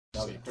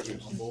tell you,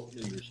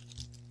 Christmas.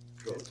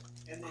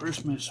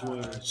 Christmas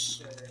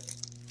was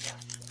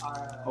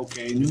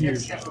okay. New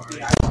Year's was all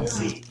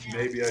right.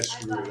 Maybe I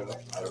screwed it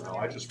up. I don't know.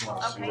 I just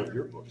want to see what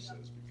your book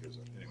says because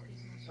anyway.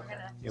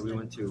 Yeah, we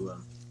went to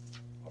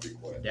I'll be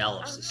quiet.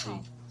 Dallas to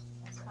see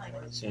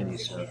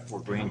Sandy's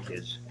 4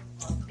 grandkids.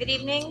 Good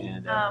evening.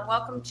 And,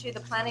 welcome to the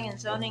Planning and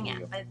Zoning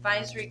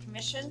Advisory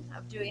Commission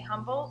of Dewey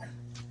Humboldt.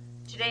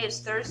 Today is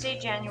Thursday,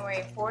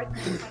 January 4th,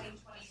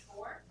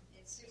 2024.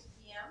 It's 6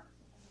 p.m.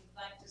 and we'd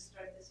like to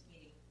start this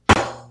meeting.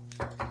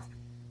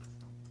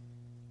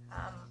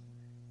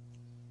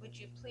 Would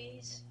you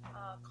please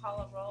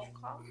call a roll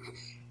call?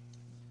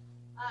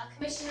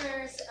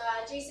 Commissioners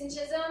Jason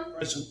Chisholm,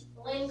 Present.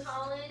 Lynn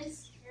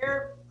Collins,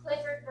 here,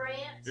 Clifford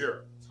Brandt,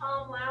 Here.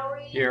 Tom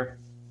Lowry, Here.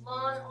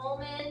 Lon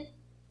Ullman,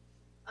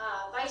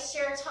 Vice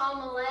Chair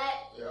Tom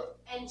Millette, Yep.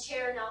 and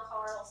Chair Nell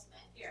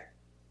Carlsmith here.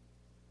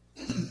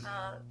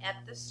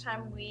 At this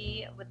time,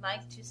 we would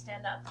like to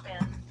stand up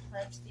and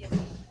pledge the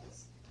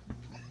allegiance.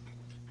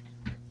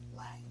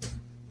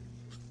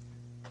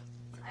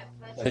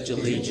 I pledge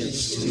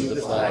allegiance to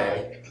the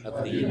flag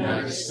of the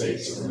United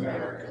States of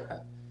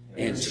America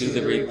and to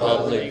the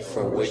republic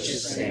for which it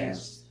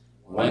stands,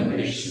 one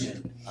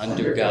nation,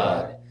 under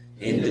God,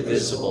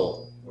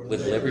 indivisible,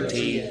 with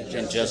liberty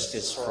and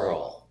justice for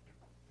all.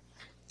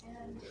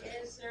 And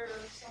is there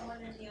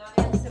someone in the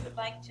audience that would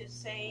like to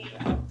say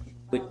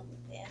the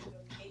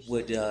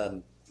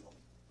invocation?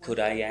 Could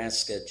I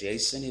ask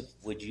Jason,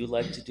 would you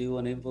like to do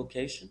an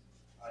invocation?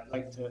 I'd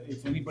like to,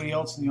 if anybody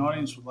else in the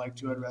audience would like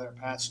to, I'd rather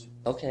pass it.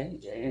 Okay,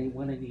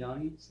 anyone in the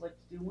audience like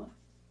to do one?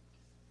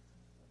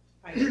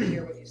 I didn't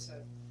hear what you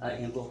said.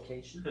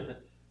 Invocation?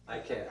 I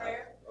can.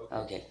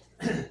 Okay.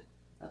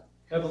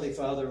 Heavenly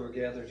Father, we're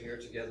gathered here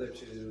together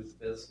to do the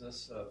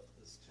business of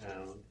this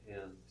town,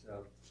 and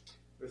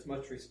there's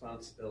much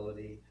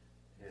responsibility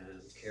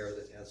and care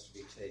that has to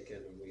be taken,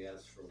 and we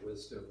ask for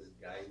wisdom and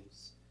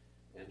guidance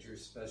and your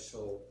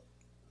special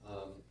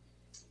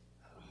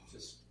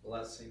just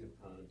blessing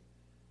upon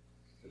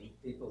the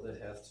people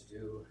that have to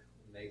do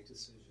and make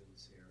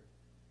decisions here,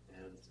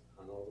 and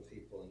on all the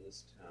people in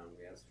this town.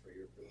 We ask for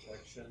your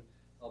protection.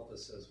 Help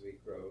us as we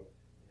grow,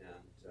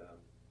 and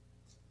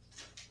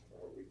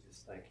Lord, we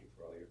just thank you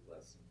for all your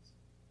blessings.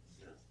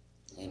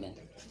 Amen.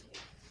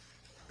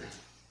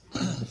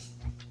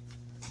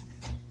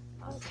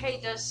 Okay,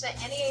 does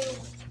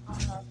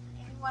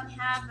anyone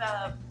have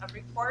a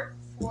report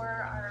for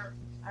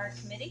our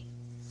committee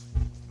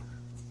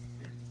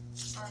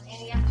on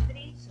any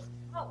activities?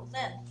 Oh,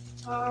 Lynn.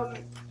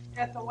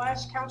 At the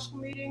last council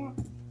meeting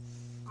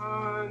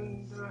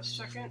on the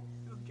 2nd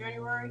of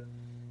January,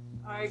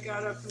 I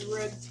got up and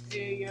read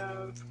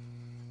a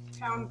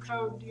town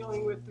code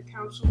dealing with the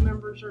council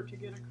members are to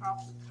get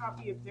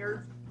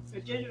a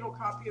digital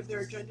copy of their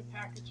agenda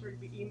packets are to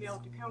be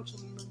emailed to council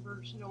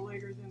members no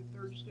later than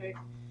Thursday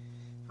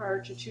prior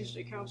to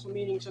Tuesday council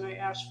meetings, and I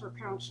asked for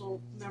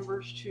council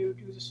members to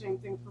do the same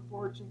thing for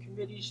boards and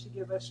committees to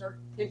give us our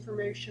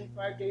information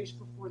 5 days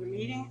before the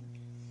meeting.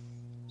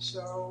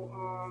 So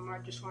I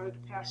just wanted to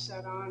pass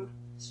that on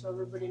so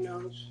everybody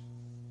knows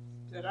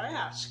that I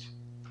asked.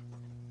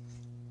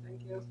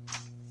 Thank you.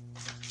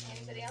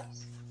 Anybody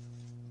else?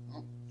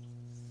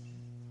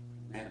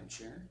 Madam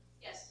Chair?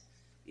 Yes.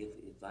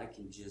 If I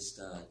can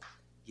just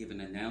give an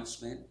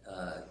announcement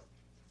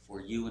for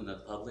you and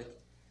the public.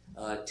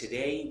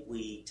 Today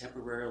we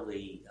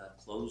temporarily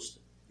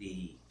closed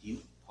the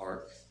Butte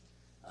Park.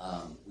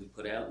 We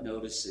put out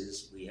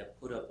notices. We have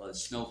put up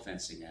snow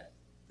fencing at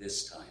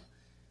this time.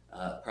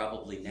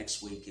 Probably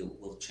next week it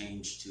will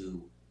change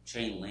to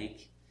chain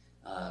link,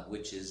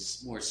 which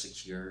is more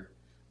secure.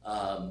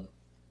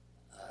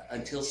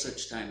 Until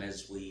such time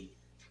as we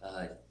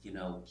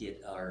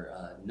get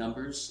our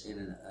numbers and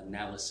an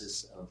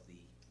analysis of the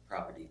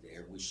property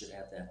there. We should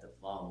have that the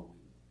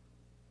following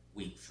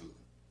week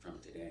from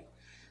today.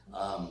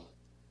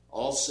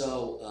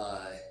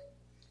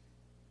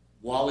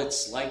 While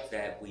it's like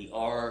that, we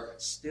are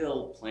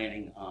still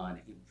planning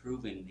on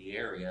improving the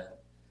area,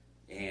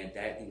 and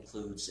that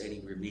includes any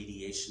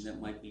remediation that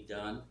might be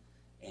done,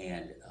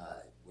 and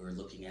we're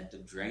looking at the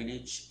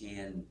drainage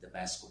and the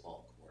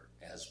basketball court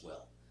as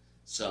well.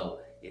 So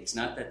it's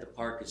not that the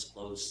park is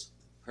closed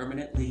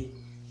permanently,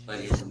 but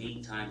in the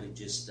meantime, it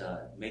just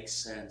makes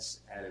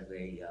sense out of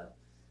a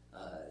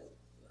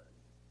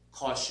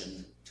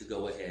caution to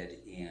go ahead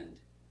and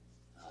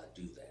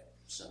do that.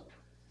 So,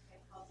 Okay,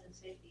 health and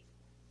safety.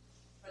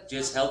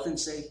 just health and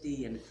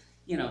safety, and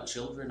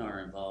children are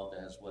involved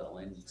as well,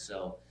 and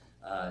so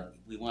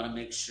we want to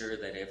make sure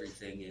that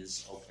everything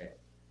is okay.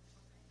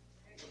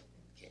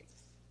 Okay.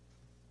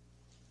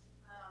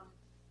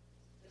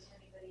 Does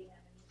anybody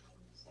have anything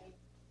to say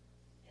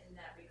in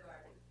that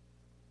regard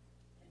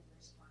in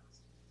response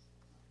to this?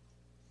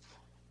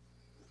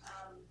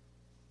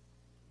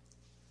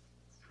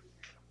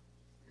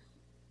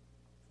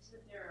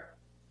 Isn't there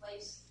a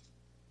place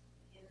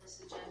in this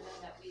agenda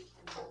that we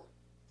can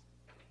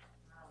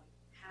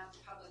have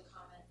public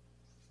comment?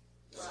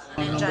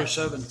 On number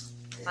 7.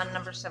 On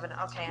number 7,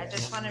 okay, I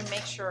just wanted to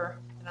make sure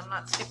but I'm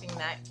not skipping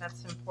that.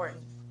 That's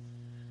important.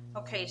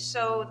 Okay,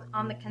 so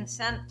on the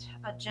consent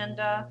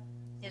agenda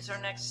is our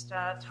next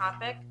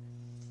topic.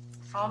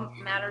 All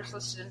matters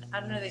listed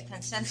under the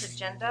consent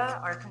agenda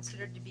are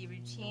considered to be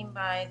routine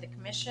by the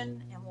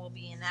commission and will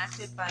be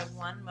enacted by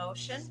one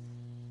motion.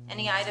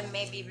 Any item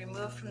may be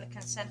removed from the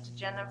consent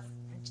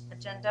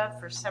agenda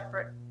for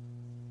separate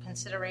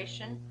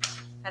consideration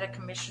at a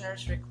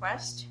commissioner's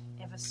request.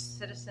 If a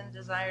citizen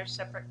desires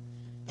separate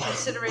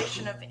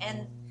consideration of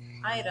an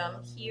item,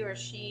 he or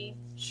she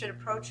should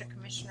approach a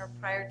commissioner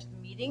prior to the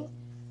meeting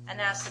and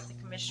ask that the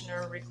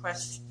commissioner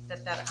request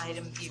that that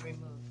item be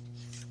removed.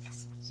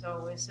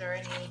 So is there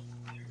any?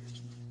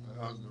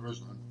 There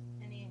is none.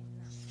 Any?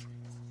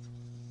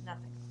 No.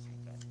 Nothing. Okay,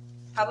 good.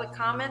 Public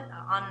comment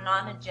on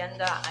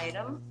non-agenda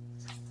item.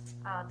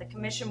 The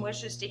commission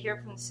wishes to hear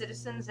from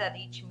citizens at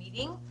each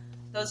meeting.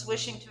 Those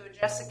wishing to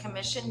address the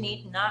commission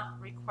need not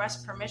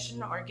request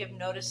permission or give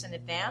notice in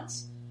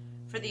advance.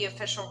 For the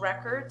official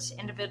records,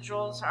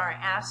 individuals are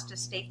asked to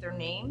state their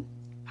name.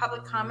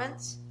 Public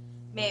comments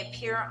may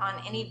appear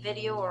on any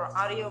video or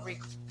audio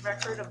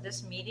record of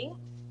this meeting.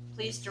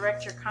 Please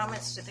direct your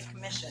comments to the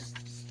commission.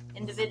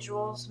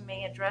 Individuals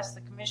may address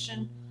the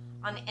commission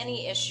on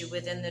any issue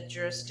within the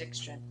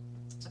jurisdiction.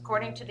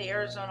 According to the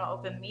Arizona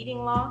Open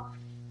Meeting Law,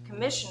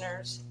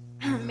 commissioners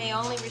may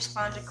only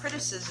respond to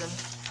criticism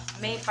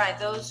made by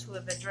those who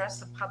have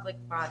addressed the public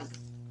body,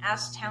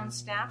 ask town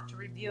staff to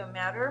review a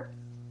matter,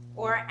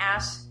 or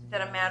ask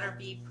that a matter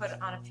be put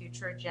on a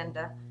future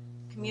agenda.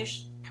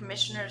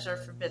 Commissioners are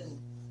forbidden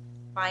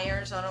by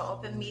Arizona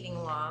Open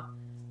Meeting Law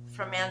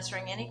from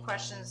answering any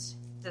questions,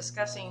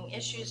 discussing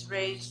issues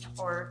raised,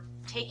 or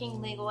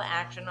taking legal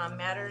action on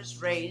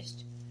matters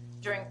raised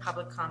during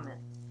public comment.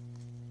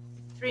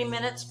 3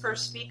 minutes per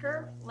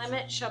speaker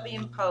limit shall be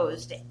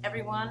imposed.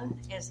 Everyone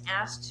is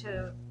asked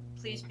to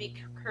please be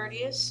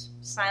courteous,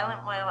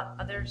 silent while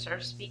others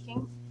are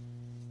speaking.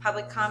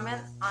 Public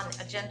comment on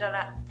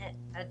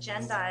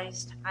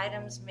agendized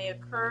items may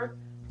occur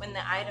when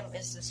the item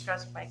is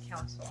discussed by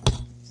council.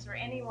 Is there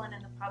anyone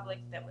in the public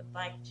that would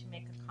like to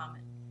make a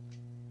comment?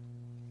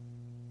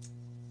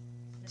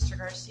 Mr.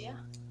 Garcia?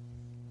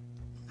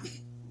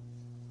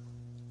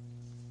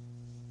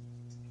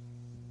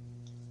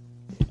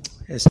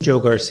 It's Joe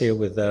Garcia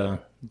with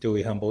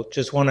Dewey Humboldt.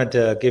 Just wanted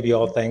to give you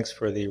all thanks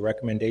for the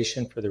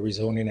recommendation for the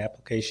rezoning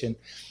application.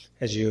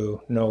 As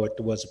you know, it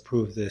was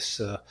approved this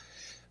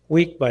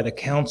week by the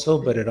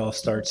council, but it all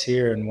starts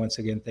here. And once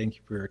again, thank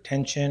you for your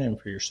attention and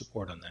for your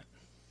support on that.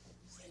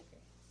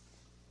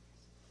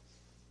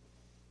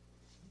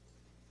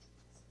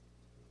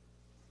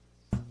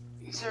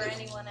 Is there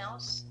anyone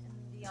else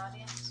in the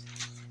audience?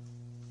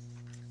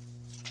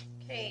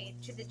 Okay,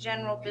 to the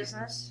general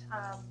business.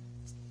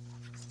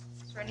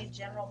 Is there any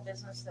general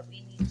business that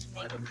we need to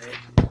make?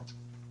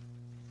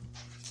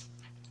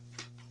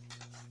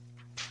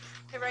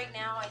 Okay, right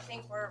now, I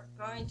think we're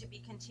going to be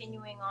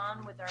continuing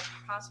on with our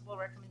possible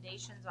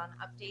recommendations on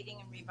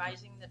updating and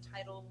revising the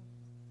Title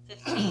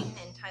 15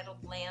 entitled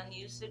Land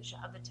Usage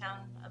of the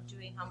Town of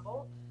Dewey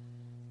Humboldt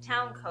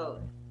Town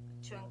Code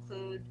to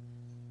include,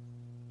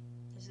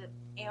 is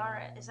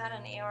that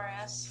an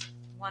ARS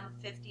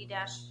 150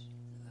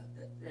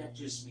 That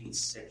just means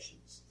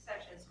sections.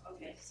 Sections,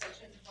 okay,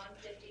 sections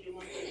 150 to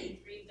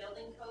 153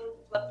 building code,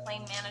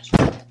 floodplain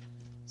management,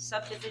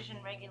 subdivision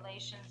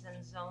regulations,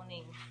 and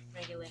zoning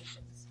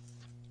regulations.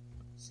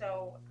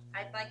 So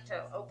I'd like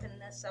to open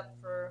this up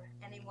for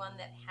anyone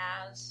that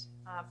has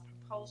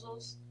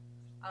proposals.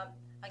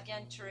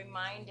 Again, to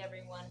remind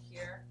everyone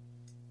here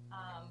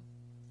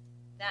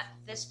that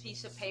this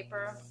piece of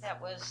paper that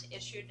was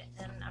issued,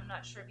 and I'm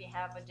not sure if you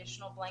have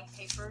additional blank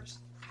papers,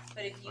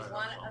 but if you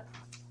want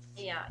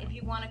if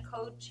you want a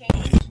code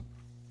change,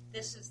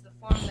 this is the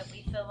form that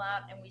we fill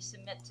out and we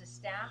submit to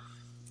staff.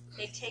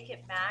 They take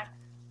it back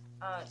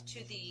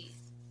to the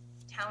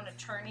town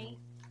attorney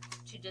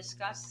to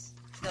discuss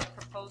the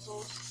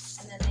proposals,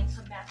 and then they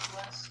come back to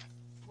us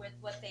with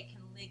what they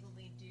can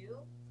legally do,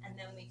 and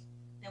then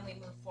we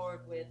move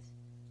forward with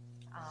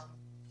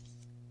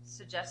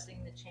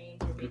suggesting the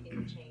change or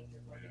making the change.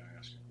 May I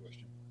ask a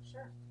question?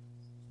 Sure.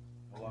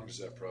 How long does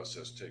that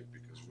process take?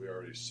 Because we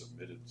already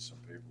submitted some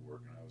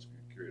paperwork, and I was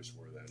curious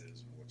where that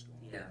is and what's going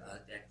on.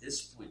 Yeah, at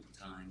this point in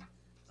time,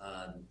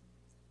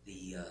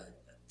 the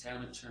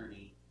town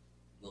attorney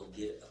will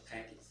get a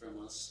packet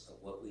from us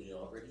of what we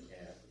already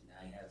have, and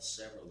I have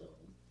several of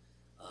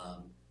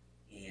them.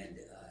 And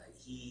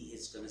he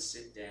is going to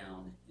sit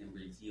down and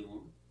review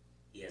them.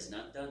 He has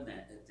not done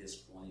that at this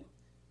point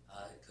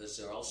because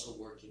they're also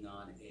working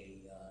on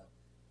a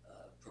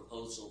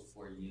proposal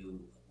for you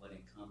when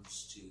it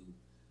comes to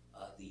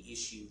the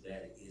issue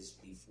that is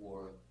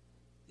before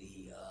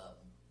the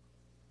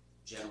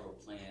general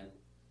plan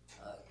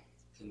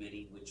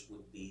committee, which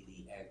would be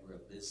the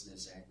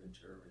agribusiness,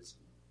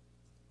 agritourism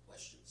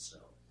questions. So,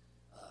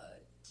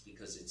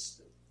 because it's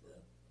the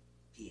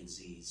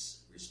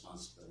P&Z's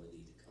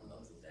responsibility to come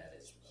up with that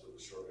as well. So the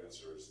short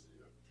answer is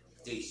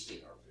our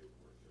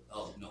paperwork.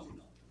 Oh,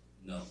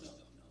 no.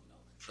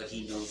 But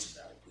he knows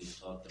about it. We've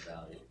talked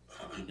about it.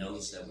 he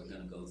knows that we're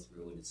gonna go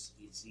through, and it's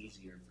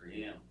easier for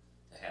him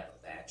to have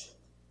a batch of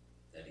them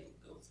that he can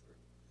go through.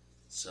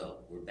 So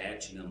we're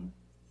batching them,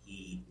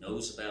 he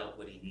knows about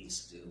what he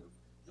needs to do,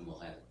 and we'll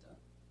have it done.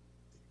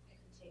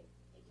 It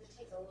could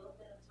take a little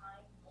bit of time,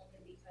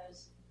 only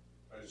because,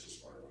 I was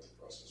just wondering what the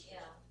process was. yeah,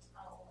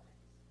 oh,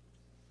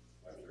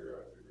 I figure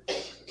it would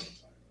take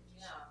some time.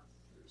 yeah,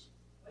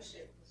 wish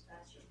it was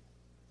faster.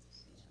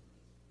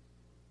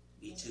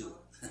 Me too.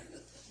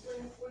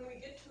 When we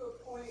get to a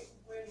point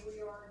when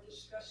we are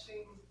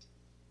discussing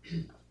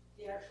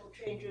the actual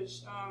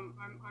changes, I'm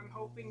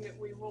hoping that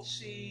we will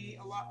see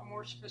a lot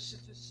more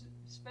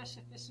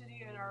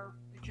specificity in our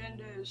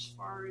agenda as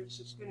far as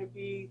it's going to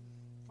be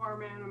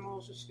farm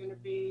animals, it's going to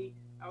be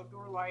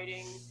outdoor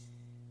lighting.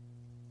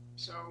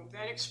 So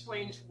that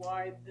explains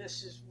why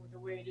this is the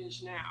way it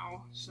is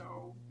now.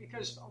 So,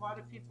 because a lot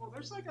of people,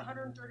 there's like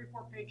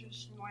 134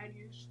 pages in land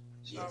use.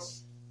 So.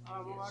 Yes. A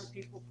lot of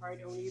people probably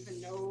don't even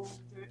know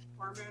that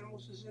farm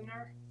animals is in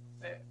there,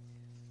 but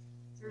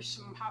there's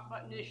some hot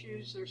button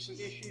issues. There's some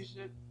issues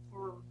that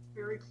were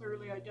very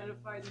clearly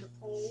identified in the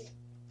poll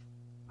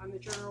on the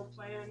general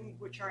plan,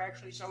 which are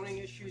actually zoning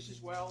issues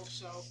as well.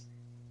 So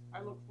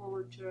I look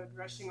forward to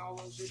addressing all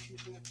those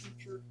issues in the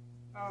future.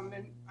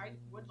 And I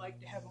would like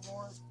to have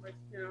more, with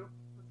these.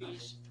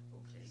 Okay,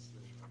 we'll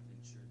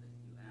make sure that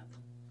you have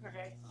them.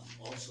 Okay.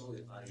 Also,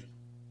 if I,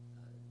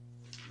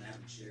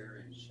 Madam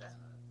Chair and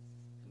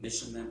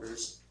commission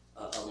members,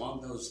 along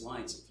those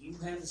lines, if you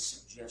have a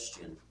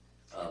suggestion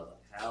of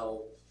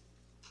how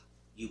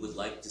you would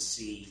like to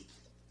see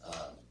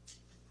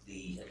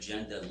the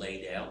agenda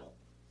laid out,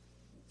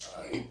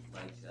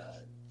 like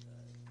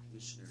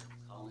Commissioner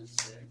Collins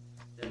said,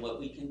 then what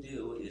we can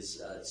do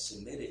is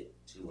submit it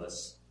to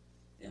us,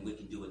 and we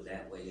can do it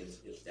that way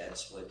if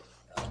that's what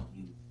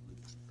you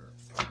would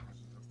prefer.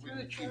 If we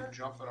can keep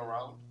jumping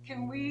around,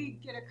 Can we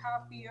get a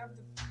copy of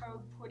the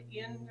code put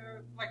in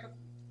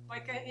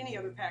like any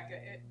other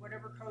packet,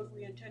 whatever code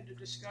we intend to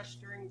discuss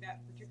during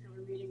that particular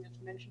meeting that's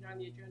mentioned on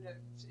the agenda,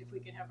 if we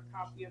can have a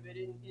copy of it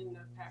in the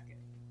packet,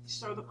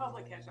 so the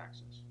public has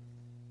access.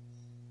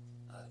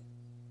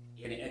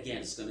 And again,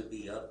 it's going to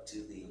be up to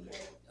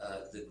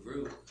the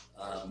group,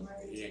 and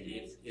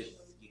if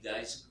you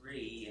guys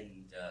agree,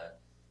 and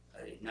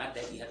not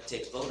that you have to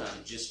take a vote on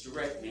it, just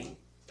direct me,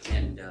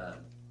 and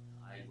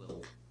I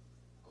will.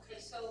 Okay,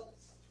 so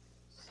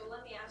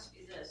let me ask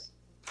you this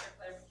for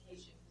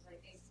clarification, because I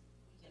think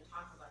we can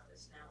talk about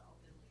this now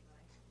openly,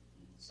 right?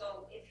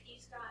 So if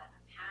he's got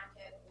a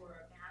packet or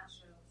a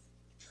batch of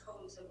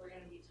codes that we're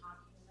going to be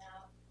talking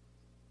about,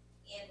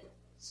 and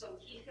so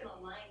he's going to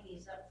line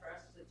these up for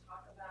us to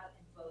talk about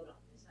and vote on,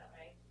 is that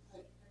right?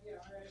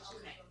 Yeah,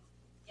 Okay.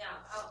 Yeah.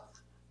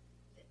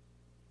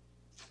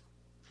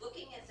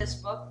 Looking at this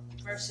book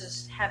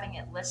versus having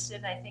it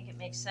listed, I think it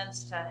makes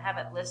sense to have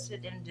it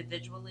listed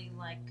individually,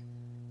 like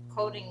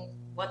coding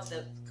what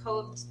the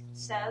code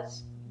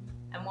says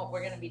and what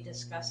we're going to be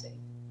discussing.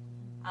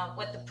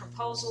 What the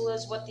proposal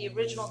is, what the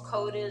original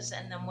code is,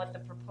 and then what the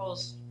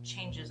proposed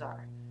changes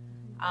are.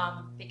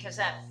 Because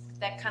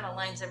that kind of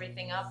lines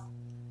everything up,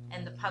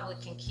 and the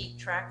public can keep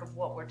track of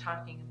what we're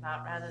talking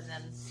about rather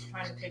than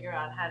trying to figure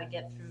out how to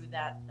get through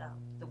that,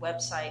 the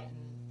website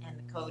and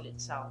the code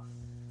itself.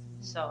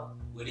 So.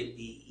 Would it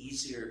be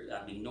easier,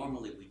 I mean,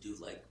 normally we do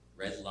like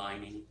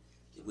redlining.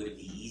 Would it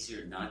be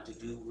easier not to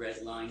do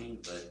redlining,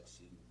 but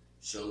to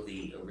show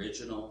the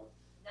original,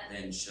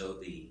 then show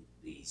the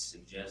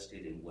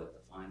suggested and what the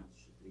final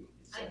should be?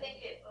 I think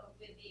it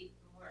would be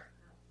more,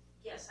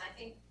 yes, I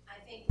think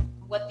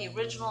what the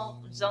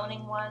original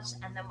zoning was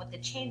and then what the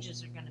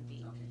changes are going to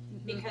be. Okay.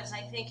 Because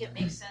I think it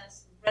makes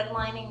sense.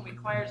 Redlining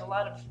requires a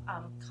lot of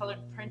colored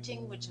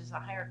printing, which is a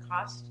higher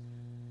cost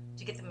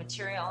to get the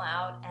material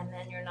out, and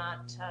then you're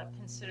not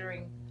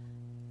considering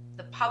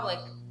the public,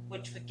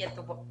 which would get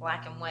the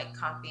black and white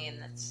copy, and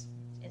it's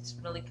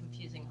really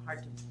confusing,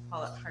 hard to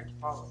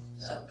follow.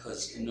 So,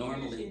 Because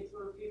normally,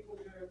 For people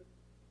to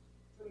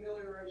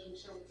familiarize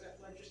themselves with that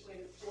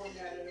legislative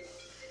format of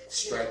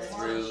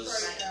strike-throughs,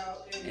 strike out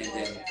and and block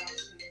then- out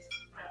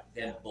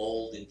then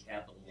bold and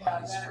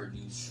capitalize that. for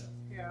new stuff.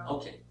 yeah.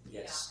 Okay,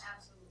 yes. Yeah,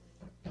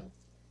 absolutely.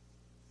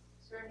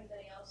 Is there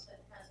anybody else that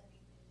has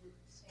anything to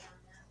say on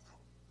that?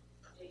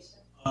 Jason?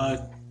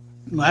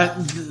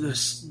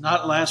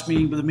 not last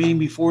meeting, but the meeting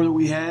before that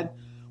we had,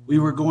 we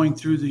were going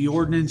through the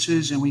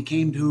ordinances and we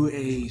came to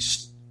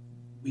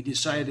we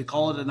decided to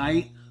call it a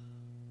night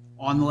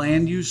on the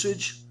land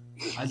usage.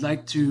 I'd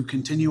like to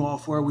continue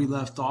off where we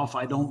left off.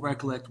 I don't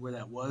recollect where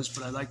that was,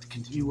 but I'd like to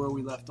continue where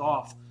we left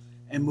off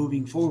and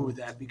moving forward with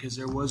that, because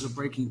there was a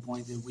breaking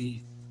point that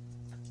we,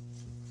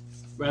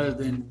 rather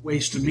than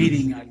waste a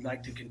meeting, I'd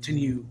like to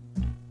continue.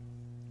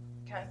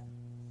 Okay.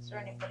 Is there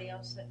anybody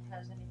else that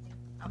has anything?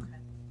 Okay.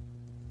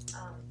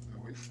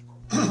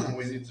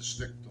 We need to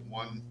stick to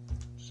one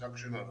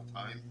section at a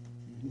time,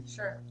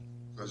 Sure.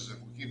 because if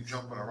we keep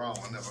jumping around,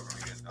 we're never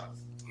gonna get done.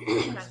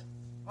 Okay.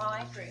 Well,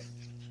 I agree.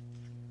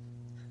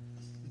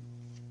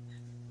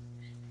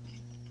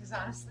 Because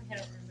honestly, I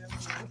don't remember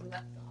where we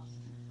left off.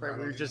 I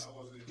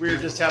wasn't we were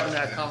just having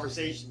that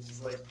conversation.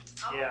 It's like,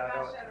 Oh,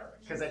 yeah,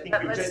 because I think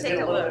But we let's just take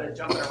did a a little look. bit of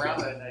jumping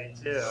around that night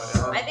too.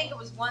 I think it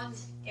was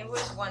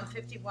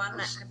 151,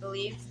 I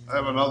believe. I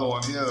have another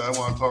one here that I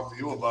want to talk to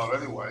you about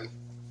anyway.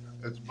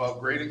 It's about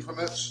grading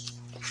permits.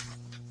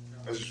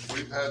 Because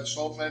we've had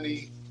so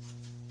many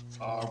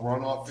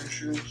runoff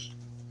issues,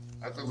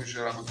 I think we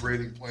should have a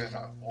grading plan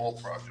on all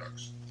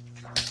projects,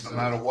 no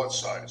matter what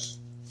size.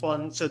 Well,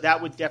 and so that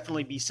would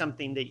definitely be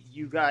something that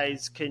you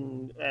guys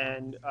can,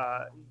 and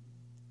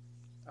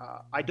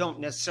I don't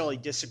necessarily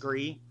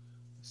disagree.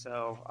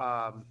 So,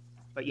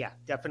 but yeah,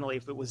 definitely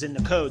if it was in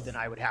the code, then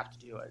I would have to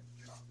do it.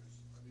 I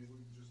mean, we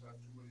just have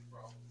too many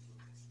problems with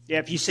Yeah,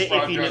 if you say,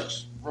 if you,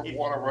 projects,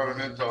 water running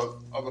into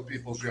other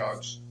people's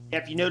yards.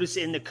 if you notice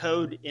in the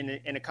code,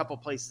 in a couple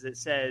places, it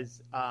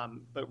says,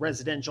 but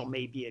residential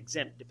may be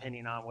exempt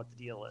depending on what the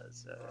deal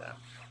is. How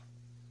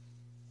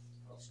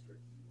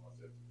strict do you want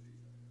that to be? I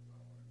mean, if I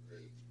want to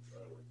grade it,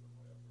 try to wait till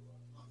I have to run.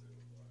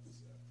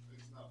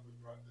 It's not for,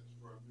 it's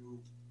for a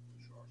new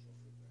construction.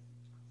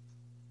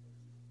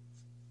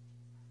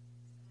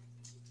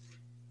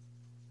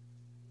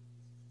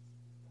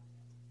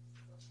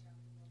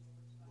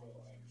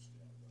 Well, I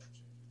understand about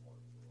changing water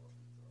flow off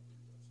your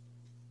property, that's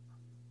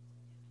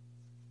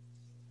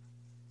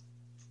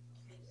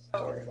not.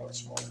 Talking about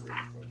small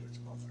grading projects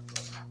on my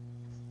property.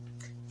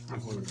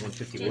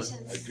 151.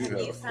 Jason, I do have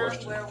have you a found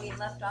question. where we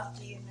left off?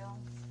 Do you know?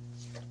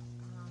 I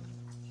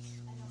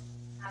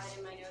don't have it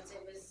in my notes.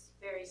 It was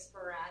very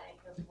sporadic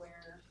of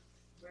where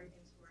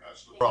things were.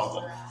 That's the things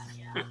problem. were at,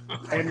 yeah.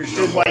 I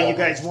understood why you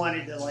guys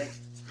wanted to like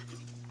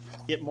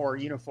get more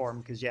uniform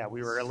because yeah,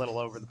 we were a little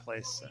over the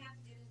place. So. We have to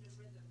get into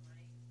rhythm,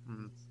 right?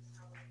 Mhm.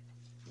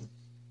 This is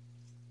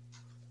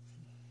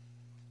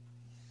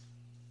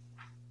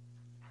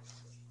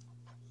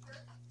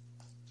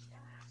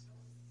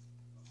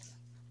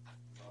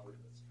how we're-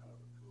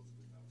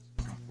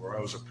 Where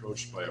I was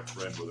approached by a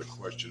friend with a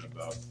question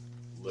about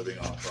living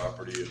on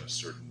property in a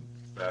certain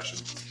fashion.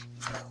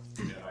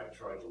 And I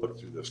tried to look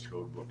through this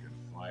code book and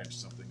find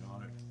something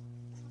on it.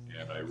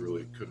 And I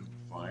really couldn't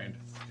find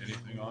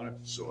anything on it.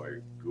 So I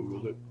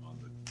Googled it on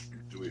the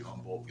Dewey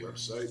Humboldt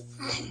website.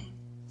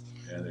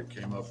 And it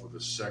came up with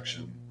a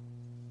section,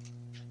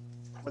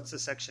 What's the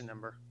section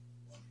number?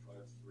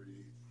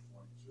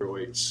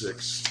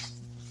 153086,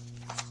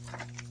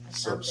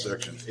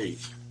 subsection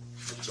 8.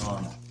 It's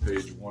on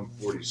page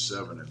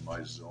 147 in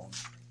my zone,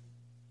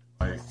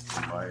 in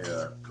my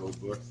code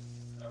book.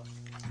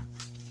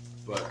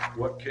 But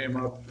what came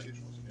up,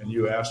 and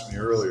you asked me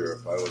earlier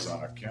if I was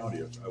on a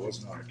county. I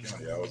wasn't on a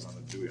county, I was on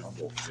the Dewey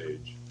Humboldt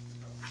page.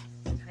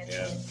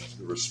 And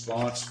the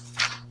response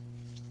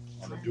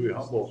on the Dewey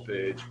Humboldt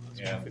page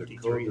and the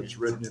code that's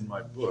written in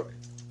my book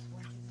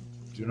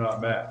do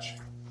not match.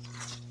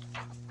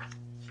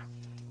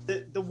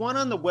 The one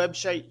on the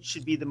website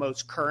should be the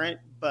most current,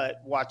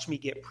 but watch me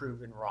get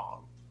proven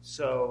wrong.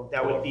 So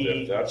that would If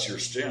be. that's your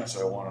stance,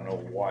 I want to know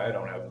why I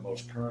don't have the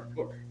most current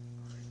book.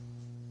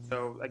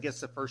 So I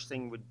guess the first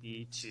thing would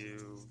be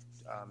to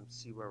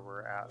see where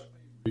we're at.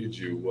 Read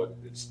you what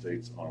it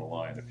states on a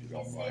line, if you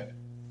don't mind.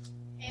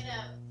 In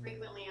a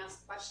frequently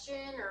asked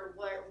question, or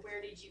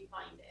where did you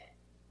find it?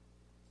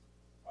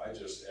 I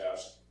just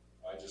asked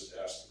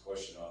the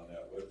question on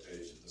that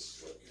webpage, and this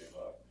is what came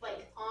up.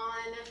 Like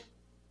on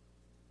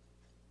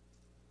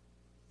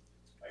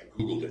I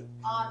Googled it.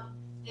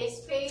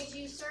 this page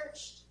you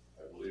searched?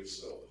 I believe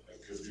so. I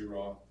could be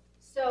wrong.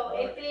 So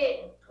Not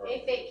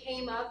if it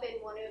came up in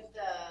one of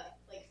the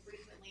like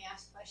frequently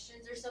asked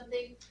questions or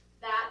something,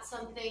 that's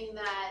something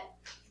that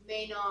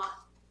may not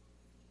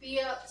be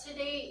up to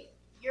date.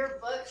 Your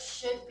book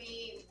should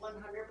be 100%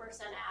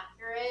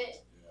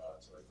 accurate. Yeah,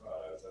 that's what I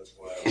thought. That's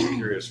why I was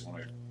curious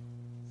when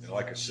and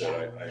like I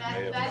said, I may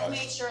have Beth not.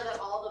 made sure that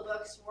all the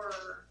books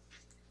were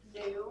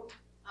new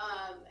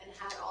and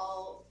had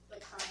all the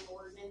current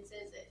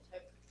ordinances. It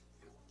took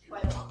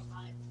quite a long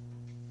time.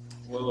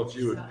 Well, if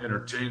you would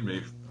entertain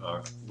me,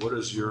 what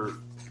is your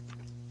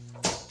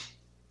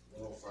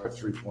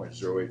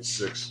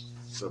 105.3.086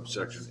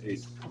 subsection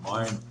 8?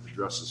 Mine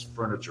addresses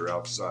furniture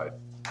outside.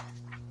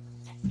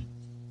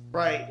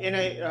 Right,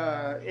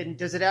 and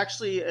does it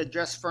actually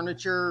address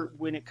furniture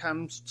when it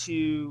comes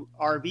to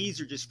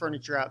RVs or just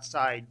furniture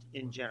outside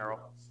in general?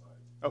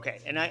 Okay,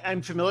 and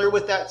I'm familiar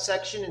with that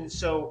section, and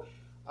so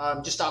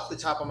just off the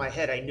top of my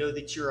head, I know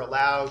that you're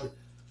allowed.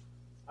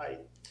 I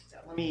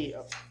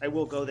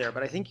will go there,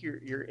 but I think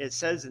it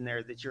says in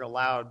there that you're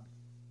allowed.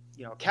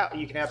 You know,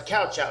 you can have a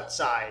couch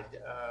outside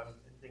and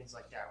things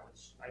like that,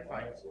 which I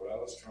find. What I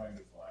was trying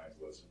to find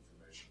was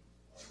information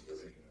on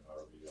living in an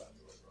RV on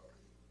your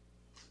property.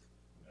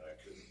 And I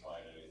couldn't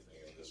find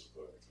anything in this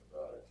book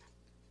about it.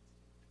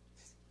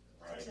 And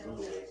when I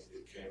Googled it,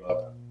 it came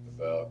up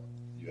about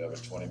you have a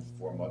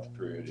 24-month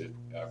period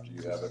after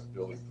you have a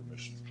building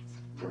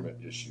permit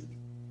issued.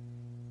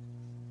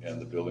 And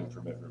the building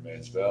permit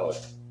remains valid.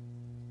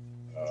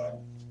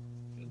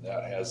 And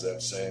that has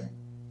that same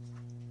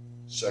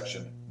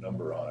section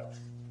number on it,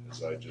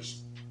 as I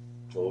just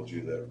told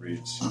you, that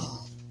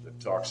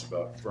talks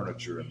about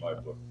furniture in my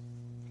book.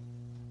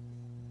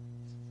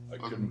 I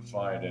couldn't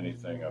find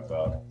anything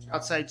about,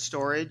 Outside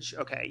storage,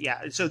 okay,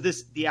 yeah. So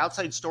the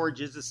outside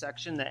storage is a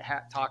section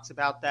that talks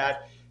about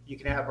that. You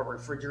can have a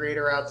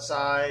refrigerator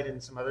outside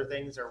and some other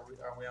things. Are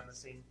we on the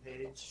same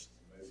page?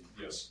 maybe,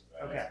 yes,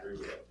 I Okay. agree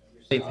with that.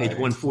 Say page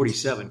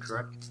 147,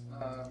 correct?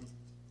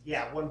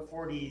 Yeah,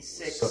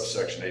 146.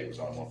 Subsection 8 was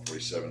on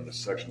 147. The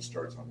section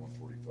starts on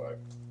 145.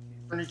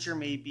 Furniture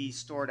may be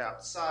stored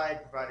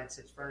outside, provided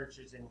such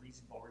furniture is in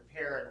reasonable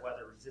repair and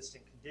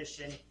weather-resistant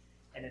condition,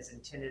 and is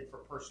intended for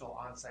personal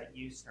on-site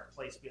use and are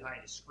placed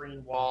behind a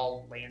screen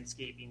wall,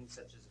 landscaping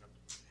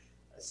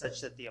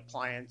such that the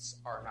appliance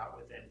are not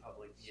within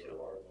public view.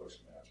 So our books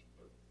match,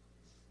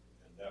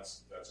 and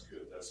that's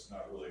good. That's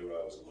not really what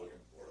I was looking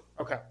for.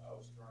 Okay. I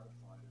was trying to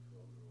find a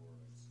code or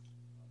ordinance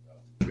about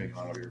living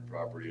on your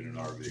property in an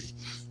RV,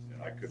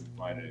 and I couldn't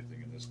find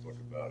anything in this book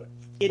about it.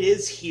 It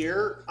is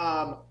here.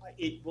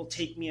 It will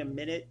take me a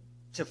minute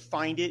to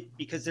find it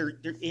because they're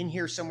in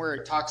here somewhere.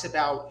 It talks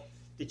about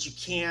that you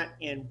can't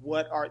and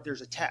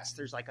there's a test.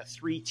 There's like a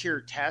 3-tier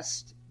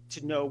test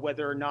to know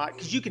whether or not,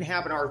 because you can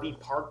have an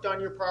RV parked on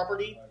your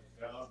property.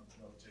 I found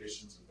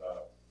notations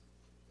about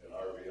an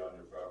RV on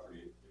your property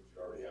if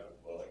you already have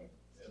a dwelling,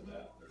 and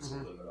that there's a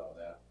limit on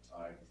that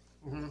time.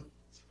 Mm-hmm.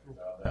 I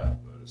found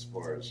that, but as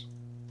far as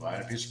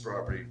buying a piece of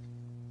property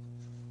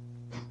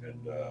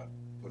and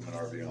putting an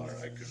RV on it,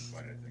 I couldn't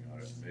find anything on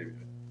it. Maybe,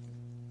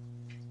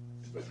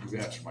 but you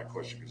answered my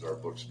question because our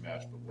books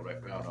match. But what I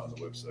found on the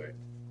website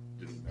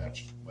didn't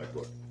match my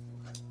book.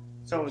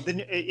 So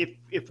then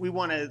if we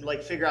want to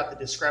like figure out the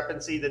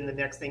discrepancy, then the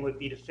next thing would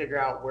be to figure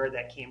out where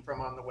that came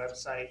from on the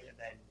website, and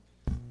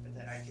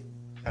then I can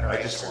better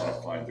I just answer. want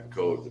to find the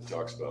code that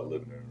talks about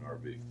living in an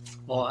RV.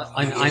 Well,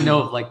 I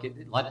know of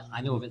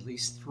I know of at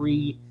least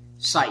 3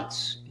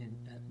 sites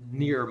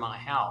near my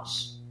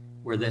house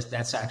where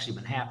that's actually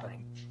been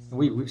happening. And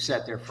we've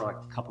sat there for like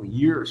a couple of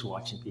years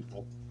watching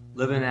people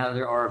living out of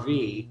their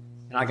RV,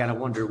 and I got to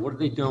wonder, what are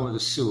they doing with the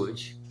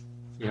sewage?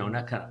 And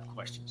that kind of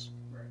questions.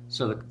 Right.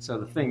 So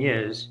the thing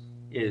is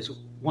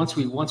once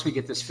we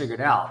get this figured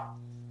out,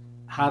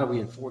 how do we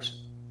enforce it?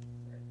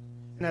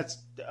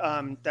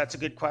 And that's a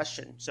good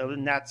question. So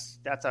then that's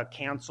a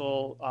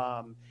council.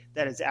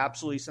 That is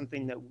absolutely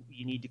something that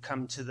you need to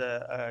come to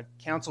the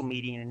council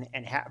meeting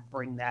and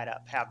bring that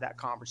up, have that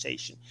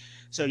conversation.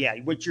 So yeah,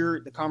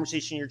 the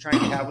conversation you're trying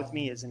to have with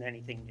me isn't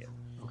anything new.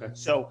 Okay.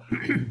 So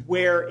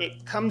where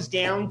it comes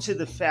down to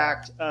the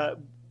fact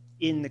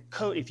in the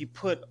code, if you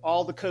put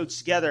all the codes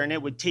together, and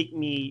it would take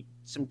me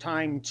some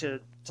time to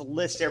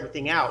list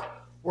everything out,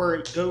 where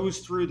it goes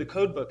through the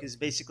code book is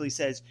basically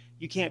says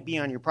you can't be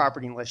on your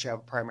property unless you have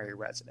a primary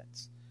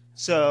residence.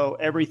 So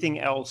everything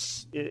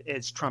else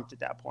is trumped at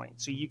that point.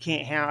 So you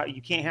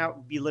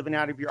can't be living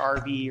out of your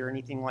RV or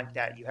anything like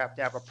that. You have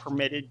to have a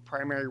permitted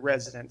primary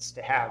residence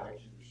to have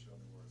it.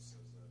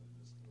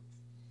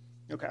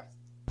 Okay.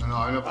 No,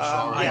 I never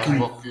saw it yeah. in the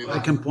book I either.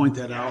 can point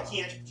that I out.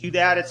 can't do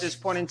that at this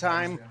point in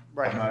time. I'm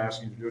Right. not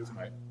asking you to do it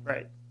tonight.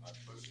 Right.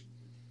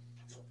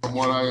 From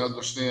what I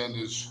understand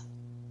is,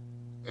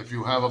 if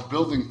you have a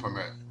building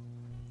permit,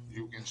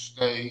 you can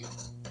stay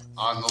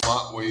on the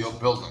lot where you're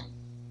building.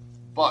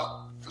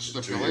 But the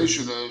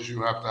stipulation is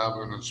you have to have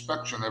an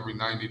inspection every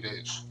 90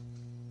 days.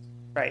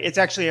 Right. It's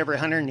actually every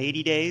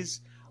 180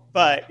 days,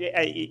 but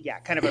yeah,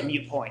 kind of a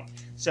mute point.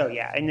 So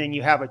yeah, and then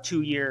you have a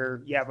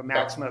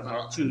maximum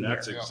of 2 And years.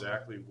 that's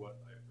exactly what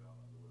I found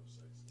on the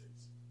website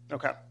states.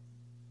 Okay. If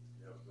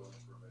you have a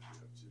building permit, you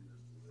have 2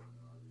 years to live in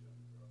an RV on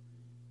your property.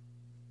 You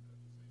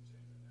have to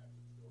maintain an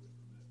active building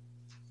permit.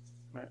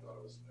 Right. I thought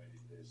it was 90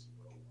 days,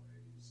 well,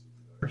 180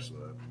 CPR, so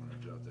I'm going to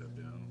jot that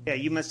down. Yeah,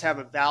 you must have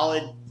a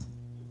valid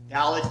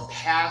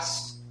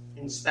past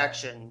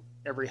inspection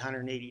every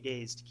 180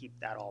 days to keep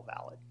that all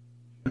valid.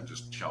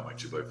 Just count my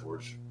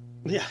 2x4s.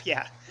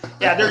 Yeah.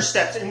 There's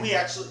steps, and we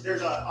actually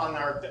on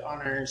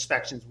our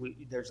inspections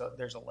there's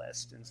a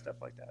list and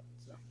stuff like that.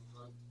 So.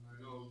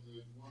 I know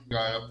there's one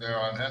guy up there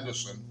on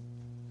Henderson,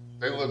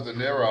 they lived in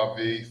their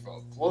RV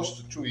for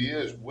close to 2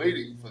 years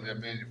waiting for their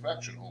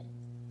manufactured home.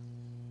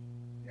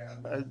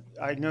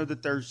 I know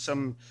that there's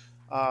some,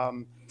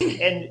 and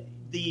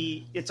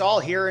it's all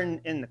here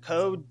in the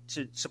code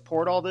to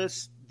support all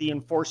this. The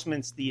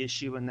enforcement's the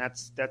issue, and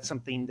that's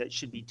something that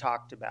should be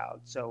talked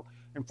about. So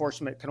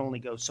enforcement can only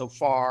go so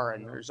far,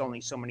 and there's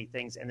only so many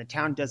things. And the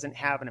town doesn't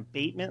have an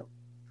abatement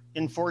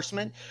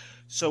enforcement,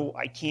 so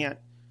I can't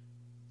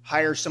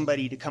hire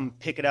somebody to come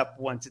pick it up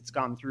once it's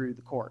gone through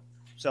the court.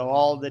 So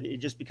all that, it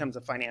just becomes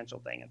a financial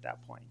thing at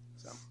that point.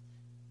 So,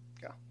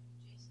 yeah.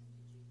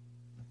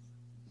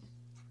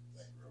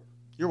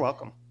 You're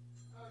welcome.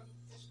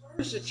 As far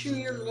as the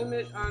 2-year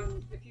limit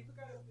on, if you've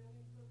got a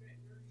building permit,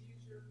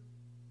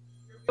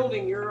 you're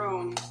building your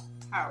own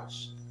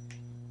house.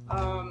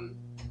 I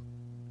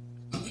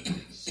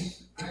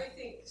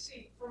think,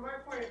 see, from my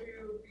point of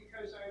view,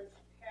 because I've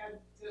had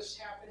this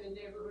happen in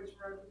neighborhoods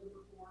where I've lived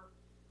before,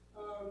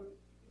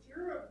 if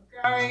you're a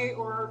guy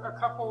or a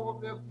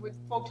couple with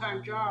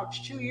full-time jobs,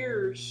 2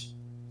 years,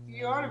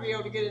 you ought to be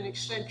able to get an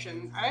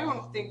extension. I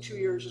don't think 2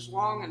 years is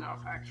long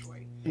enough,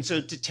 actually. And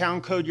so to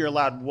town code, you're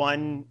allowed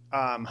one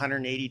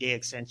 180-day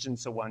extension,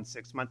 so 1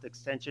 6-month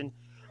extension.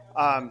 That's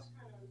kind of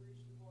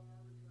unreasonable and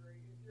arbitrary.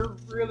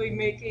 If you're really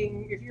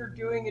if you're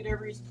doing it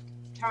every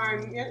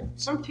time,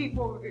 some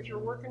people, if you're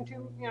working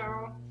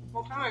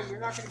full time, you're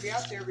not going to be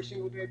out there every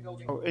single day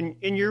building. Oh, and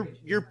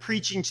you're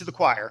preaching to the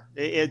choir.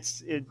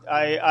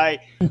 I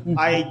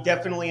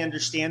definitely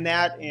understand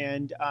that,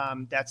 and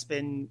that's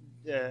been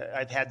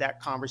I've had that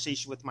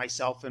conversation with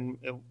myself and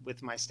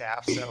with my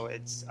staff. So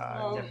it's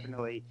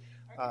definitely.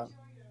 I can tell you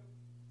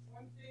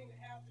one thing that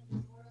happened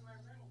with one of my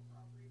rental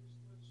properties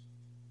was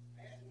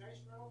I had a nice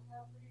rental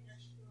property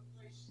next to a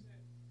place that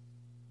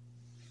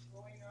was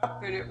going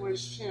up, and it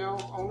was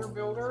owner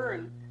builder,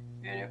 and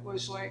it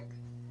was like.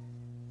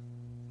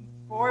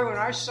 Boy, when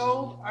I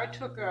sold, I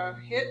took a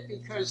hit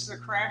because the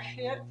crash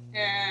hit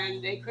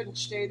and they couldn't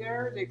stay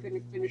there. They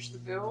couldn't finish the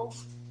build.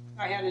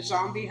 I had a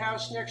zombie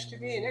house next to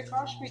me and it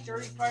cost me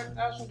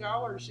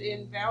 $35,000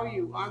 in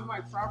value on my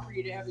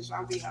property to have a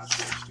zombie house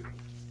next to me.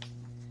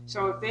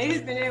 So if they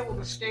had been able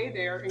to stay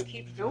there and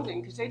keep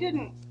building, because they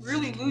didn't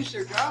really lose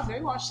their job,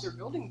 they lost their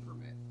building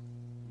permit.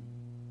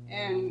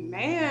 And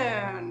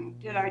man,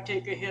 did I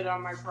take a hit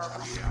on my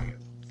property value.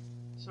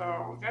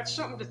 So that's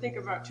something to think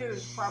about too,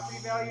 is property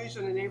values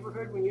in the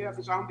neighborhood when you have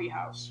a zombie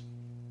house,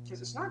 because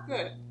it's not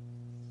good.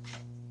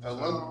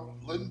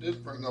 Lynn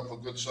did bring up a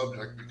good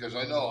subject, because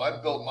I know I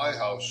built my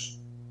house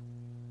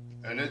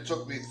and it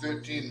took me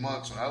 13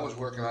 months and I was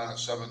working on it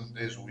 7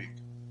 days a week.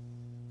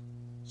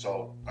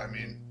 So,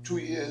 2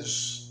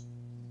 years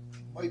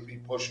might be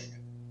pushing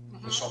it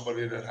for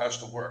somebody that has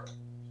to work.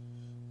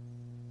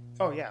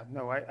 Oh yeah,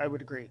 no, I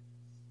would agree.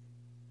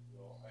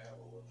 Well, I have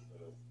a little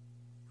bit of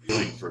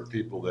feeling for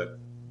people that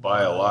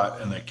buy a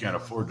lot and they can't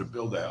afford to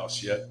build a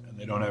house yet and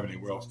they don't have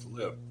anywhere else to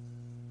live.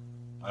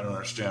 I don't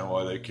understand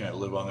why they can't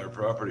live on their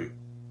property.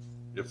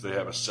 If they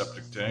have a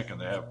septic tank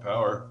and they have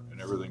power and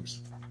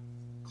everything's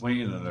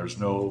clean and there's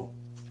no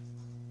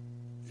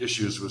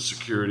issues with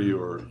security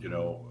or,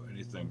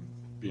 anything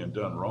being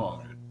done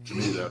wrong, to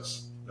me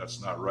that's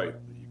not right.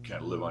 You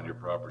can't live on your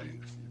property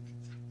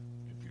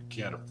if you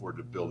can't afford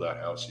to build that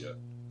house yet.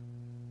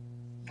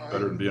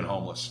 Better than being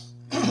homeless.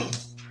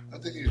 I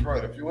think he's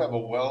right. If you have a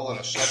well and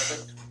a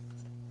septic,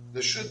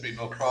 there should be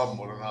no problem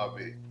with an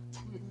RV.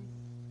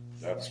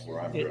 That's where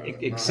I'm driving.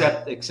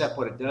 Except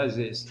what it does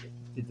is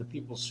the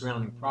people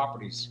surrounding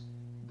properties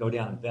go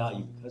down in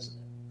value because of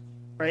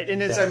that. Right,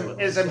 and as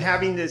I'm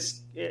having to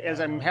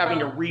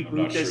reboot I'm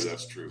not this, sure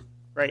that's true.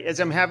 right, as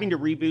I'm having to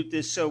reboot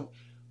this, so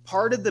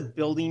part of the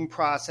building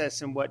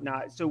process and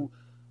whatnot, so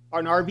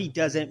an RV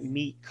doesn't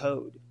meet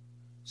code.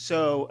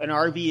 So an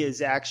RV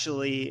is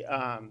actually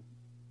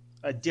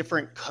a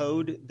different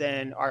code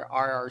than our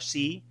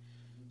RRC.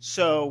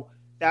 So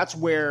that's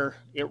where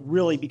it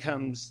really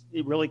comes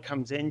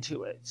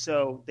into it.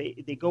 So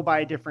they go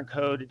by a different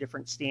code, a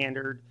different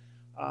standard,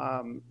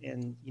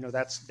 and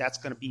that's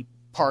going to be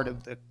part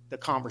of the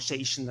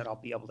conversation that I'll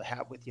be able to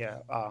have with you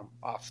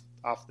off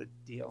the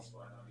deal.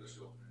 I'm just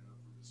opening it up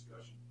for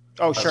discussion.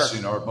 Oh, sure. I've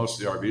seen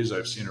most of the RVs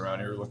I've seen around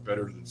here look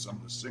better than some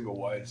of the single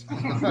wides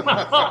that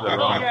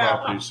are on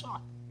properties.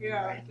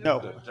 Yeah.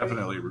 No.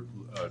 Definitely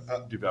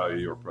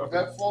devalue your Would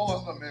property. that fall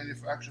on the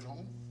manufactured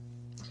home?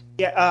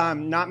 Yeah,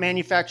 not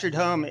manufactured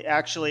home. It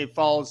actually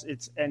falls.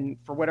 And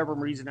for whatever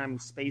reason, I'm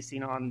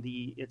spacing on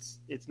it's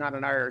not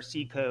an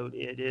IRC code.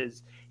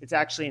 It's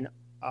actually an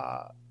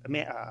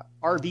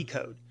RV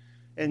code,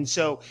 and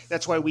so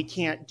that's why we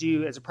can't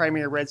do, as a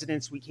primary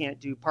residence, we can't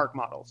do park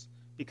models,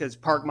 because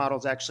park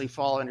models actually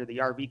fall under the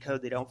RV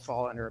code. They don't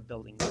fall under a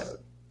building code.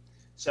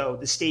 So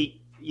the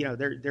state,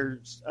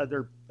 there's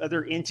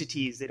other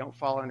entities, they don't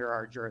fall under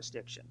our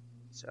jurisdiction.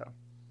 So.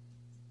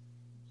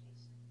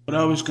 What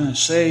I was going to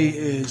say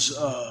is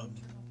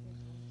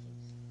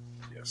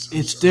Yes.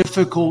 it's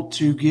difficult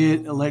to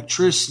get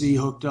electricity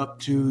hooked up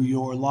to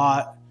your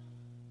lot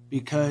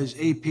because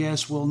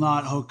APS will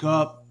not hook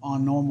up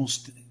on normal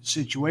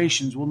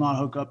situations, will not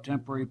hook up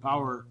temporary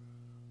power.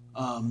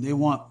 They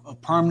want a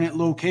permanent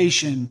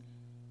location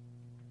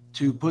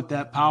to put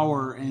that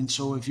power. And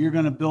so if you're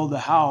going to build a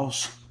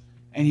house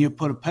and you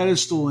put a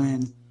pedestal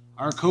in,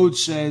 our code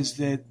says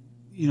that,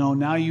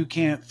 now you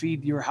can't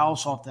feed your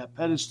house off that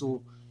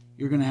pedestal.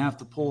 You're going to have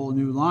to pull a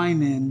new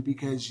line in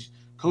because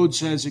code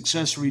says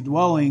accessory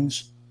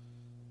dwellings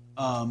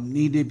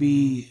need to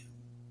be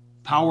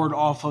powered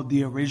off of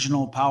the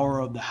original power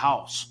of the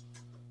house.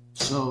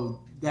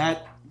 So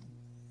that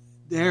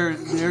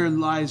there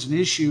lies an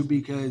issue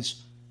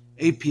because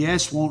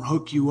APS won't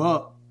hook you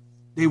up.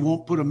 They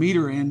won't put a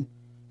meter in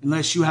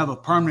unless you have a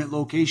permanent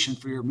location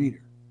for your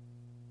meter.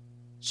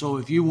 So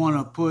if you want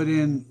to put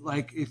in,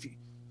 I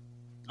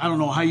don't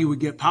know how you would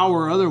get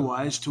power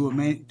otherwise to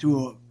an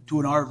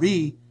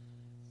RV.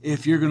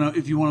 If you want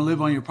to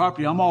live on your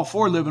property, I'm all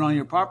for living on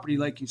your property,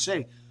 like you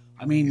say.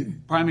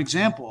 Prime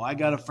example, I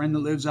got a friend that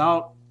lives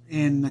out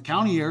in the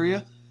county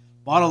area,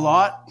 bought a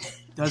lot,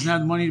 doesn't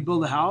have the money to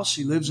build a house.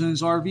 He lives in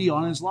his RV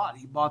on his lot.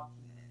 He bought,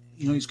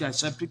 he's got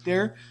septic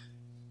there,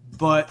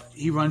 but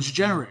he runs a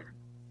generator.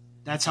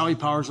 That's how he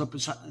powers up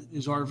his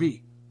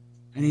RV.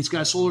 and he's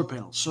got solar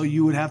panels. So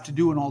you would have to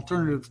do an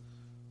alternative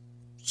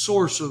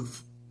source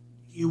of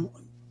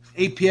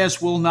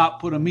APS will not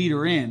put a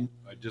meter in.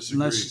 I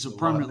disagree. Unless it's a The lot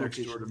permanent next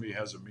location. door to me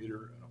has a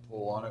meter and a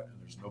pole on it,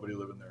 and there's nobody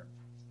living there.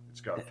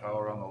 It's got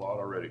power on the lot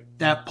already.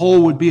 That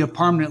pole would be a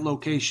permanent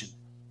location.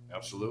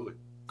 Absolutely.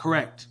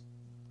 Correct.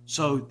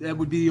 So that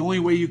would be the only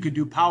way you could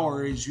do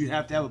power is you'd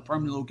have to have a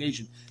permanent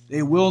location.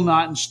 They will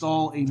not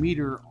install a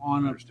meter I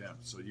on a, understand.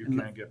 So you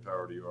can get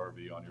power to your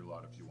RV on your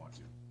lot if you want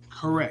to.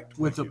 correct,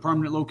 with a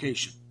permanent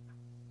location.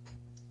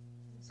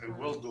 They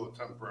will do a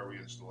temporary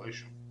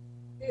installation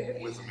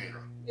with a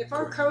meter. If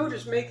our code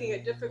is making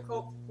it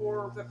difficult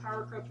for the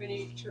power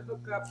company to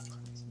hook up,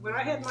 when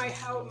I had my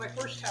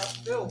first house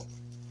built,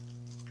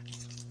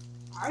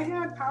 I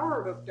had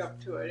power hooked up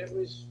to it. It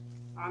was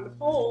on the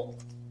pole,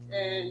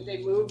 and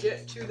they moved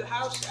it to the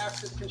house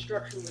after the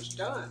construction was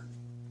done.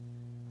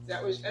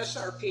 That was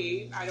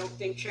SRP. I don't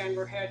think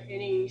Chandler had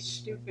any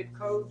stupid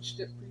codes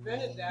that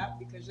prevented that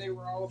because they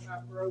were all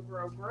about grow,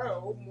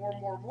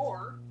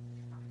 more.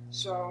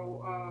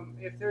 So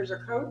if there's a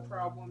code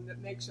problem that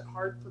makes it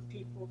hard for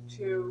people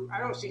to, I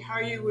don't see how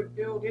you would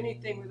build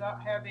anything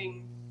without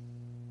having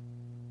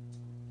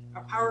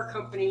a power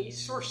company,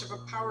 source of a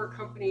power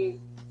company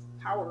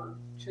power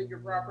to your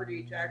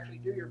property to actually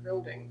do your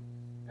building.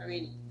 I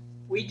mean,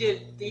 we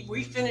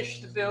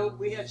finished the build,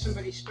 we had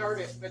somebody start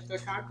it, but the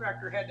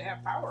contractor had to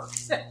have power.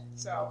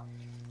 So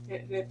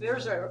if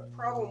there's a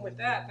problem with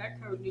that,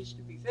 that code needs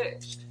to be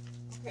fixed.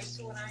 Okay,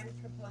 so what I'm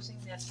proposing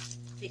that,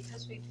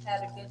 because we've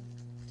had a good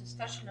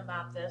discussion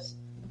about this,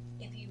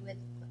 if you would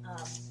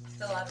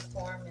fill out a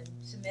form and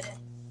submit it.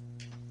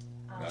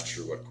 Not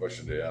sure what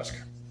question to ask.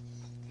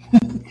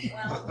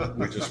 Well,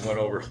 We just went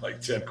over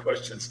like 10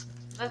 questions.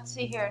 let's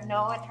see here.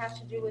 No, it has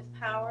to do with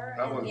power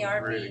That and was the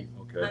RV. grading.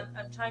 Okay.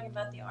 I'm talking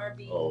about the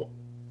RV. Oh,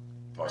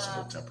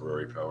 possible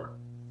temporary power.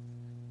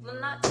 Well,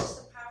 not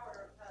just the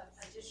power,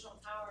 additional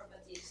power,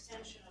 but the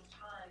extension of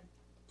time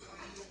when you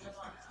would live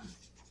on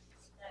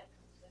that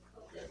the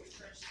code that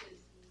refers to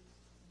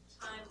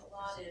the time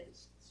allotted.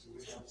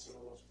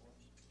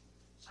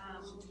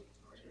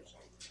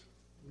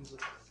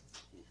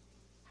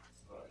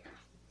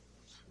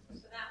 So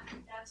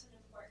that's an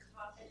important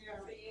topic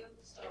for you.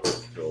 So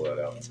Fill that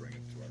out and bring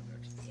it to our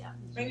next. yeah,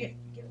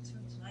 give it to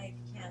him tonight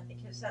if you can,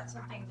 because that's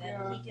something that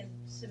Yeah. he can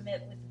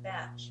submit with the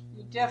batch.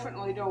 You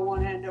definitely don't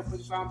want to end up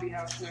with zombie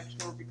house next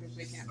door because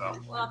they can't No.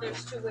 finish. Well,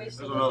 there's two ways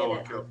to There's another look one,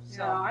 at it. Kip.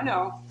 Yeah, I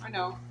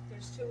know.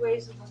 There's two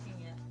ways of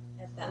looking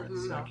at that.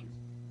 Mhm. So. Thank you.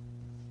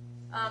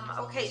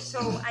 Okay, so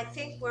I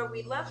think where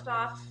we left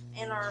off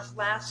in our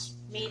last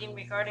meeting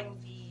regarding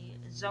the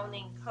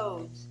zoning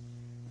codes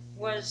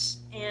was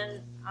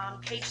in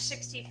page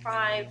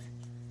 65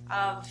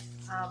 of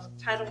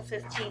Title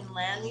 15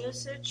 land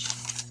usage.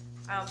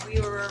 We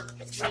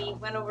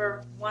went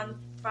over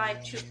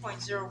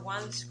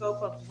 152.01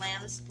 scope of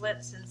land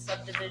splits and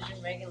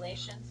subdivision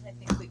regulations. I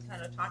think we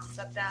kind of talked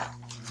about that.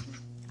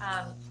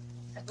 I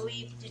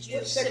believe, did you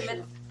What section?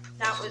 submit,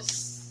 that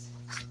was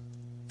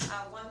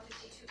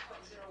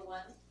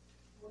 152.01.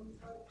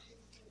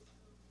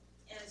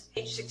 And it's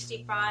page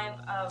 65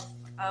 of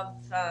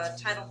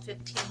Title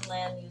 15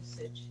 land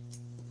usage,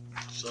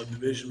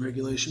 Subdivision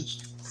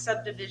regulations.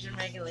 subdivision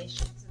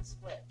regulations and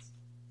splits.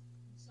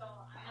 So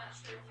I'm not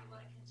sure if you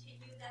want to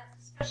continue that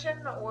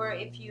discussion or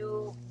if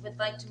you would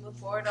like to move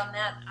forward on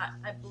that.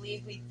 I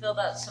believe we filled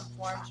out some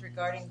forms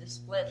regarding the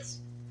splits,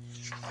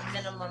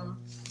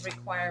 minimum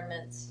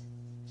requirements,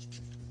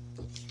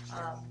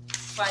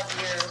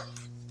 5-year.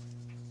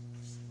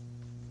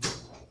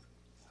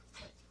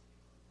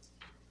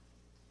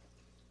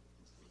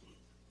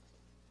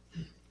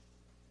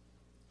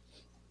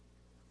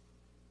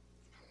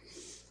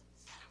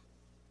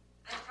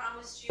 I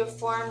promised you a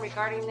form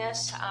regarding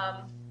this.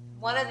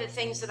 One of the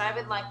things that I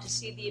would like to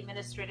see the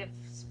administrative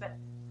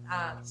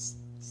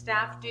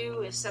staff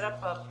do is set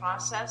up a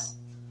process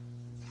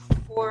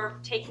for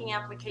taking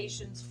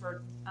applications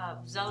for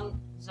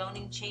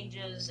zoning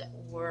changes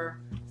or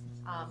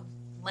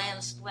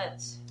land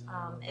splits.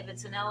 If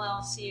it's an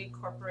LLC, a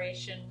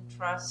corporation,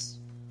 trust,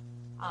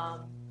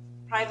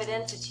 private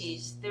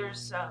entities,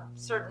 there's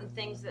certain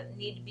things that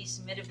need to be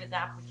submitted with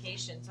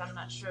applications. I'm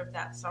not sure if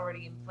that's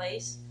already in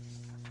place,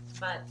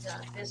 but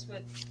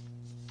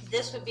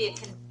this would be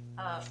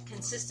a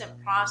consistent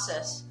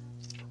process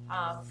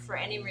for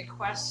any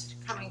request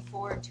coming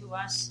forward to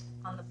us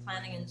on the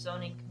Planning and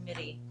Zoning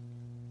Committee.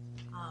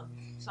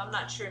 So I'm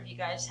not sure if you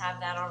guys have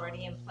that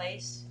already in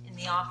place in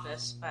the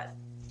office, but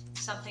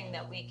something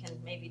that we can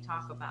maybe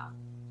talk about.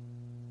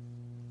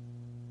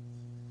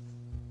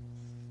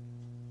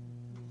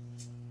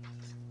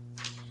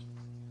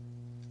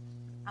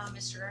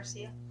 Mr.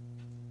 Garcia?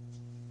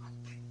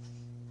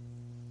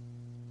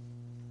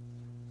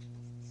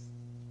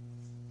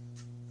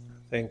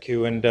 Thank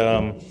you. And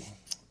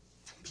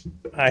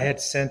I had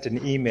sent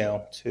an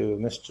email to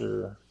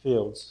Mr.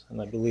 Fields,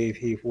 and I believe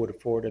he would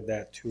have forwarded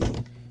that to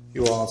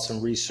you all,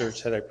 some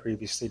research that I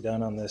previously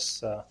done on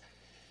this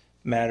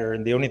matter.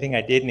 And the only thing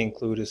I didn't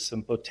include is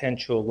some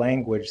potential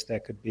language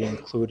that could be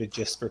included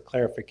just for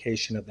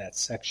clarification of that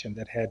section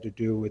that had to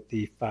do with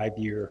the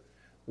 5-year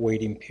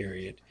waiting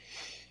period.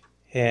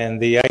 And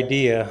the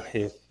idea,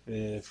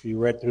 if you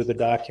read through the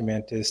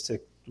document, is to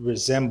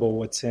resemble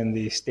what's in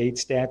the state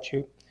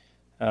statute.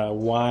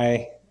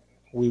 Why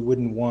we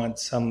wouldn't want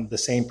the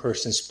same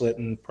person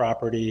splitting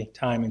property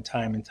time and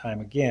time and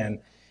time again.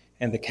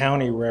 And the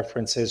county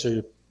references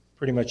or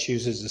pretty much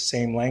uses the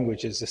same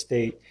language as the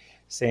state,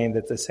 saying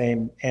that the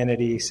same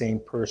entity, same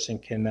person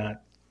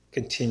cannot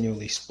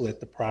continually split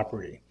the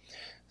property.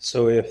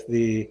 So if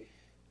the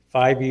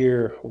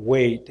 5-year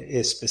wait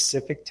is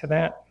specific to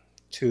that,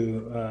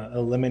 to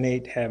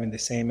eliminate having the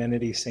same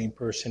entity, same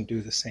person do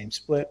the same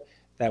split,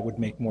 that would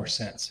make more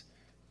sense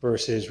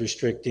versus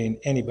restricting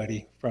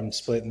anybody from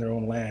splitting their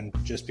own land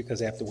just because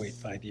they have to wait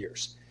 5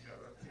 years.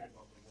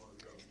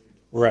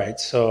 Right,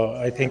 so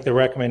I think the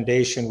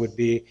recommendation would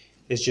be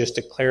is just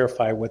to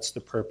clarify what's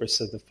the purpose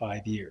of the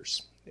 5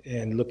 years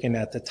and looking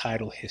at the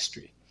title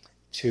history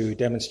to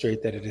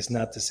demonstrate that it is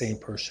not the same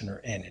person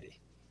or entity.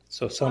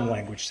 So some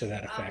language to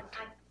that effect.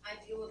 I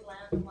deal with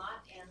land a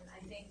lot, and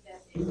I think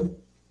that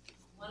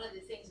one of the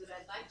things that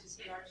I'd like to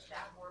see our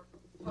staff work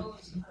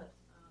propose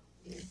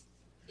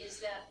is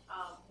that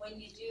when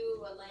you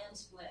do a land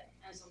split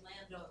as a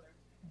landowner,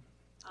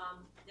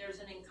 there's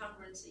an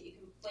encumbrance that you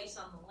can place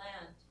on the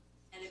land,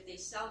 and if they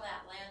sell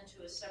that land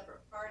to a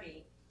separate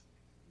party,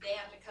 they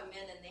have to come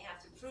in and they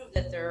have to prove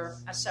that they're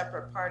a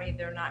separate party,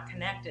 they're not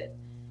connected.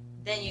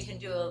 Then you can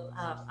do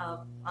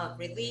a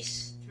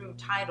release through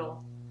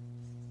title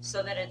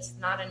so that it's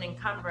not an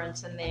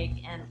encumbrance and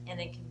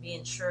it can be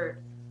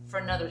insured for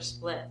another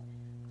split.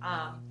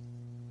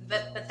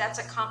 But that's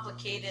a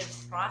complicated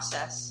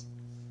process.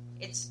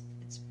 It's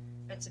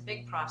a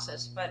big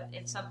process, but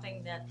it's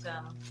something that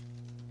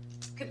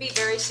could be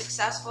very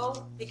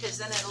successful because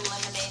then it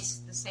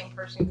eliminates the same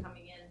person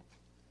coming in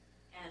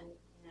and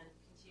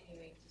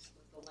continuing to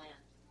split the land.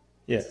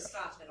 Yeah. To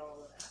stop at all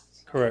of that.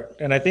 So. Correct.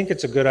 And I think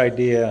it's a good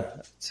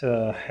idea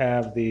to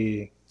have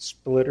the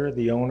splitter,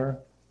 the owner,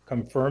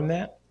 confirm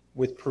that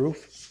with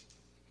proof,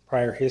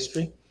 prior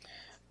history.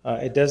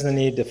 It doesn't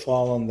need to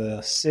fall on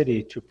the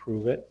city to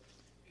prove it.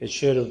 It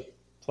should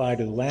apply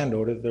to the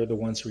landowner. They're the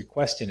ones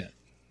requesting it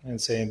and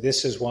saying,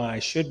 this is why I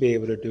should be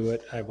able to do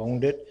it. I've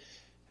owned it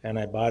and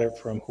I bought it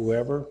from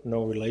whoever,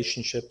 no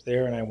relationship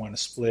there, and I want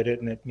to split it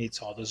and it meets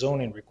all the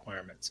zoning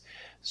requirements.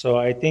 So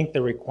I think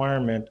the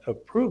requirement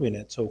of proving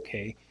it's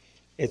okay,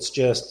 it's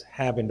just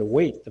having to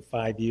wait the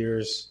 5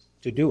 years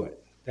to do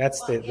it.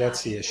 That's the issue.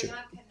 If they're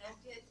not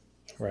connected,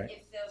 Right.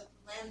 If the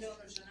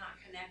landowners are not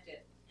connected,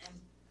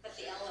 but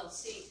the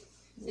LLC,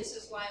 this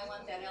is why I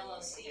want that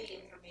LLC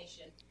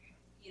information.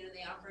 You know,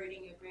 the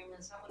operating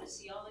agreements. I want to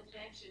see all the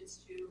connections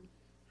to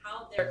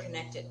how they're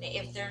connected.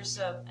 If there's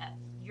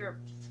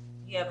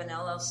you have an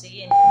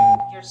LLC and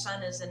your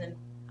son is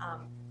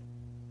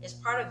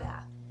part of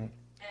that. And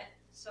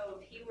so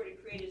if he were to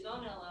create his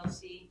own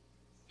LLC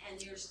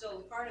and you're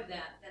still part of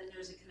that, then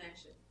there's a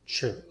connection.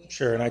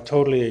 Sure. And I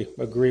totally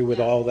agree with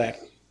all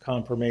that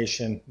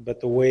confirmation. But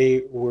the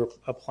way we're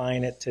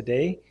applying it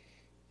today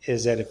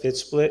is that if it's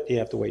split, you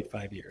have to wait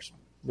 5 years,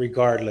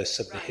 regardless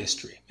of the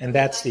history. And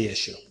that's the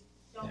issue.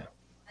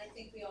 I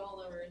think we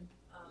all are in.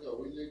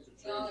 We need to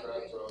change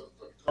that to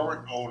the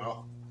current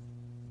owner.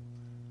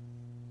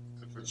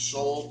 If it's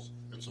sold,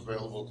 it's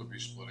available to be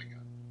split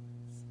again.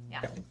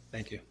 Yeah.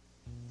 Thank you.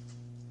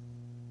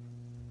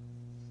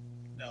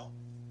 No.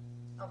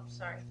 Oh,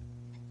 sorry.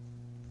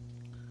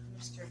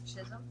 Mr.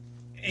 Chisholm?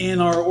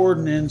 In our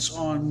ordinance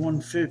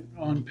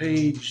on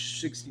page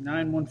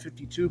 69,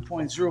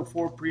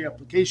 152.04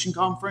 pre-application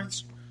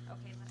conference,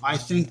 Okay. I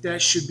think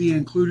that should be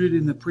included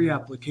in the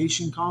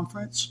pre-application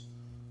conference.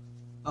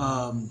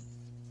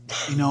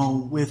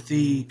 With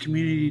the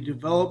community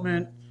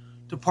development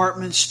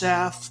department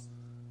staff,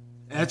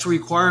 that's a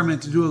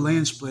requirement to do a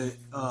land split.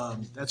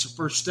 That's the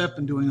first step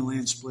in doing a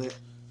land split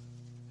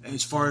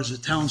as far as the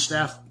town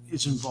staff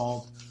is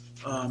involved.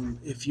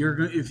 If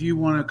you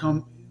want to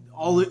come,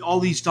 all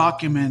these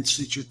documents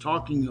that you're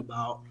talking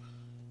about,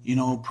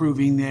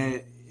 proving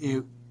that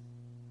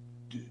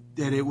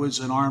it was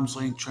an arm's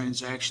length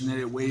transaction, that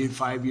it waited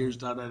 5 years,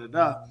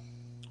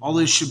 all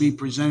this should be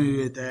presented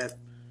at that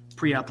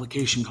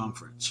pre-application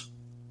conference.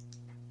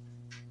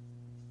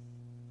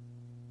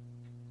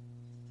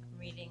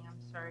 I'm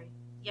sorry.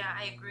 Yeah,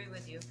 I agree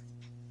with you.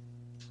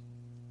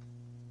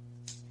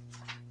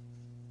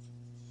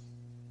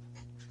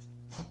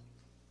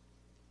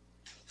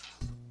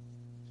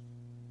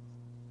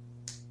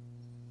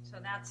 So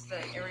that's the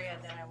area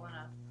that I want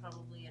to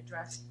probably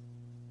address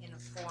in a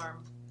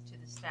form to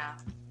the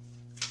staff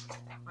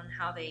on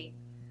how they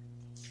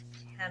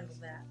handle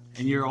that.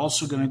 And you're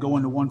also going to go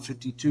into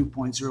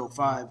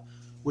 152.05,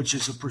 which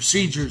is the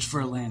procedures for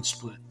a land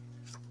split.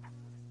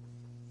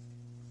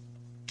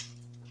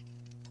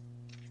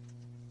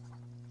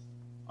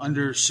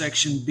 Under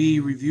section B,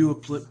 review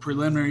of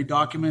preliminary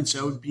documents,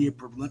 that would be a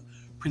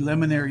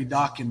preliminary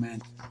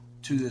document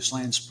to this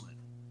land split.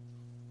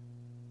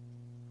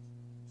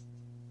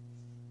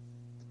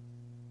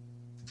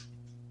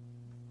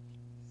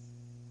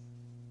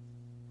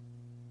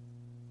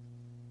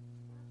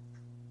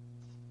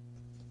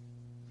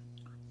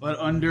 But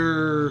on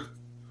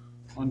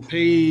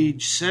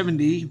page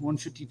 70,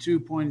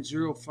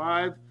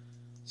 152.05,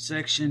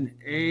 section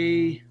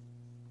A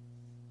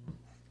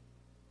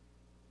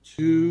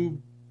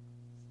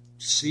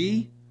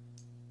 2C,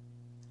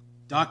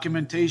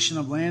 documentation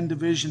of land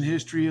division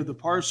history of the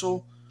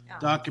parcel. Yeah.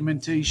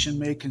 Documentation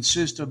may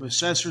consist of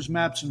assessor's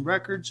maps and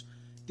records,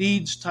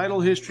 deeds, title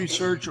history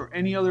search, or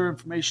any other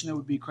information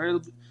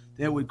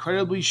that would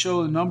credibly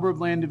show the number of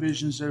land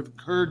divisions that have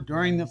occurred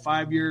during the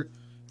 5-year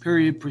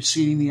period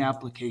preceding the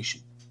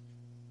application.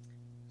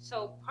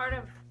 So part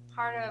of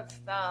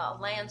a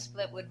land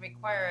split would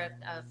require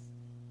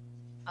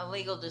a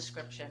legal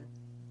description.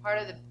 Part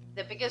of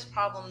the biggest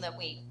problem that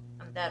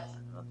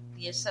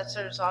the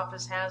assessor's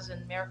office has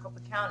in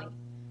Maricopa County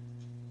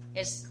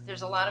is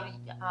there's a lot of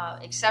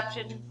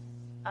exception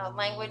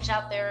language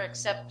out there,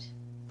 except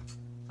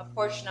a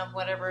portion of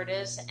whatever it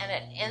is, and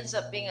it ends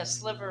up being a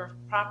sliver of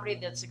property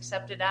that's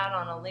accepted out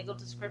on a legal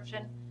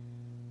description,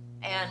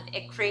 and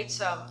it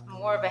creates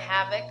more of a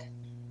havoc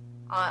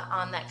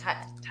on that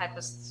type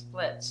of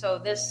split. So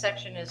this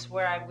section is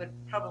where I would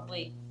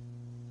probably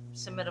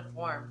submit a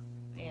form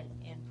and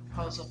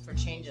proposal for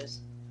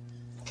changes.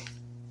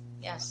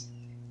 Yes.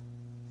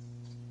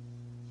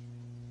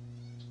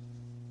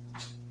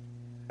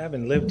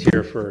 Having lived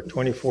here for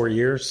 24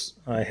 years,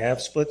 I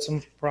have split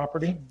some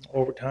property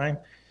over time.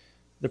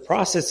 The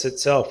process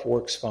itself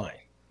works fine.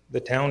 The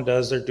town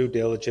does their due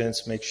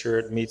diligence, make sure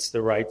it meets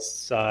the right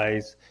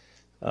size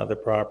of the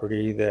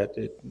property,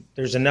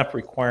 there's enough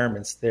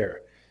requirements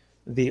there.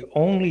 The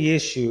only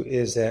issue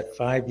is that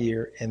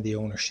 5-year and the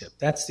ownership.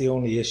 That's the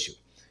only issue.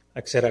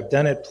 Like I said, I've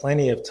done it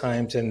plenty of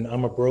times, and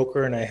I'm a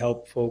broker, and I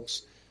help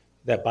folks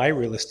that buy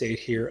real estate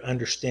here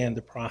understand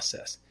the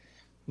process.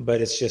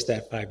 But it's just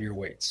that 5-year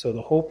wait. So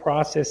the whole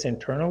process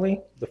internally,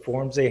 the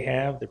forms they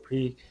have, the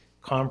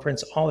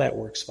pre-conference, all that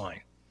works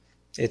fine.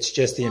 It's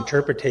just the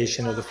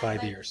interpretation of the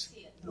 5 years.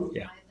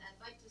 Yeah.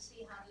 I'd like to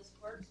see how this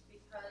works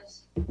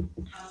because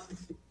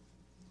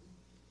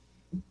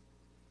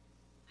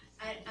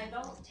I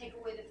don't take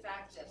away the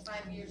fact that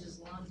 5 years is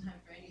a long time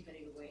for anybody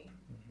to wait.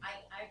 I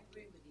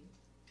agree with you.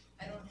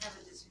 I don't have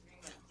a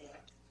disagreement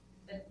there.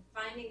 But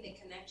finding the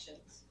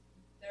connections,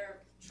 there are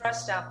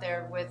trust out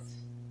there with,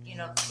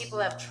 people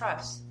have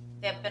trust.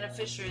 They have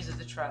beneficiaries of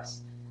the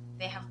trust.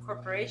 They have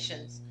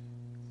corporations.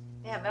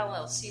 They have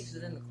LLCs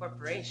within the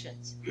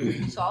corporations.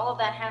 So all of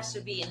that has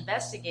to be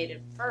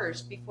investigated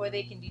first before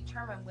they can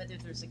determine whether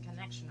there's a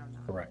connection or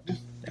not. Correct.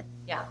 Yep.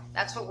 Yeah,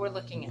 that's what we're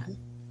looking at.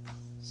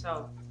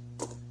 So.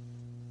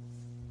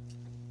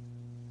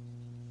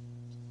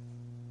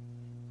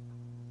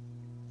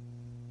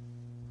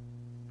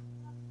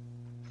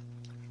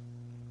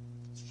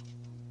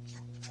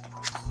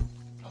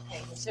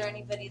 Okay, is there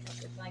anybody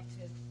that would like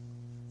to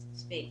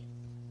speak?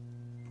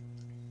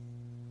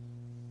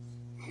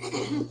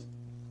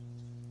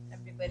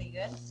 Everybody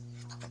good?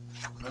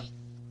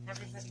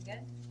 Everybody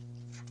good?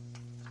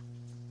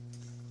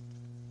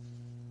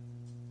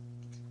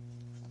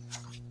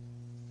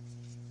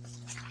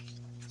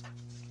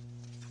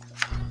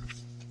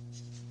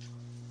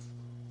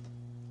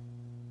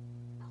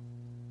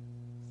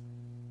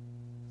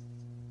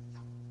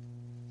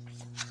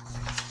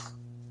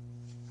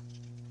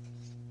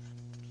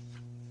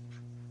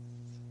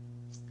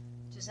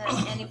 Does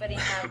anybody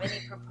have any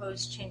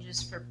proposed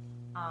changes for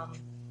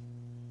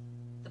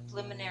the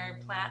preliminary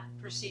plat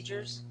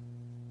procedures?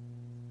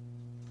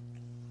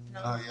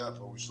 No? Not yet,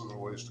 but we still got a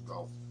ways to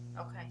go.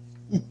 Okay.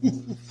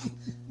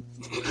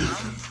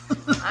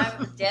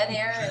 I'm dead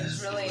air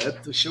is really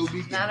Let the show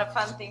begin. not a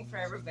fun thing for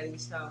everybody,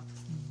 so.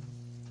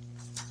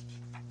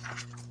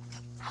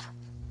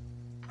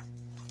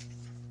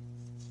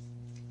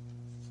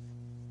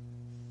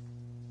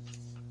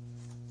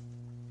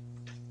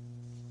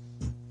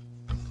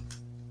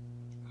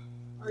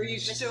 Are you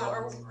still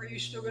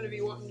going to be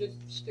wanting to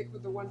stick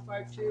with the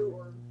 152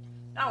 or?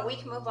 No, we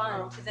can move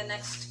on to the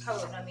next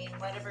code. I mean,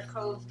 whatever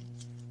code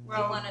we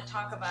want to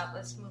talk about,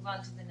 let's move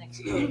on to the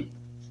next code.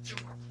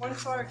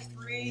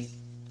 153,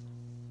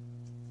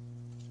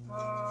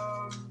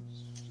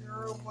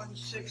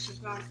 016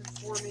 is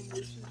non-conforming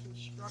uses and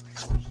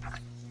structures. I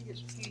think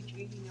it's page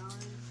 89.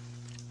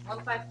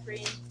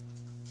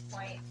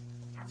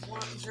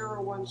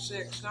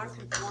 153.1016.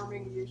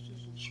 Non-conforming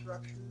uses and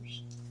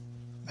structures.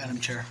 Madam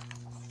Chair,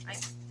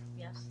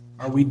 Yes.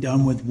 are we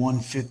done with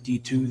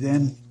 152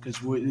 then? Because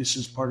this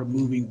is part of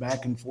moving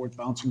back and forth,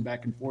 bouncing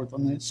back and forth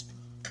on this.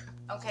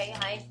 Okay,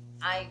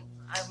 I'm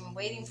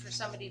waiting for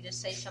somebody to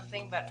say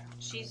something, but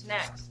she's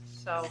next.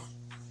 So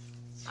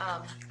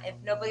if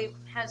nobody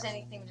has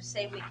anything to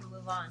say, we can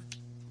move on.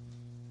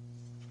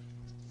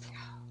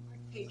 My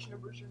page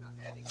numbers are not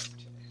adding up to it.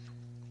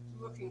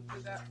 I'm looking for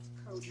that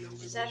code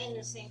number. Is that in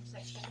the same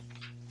section?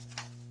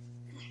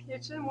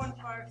 It's in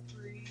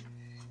 153,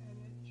 and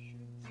it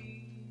should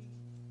be.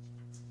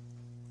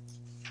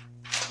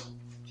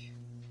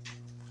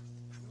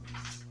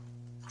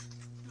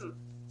 For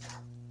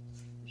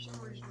some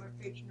reason, my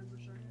page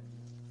numbers are adding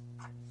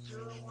up.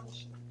 016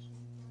 153.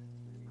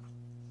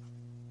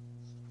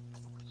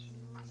 016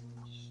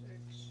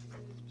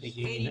 is It's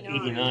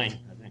 89,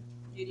 I think.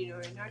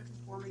 89,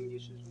 non-conforming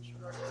uses and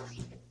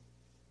structures.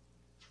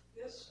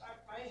 This,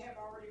 I have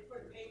already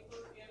put paper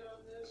in on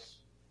this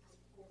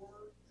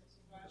before, it's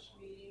the last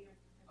meeting,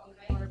 I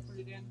think Okay. I put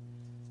it in.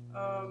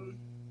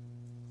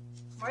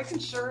 My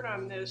concern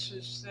on this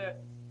is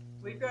that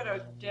we've got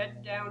a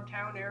dead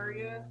downtown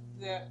area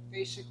that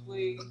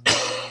basically,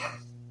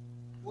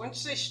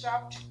 once they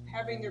stopped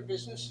having their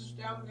businesses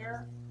down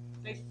there,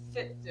 they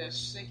fit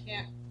this.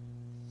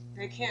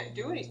 They can't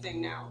do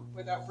anything now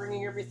without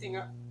bringing everything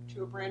up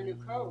to a brand new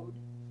code.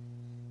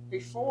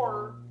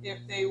 Before, if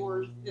they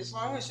were, as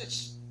long as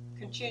it's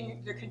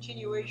the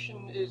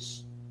continuation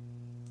is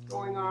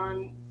going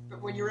on,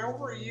 but when you're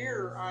over a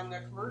year on the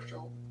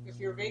commercial, if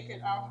you're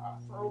vacant out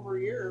for over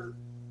a year,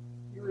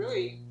 you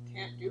really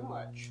can't do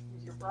much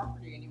with your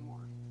property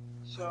anymore.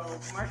 So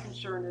my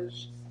concern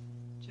is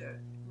to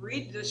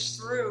read this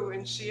through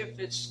and see if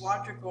it's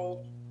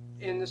logical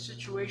in the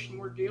situation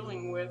we're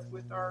dealing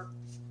with our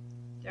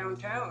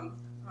downtown.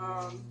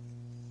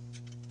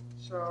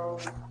 So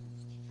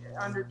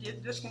under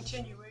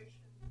discontinuation,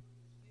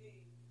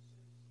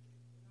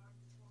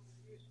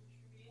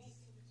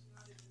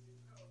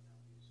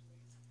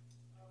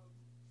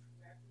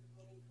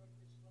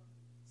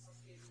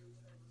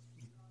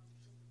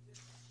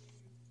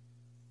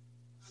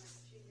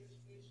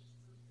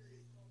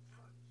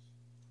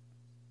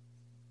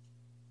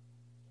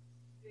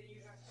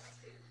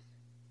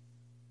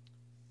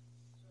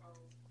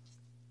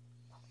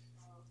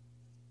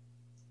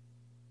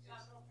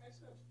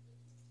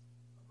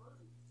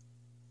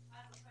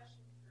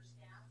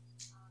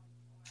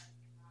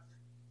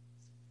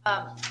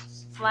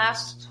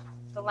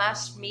 The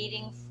last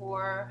meeting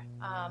for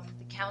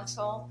the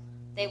council,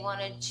 they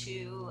wanted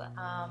to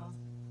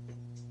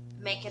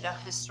make it a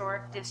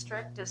historic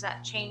district. Does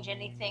that change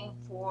anything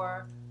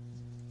for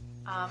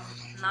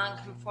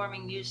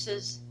non-conforming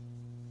uses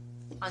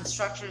on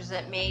structures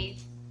that may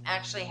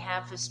actually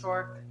have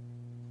historic?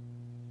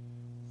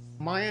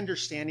 My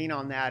understanding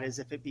on that is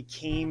if it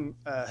became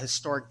a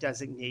historic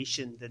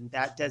designation, then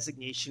that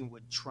designation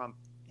would trump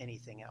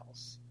anything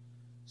else.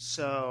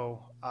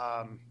 So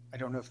I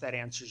don't know if that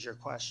answers your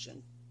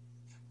question.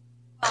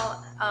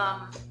 Well,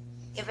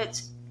 if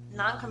it's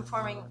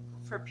non-conforming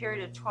for a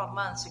period of 12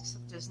 months,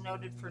 except as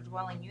noted for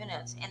dwelling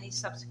units, any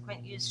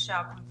subsequent use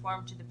shall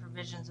conform to the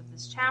provisions of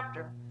this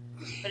chapter.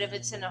 But if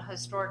it's in a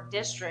historic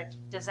district,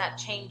 does that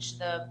change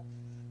the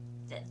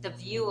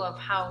view of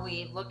how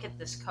we look at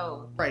this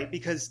code? Right,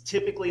 because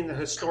typically in the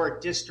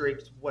historic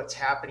district, what's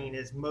happening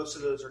is most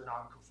of those are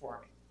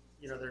non-conforming.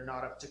 You know, they're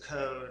not up to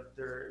code.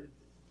 They're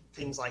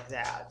things like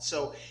that.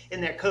 So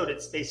in that code,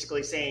 it's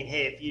basically saying,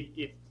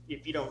 hey,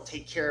 if you don't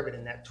take care of it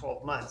in that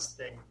 12 months,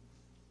 then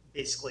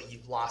basically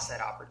you've lost that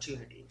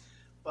opportunity.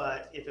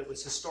 But if it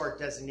was historic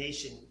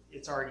designation,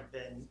 it's already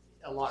been,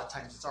 a lot of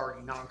times it's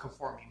already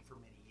non-conforming for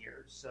many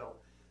years. So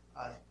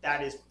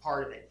that is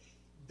part of it.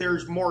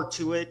 There's more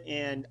to it,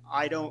 and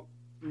I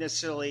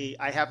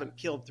haven't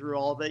peeled through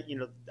all of it. You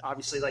know,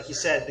 obviously, like you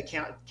said,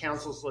 the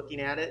council's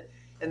looking at it,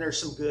 and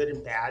there's some good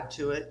and bad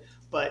to it.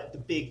 But the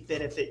big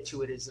benefit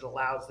to it is it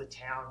allows the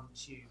town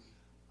to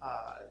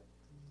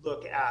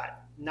look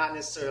at not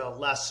necessarily a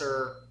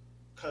lesser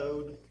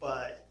code,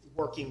 but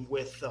working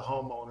with the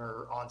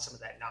homeowner on some of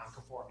that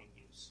non-conforming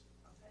use.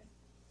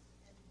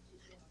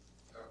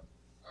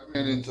 I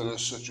ran into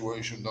this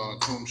situation down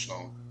at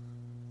Tombstone.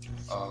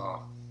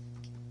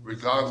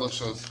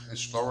 Regardless of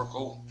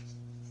historical,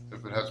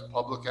 if it has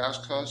public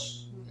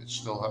access, it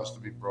still has to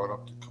be brought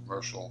up to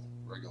commercial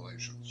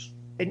regulations.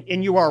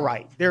 And you are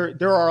right.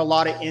 There are a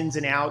lot of ins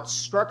and outs.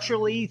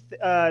 Structurally,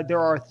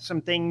 there are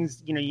some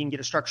things, you know, you can get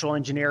a structural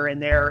engineer in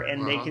there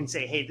and they can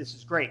say, hey, this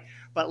is great.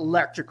 But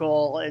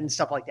electrical and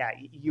stuff like that,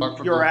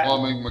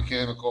 Plumbing,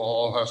 mechanical,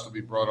 all has to be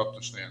brought up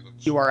to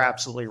standards. You are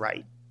absolutely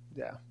right.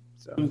 Yeah.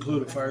 So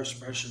Include a fire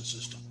suppression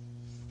system.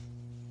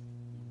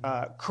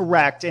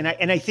 Correct. And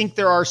I think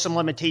there are some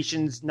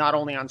limitations not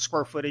only on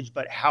square footage,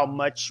 but how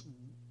much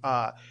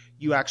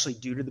you actually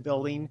do to the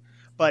building.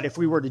 But if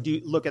we were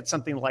to look at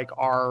something like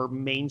our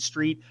Main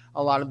Street,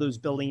 a lot of those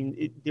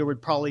buildings, there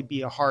would probably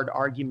be a hard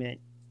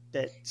argument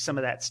that some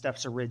of that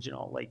stuff's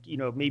original. Like, you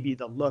know, maybe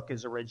the look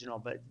is original,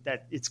 but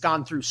that it's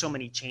gone through so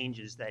many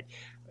changes that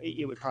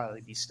it would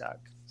probably be stuck.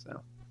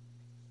 So.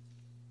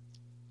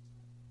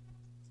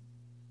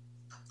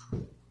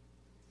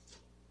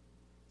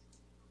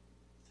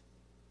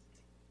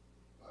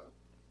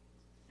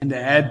 And to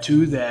add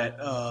to that,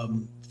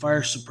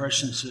 fire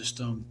suppression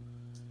system,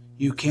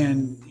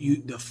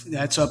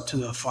 that's up to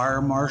the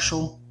fire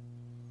marshal.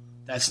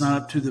 That's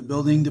not up to the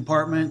building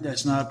department.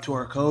 That's not up to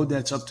our code.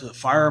 That's up to the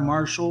fire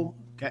marshal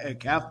at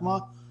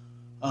CAFMA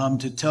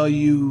to tell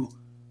you,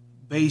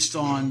 based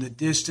on the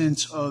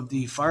distance of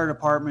the fire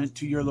department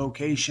to your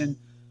location,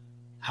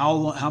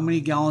 how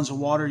many gallons of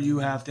water you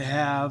have to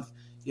have.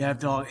 You have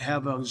to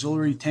have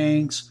auxiliary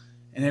tanks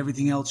and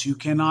everything else. You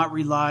cannot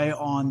rely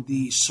on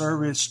the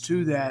service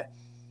to that.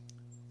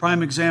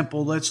 Prime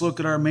example, let's look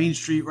at our Main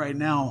Street right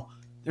now.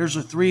 There's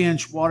a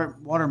 3-inch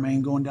water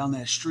main going down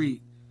that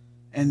street.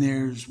 and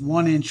there's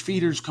 1-inch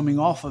feeders coming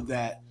off of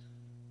that,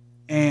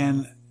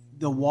 and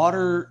the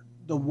water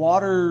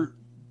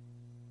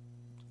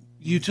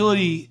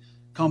utility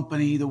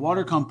company, the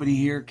water company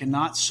here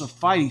cannot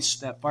suffice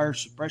that fire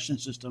suppression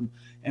system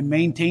and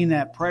maintain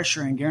that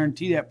pressure and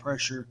guarantee that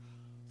pressure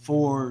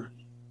for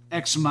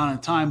X amount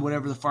of time,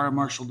 whatever the fire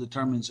marshal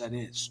determines that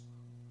is.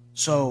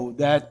 So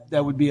that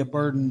would be a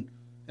burden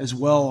as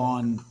well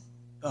on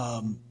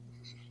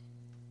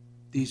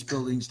these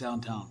buildings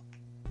downtown.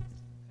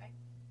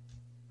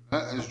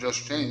 That has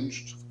just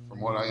changed,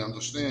 from what I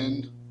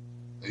understand.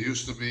 It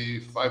used to be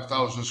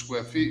 5,000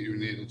 square feet you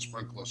needed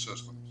sprinkler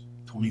systems.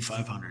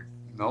 2,500.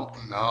 No,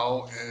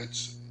 now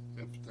it's,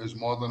 if there's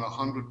more than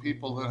 100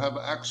 people that have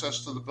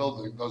access to the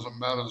building, doesn't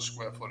matter the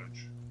square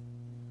footage.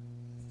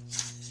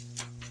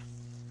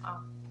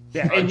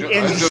 Yeah, I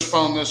just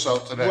found this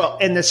out today. well,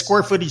 and the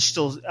square footage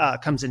still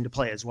comes into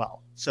play as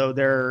well. So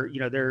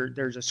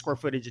there's a square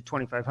footage of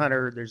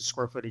 2,500. There's a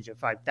square footage of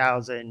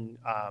 5,000.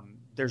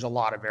 There's a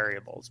lot of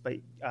variables, but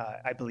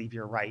I believe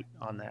you're right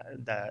on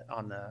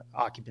the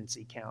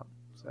occupancy count.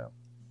 So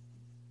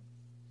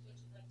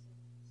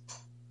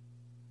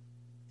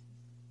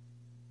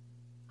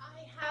I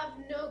have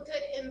no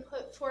good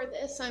input for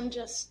this. I'm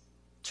just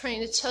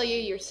trying to tell you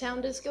your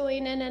sound is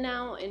going in and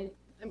out, and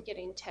I'm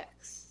getting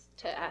texts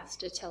to ask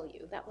to tell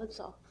you. That was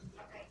all.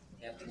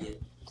 You have to get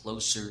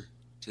closer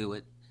to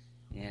it,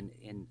 and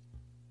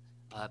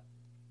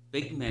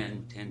big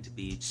men tend to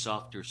be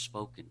softer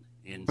spoken,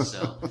 and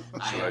so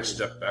Should I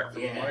step back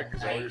from the mic? Is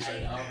that what you're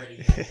saying?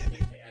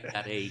 I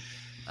got a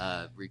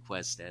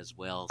request as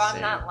well. If I'm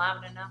saying- not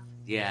loud enough.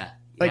 Yeah.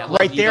 Like yeah, well,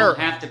 right you there. don't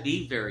have to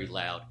be very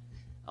loud,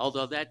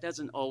 although that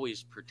doesn't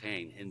always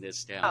pertain in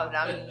this town. Oh, no.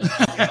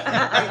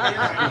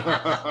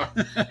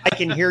 I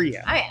can hear you.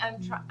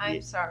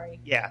 I'm sorry.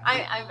 Yeah.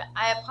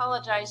 I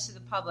apologize to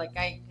the public.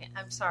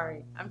 I'm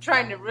sorry. I'm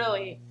trying to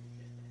really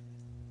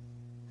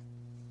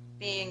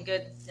be in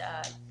good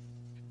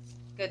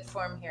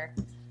form here.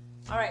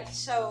 All right.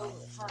 So,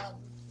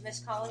 Ms.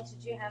 Collins,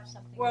 did you have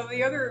something? Well,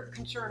 the other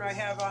concern I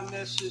have on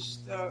this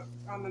is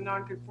on the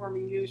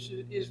non-conforming use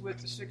is with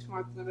the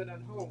 6-month limit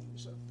on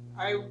homes.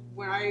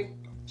 When I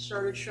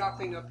started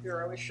shopping up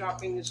here, I was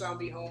shopping the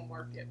zombie home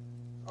market,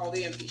 all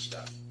the empty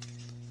stuff.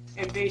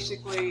 And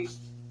basically,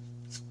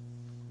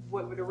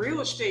 what the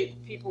real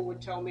estate people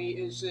would tell me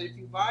is that if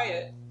you buy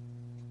it,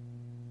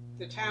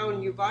 the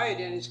town you buy it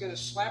in is going to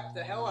slap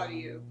the hell out of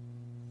you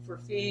for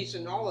fees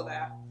and all of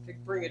that to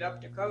bring it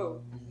up to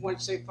code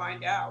once they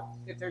find out,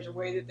 if there's a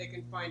way that they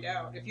can find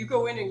out. If you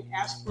go in and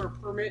ask for a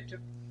permit to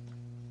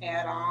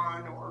add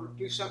on or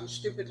do something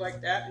stupid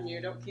like that and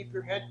you don't keep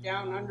your head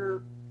down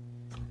under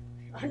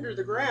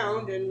the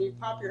ground and you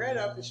pop your head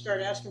up and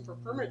start asking for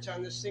permits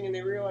on this thing and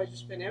they realize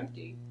it's been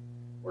empty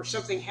or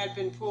something had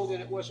been pulled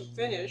and it wasn't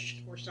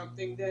finished or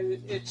something,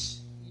 then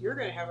you're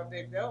going to have a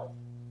big bill.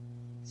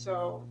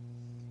 So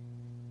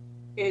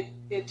it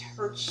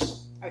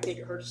hurts. I think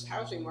it hurts the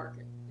housing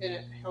market, and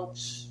it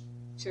helps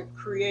to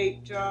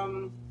create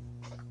a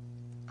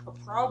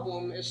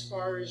problem as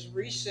far as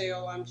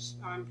resale on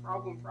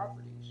problem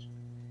properties.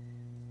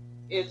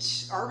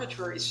 It's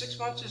arbitrary. 6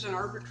 months is an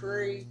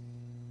arbitrary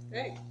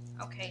thing.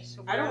 Okay,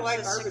 so I don't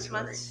where's like the 6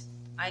 arbitrary. months?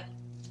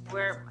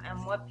 Where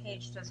on what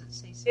page does it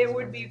say? 6 It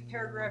would months? be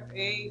paragraph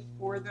A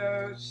for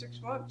the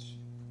 6 months,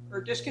 or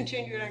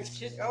discontinued.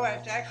 Oh,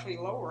 it's actually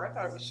lower. I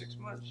thought it was 6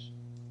 months.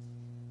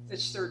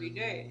 It's 30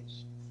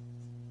 days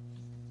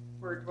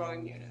for a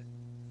dwelling unit.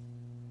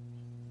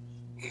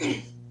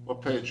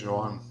 What page are you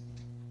on?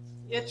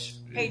 It's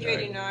page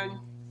 89,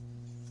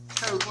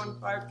 code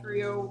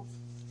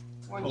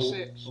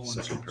 153016.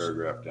 Second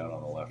paragraph down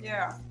on the left.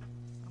 Yeah,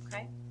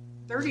 Okay.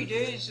 30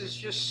 days is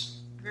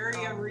just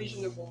very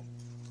unreasonable.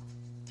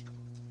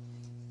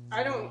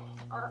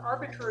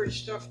 Arbitrary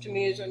stuff to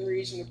me is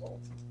unreasonable.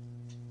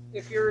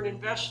 If you're an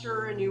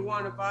investor and you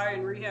want to buy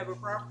and rehab a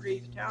property,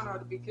 the town ought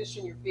to be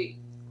kissing your feet.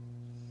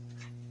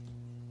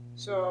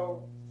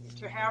 So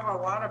to have a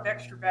lot of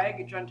extra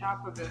baggage on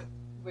top of it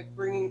with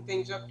bringing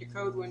things up to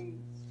code when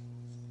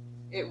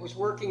it was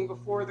working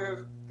before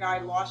the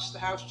guy lost the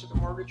house to the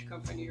mortgage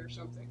company or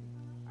something.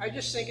 I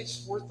just think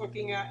it's worth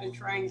looking at and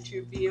trying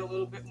to be a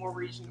little bit more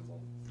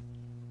reasonable.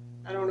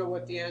 I don't know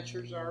what the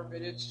answers are,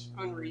 but it's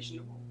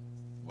unreasonable.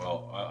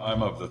 Well,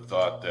 I'm of the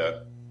thought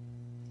that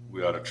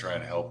we ought to try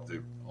and help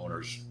the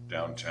owners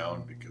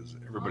downtown because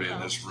everybody in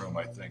this room,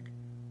 I think,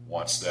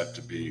 wants that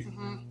to be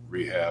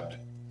rehabbed.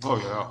 Oh,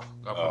 yeah,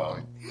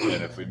 definitely.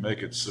 And if we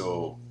make it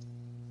so,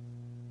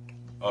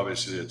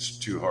 obviously it's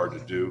too hard to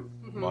do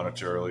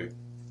monetarily,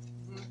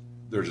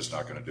 they're just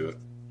not going to do it.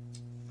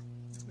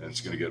 And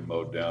it's going to get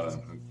mowed down,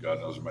 and God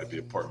knows there might be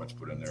apartments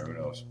put in there. Who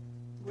knows?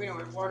 We don't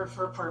have water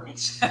for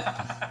apartments.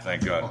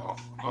 Thank God.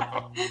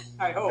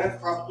 I hope.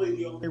 That's probably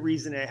the only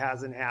reason it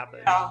hasn't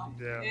happened. Yeah.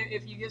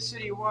 If you get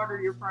city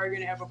water, you're probably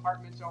going to have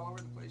apartments all over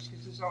the place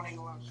because the zoning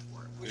allows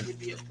for it, which would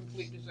be a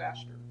complete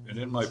disaster. And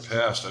in my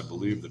past, I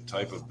believe the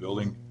type of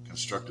building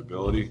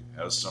constructability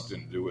has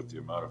something to do with the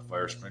amount of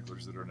fire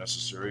sprinklers that are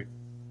necessary.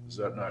 Is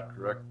that not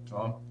correct,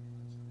 Tom?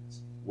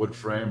 wood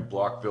frame,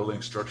 block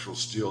building, structural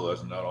steel,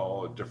 isn't that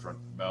all a different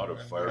amount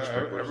of fire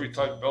sprinklers? Every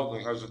type of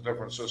building has a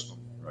different system.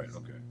 Right,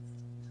 okay.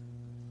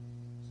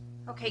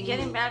 Okay,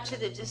 getting back to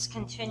the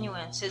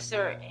discontinuance, is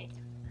there,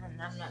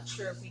 and I'm not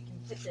sure if we can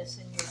put this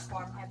in your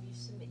form,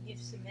 you've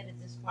submitted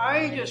this form? I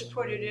already? just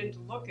put it in to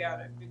look at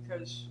it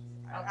because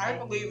I Okay.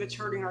 believe it's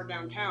hurting our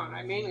downtown.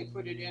 I mainly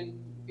put it in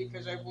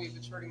because I believe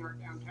it's hurting our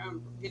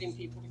downtown, getting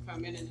people to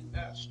come in and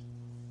invest.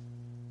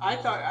 I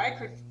thought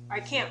I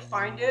can't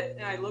find it,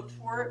 and I looked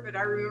for it, but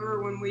I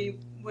remember when we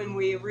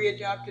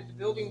readopted the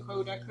building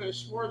code, I could have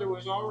swore there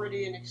was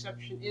already an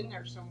exception in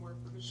there somewhere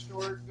for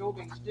historic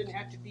buildings. It didn't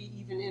have to be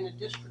even in a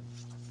district,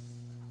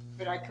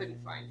 but I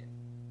couldn't find it.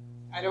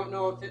 I don't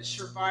know if it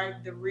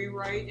survived the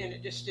rewrite and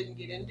it just didn't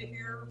get into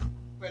here,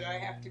 but I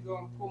have to go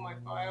and pull my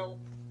file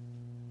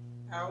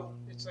out.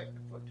 It's like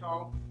a foot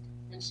tall,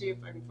 and see if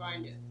I can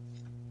find it.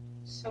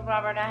 So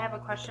Robert, I have a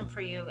question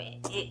for you,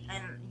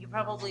 and you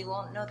probably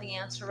won't know the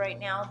answer right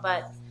now,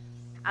 but,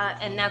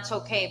 and that's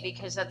okay,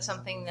 because that's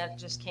something that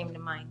just came to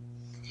mind.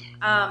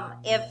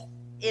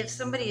 If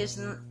somebody is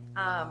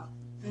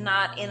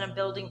not in a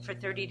building for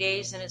 30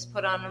 days and is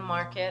put on the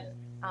market,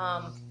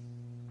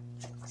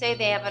 say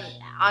they haven't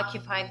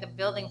occupied the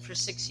building for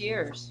 6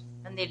 years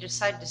and they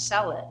decide to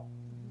sell it,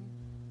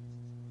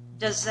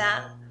 does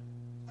the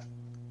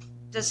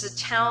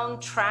town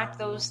track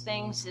those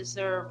things?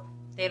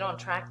 They don't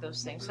track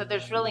those things. So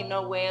there's really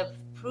no way of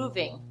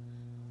proving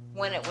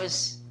when it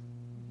was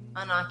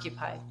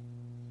unoccupied.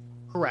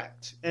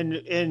 Correct. And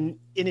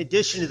in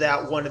addition to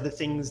that, one of the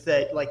things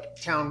that like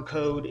town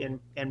code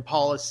and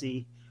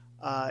policy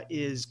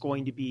is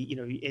going to be,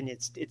 and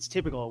it's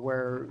typical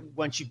where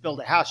once you build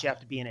a house, you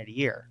have to be in it a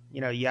year.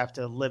 You have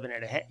to live in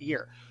it a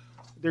year.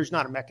 There's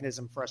not a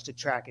mechanism for us to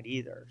track it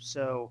either.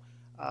 So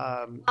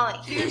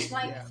Here's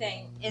my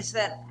thing, is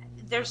that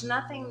there's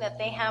nothing that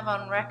they have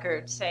on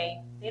record, say,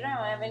 they don't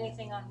have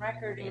anything on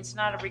record, it's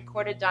not a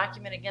recorded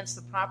document against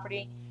the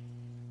property.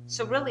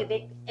 So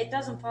really, it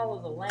doesn't follow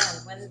the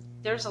land. When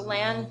there's a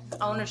land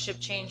ownership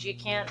change, you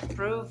can't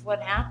prove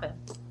what happened.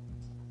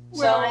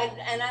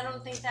 I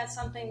don't think that's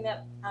something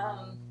that,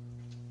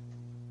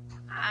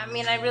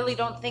 I really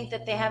don't think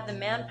that they have the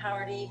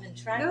manpower to even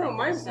track that No, kind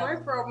my of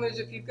stuff. problem is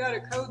if you've got a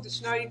code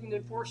that's not even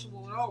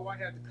enforceable at all, why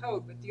have the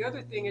code? But the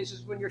other thing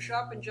is when you're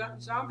shopping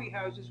zombie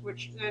houses,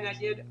 and I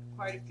did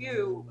quite a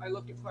few, I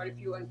looked at quite a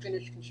few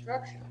unfinished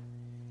construction.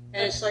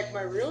 And it's like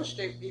my real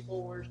estate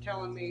people were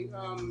telling me,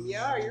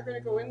 yeah, you're going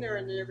to go in there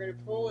and they're going to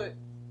pull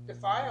the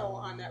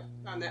file on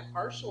that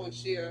parcel and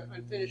see a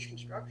unfinished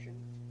construction.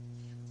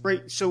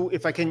 Right. So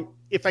if I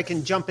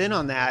can jump in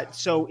on that.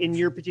 So in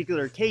your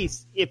particular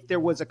case, if there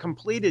was a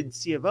completed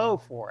C of O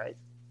for it,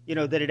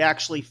 that it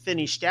actually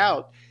finished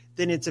out,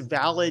 then it's a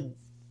valid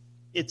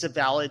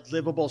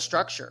livable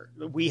structure.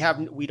 We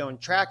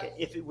don't track it.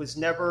 If it was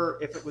never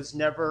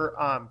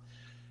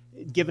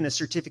given a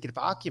certificate of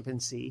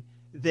occupancy,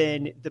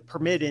 then the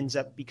permit ends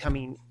up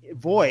becoming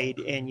void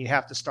and you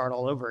have to start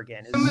all over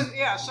again.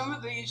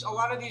 A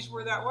lot of these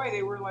were that way.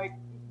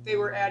 They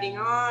were adding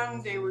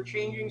on, they were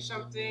changing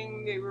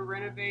something, they were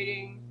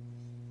renovating.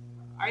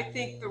 I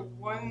think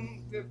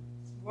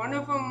one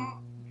of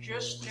them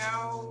just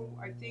now,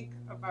 I think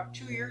about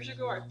 2 years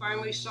ago, I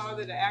finally saw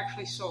that it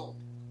actually sold.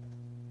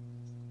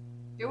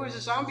 It was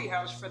a zombie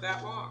house for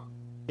that long.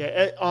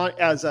 Yeah,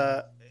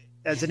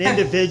 as an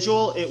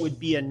individual, it would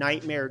be a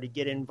nightmare to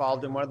get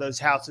involved in one of those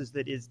houses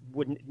that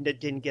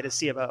didn't get a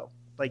C of O,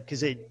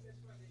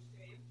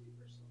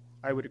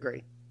 I would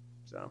agree.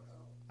 So.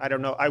 I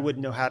don't know. I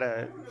wouldn't know how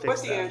to fix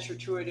what the that. answer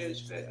to it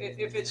is, but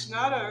if it's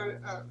not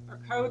a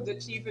code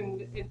that's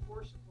even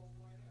enforceable,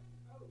 why have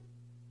the code?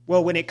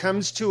 Well, when it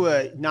comes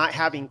to not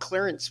having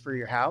clearance for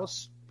your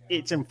house,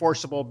 it's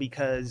enforceable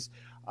because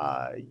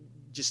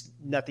just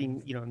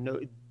nothing,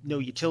 no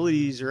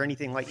utilities or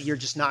anything you're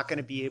just not going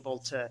to be able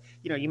to,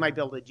 you might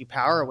be able to do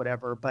power or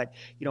whatever, but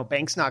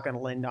bank's not going to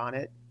lend on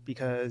it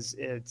because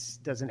it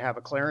doesn't have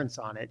a clearance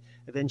on it.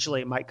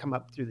 Eventually, it might come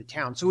up through the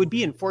town, so it would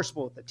be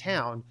enforceable with the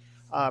town.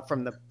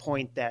 From the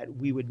point that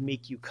we would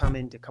make you come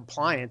into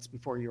compliance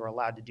before you're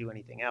allowed to do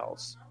anything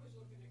else.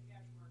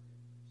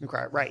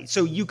 Okay, right.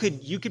 So you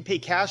could pay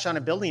cash on a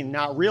building and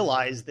not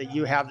realize that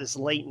you have this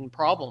latent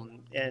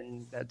problem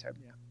and that type.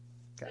 Yeah.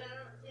 Okay. I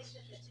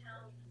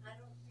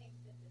don't think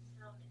that the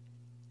town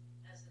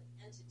as an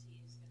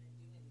entity is going to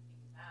do anything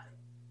about it.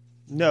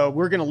 No,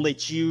 we're going to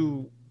let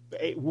you.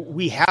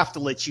 We have to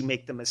let you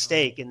make the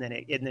mistake, and then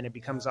it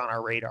becomes on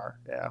our radar.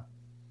 Yeah.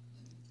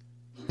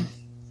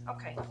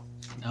 Okay.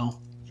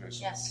 No.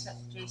 Yes,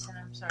 Jason,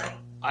 I'm sorry.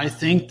 I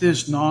think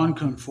this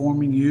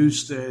non-conforming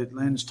use that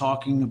Lynn's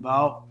talking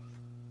about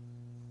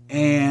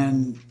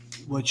and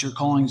what you're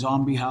calling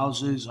zombie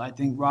houses, I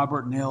think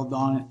Robert nailed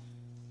on it.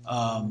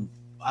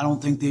 I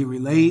don't think they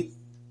relate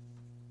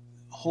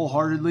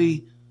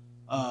wholeheartedly.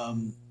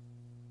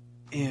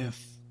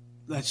 If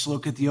let's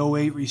look at the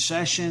 2008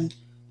 recession,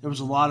 there was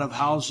a lot of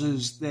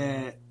houses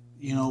that,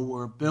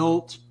 were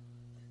built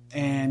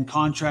and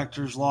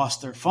contractors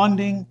lost their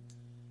funding.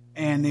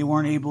 and they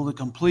weren't able to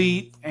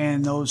complete,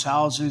 and those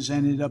houses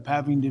ended up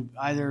having to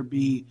either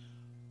be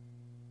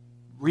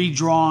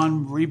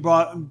redrawn,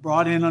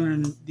 brought in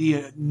under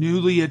the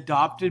newly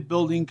adopted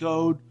building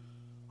code.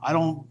 I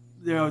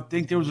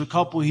think there was a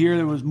couple here.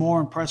 There was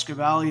more in Prescott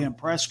Valley and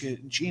Prescott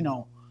and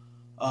Chino,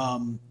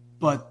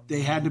 but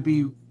they had to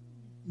be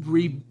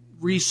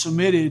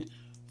resubmitted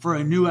for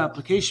a new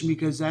application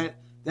because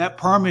that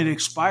permit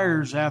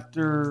expires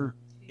after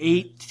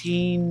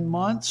 18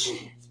 months.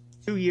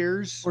 2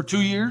 years. Or 2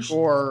 years?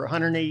 Or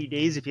 180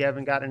 days if you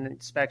haven't gotten an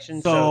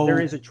inspection. So So- there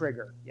is a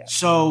trigger. Yeah.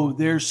 So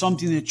there's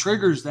something that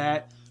triggers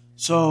that.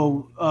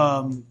 So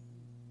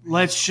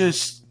let's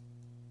just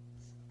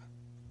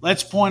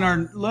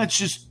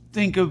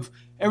think of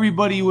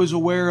everybody was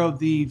aware of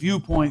the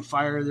Viewpoint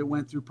fire that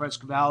went through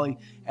Prescott Valley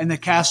and the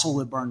castle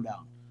that burned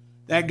down.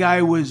 That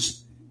guy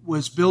was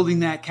building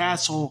that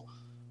castle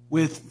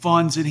with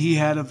funds that he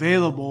had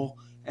available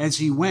as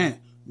he went.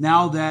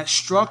 Now that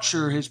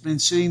structure has been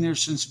sitting there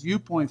since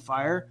Viewpoint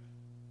fire,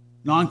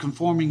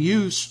 non-conforming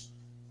use.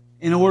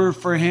 In order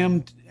for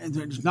him,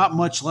 there's not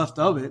much left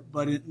of it,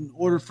 but in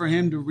order for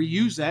him to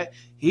reuse that,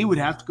 he would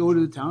have to go to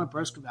the town of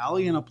Prescott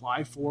Valley and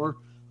apply for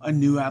a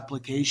new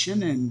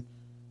application and,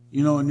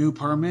 a new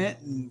permit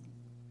and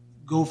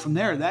go from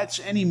there. That's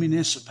any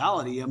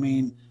municipality. I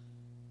mean,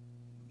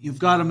 you've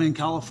got them in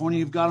California,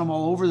 you've got them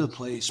all over the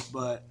place,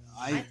 but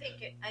I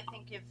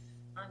think if,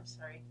 I'm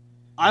sorry.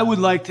 I would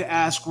like to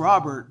ask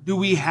Robert, do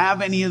we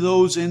have any of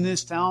those in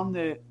this town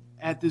that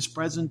at this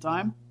present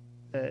time?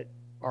 That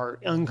are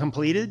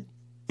uncompleted.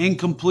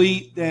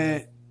 Incomplete,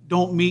 that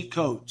don't meet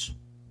codes?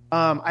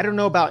 I don't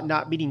know about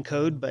not meeting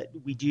code, but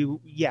we do.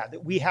 Yeah,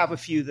 we have a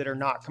few that are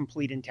not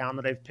complete in town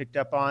that I've picked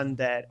up on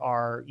that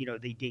are,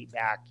 they date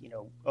back,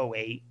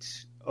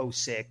 08,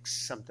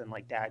 06, something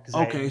like that.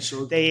 Okay,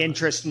 so they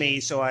interest me.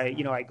 So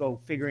I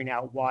go figuring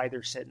out why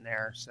they're sitting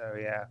there. So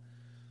yeah.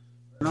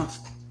 enough.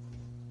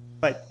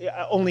 But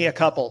only a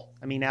couple.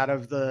 I mean, out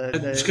of the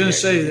I was going to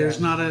say,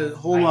 there's not a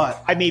whole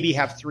lot. I maybe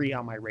have 3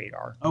 on my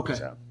radar. Okay.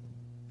 So.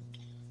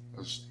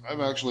 I've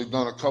actually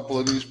done a couple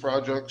of these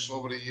projects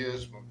over the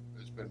years, but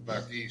it's been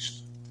back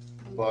east.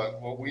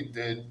 But what we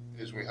did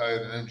is we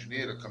hired an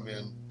engineer to come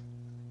in,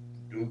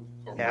 go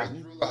right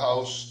through the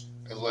house,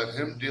 and let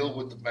him deal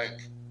with the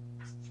bank.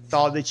 That's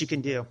all that you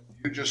can do.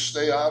 You just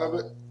stay out of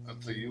it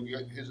until you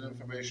get his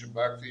information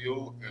back to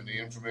you and the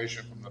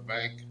information from the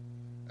bank,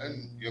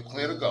 and you're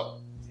clear to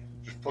go.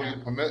 Just pull your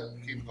permit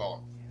and keep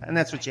going. And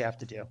that's what you have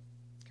to do.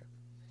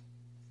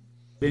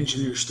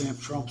 Engineer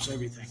stamp trumps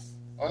everything.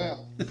 Oh, yeah.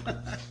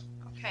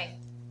 Okay.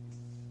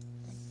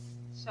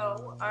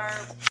 So are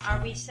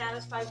we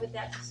satisfied with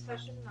that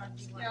discussion, or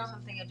do you want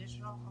something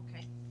additional?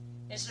 Okay.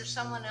 Is there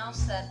someone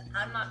else that,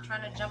 I'm not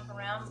trying to jump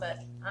around,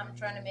 but I'm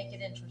trying to make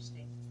it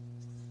interesting.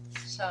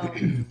 So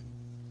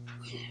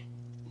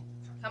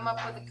come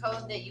up with a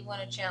code that you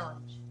want to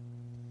challenge.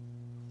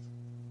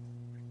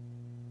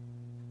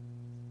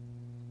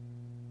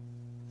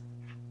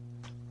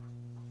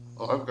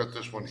 Well, I've got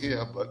this one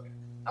here, but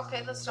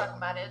Okay, let's talk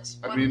about it.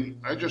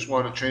 I just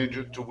want to change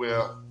it to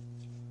where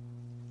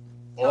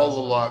all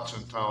the lots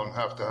in town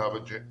have to have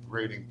a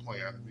grading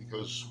plan,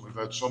 because we've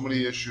had so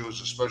many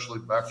issues, especially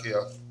back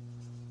here,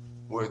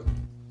 with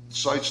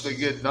sites that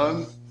get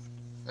done,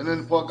 and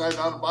then the poor guy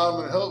down the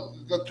bottom of the hill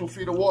has got 2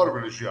 feet of water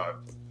in his yard.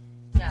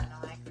 Yeah,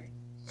 no, I agree.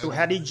 So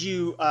how did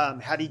you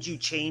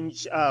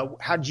change?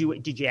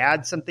 Did you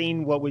add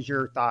something? What was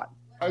your thought?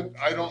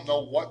 I don't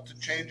know what to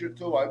change it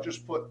to. I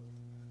just put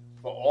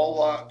for all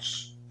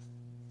lots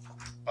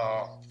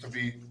to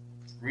be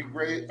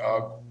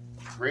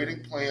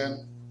grading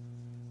plan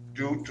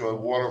due to a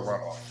water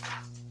runoff.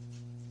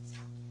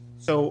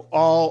 So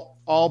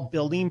all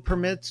building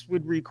permits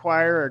would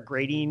require a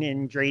grading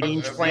and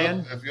drainage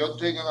plan? If you're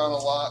digging on a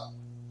lot,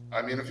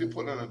 if you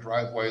put in a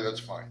driveway, that's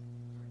fine.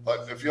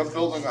 But if you're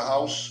building a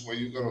house where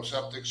you've got a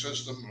septic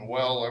system and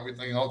well,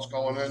 everything else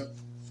going in,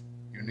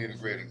 you need a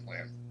grading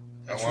plan.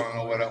 I want to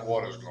know where that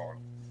water's going.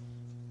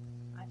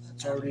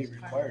 It's already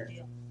required.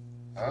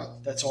 Huh?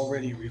 That's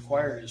already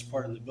required as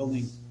part of the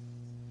building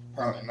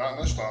permit. Not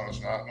in this town,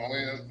 it's not.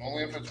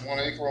 Only if it's 1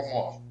 acre or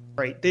more.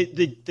 Right.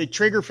 The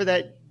trigger for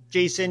that,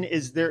 Jason,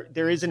 is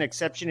there is an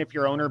exception if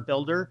you're owner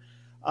builder.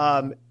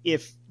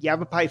 If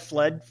Yavapai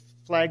Flood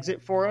flags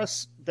it for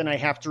us, then I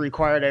have to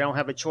require it. I don't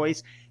have a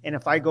choice. And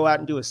if I go out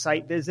and do a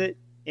site visit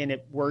and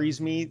it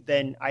worries me,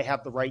 then I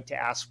have the right to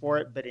ask for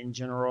it. But in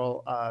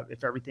general,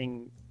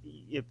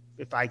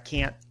 if I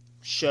can't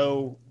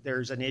show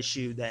there's an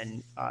issue,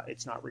 then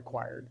it's not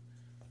required.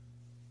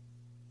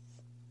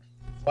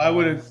 I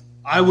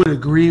would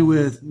agree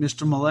with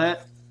Mr.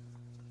 Millette.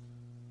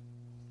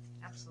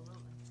 Absolutely.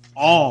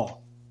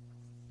 All,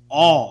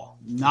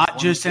 not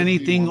just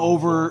anything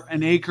over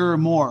an acre or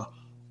more.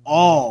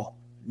 All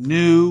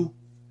new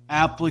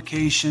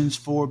applications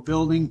for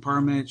building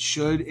permits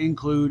should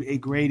include a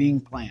grading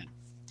plan.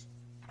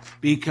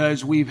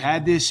 Because we've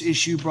had this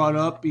issue brought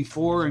up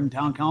before in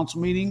town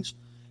council meetings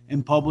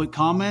and public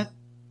comment,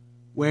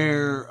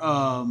 where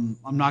I'm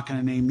not going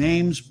to name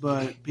names,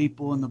 but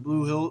people in the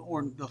Blue Hill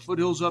or the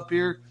foothills up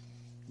here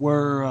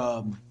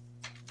were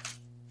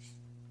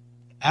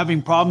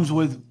having problems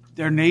with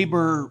their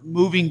neighbor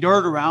moving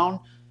dirt around,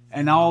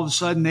 and all of a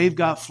sudden they've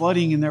got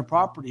flooding in their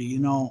property. You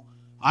know,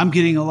 I'm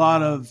getting a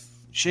lot of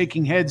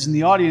shaking heads in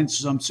the audience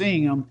as I'm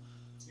seeing them,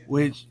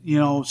 which, you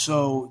know,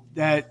 so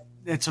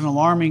that's an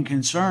alarming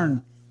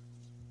concern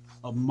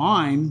of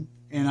mine,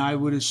 and I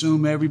would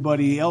assume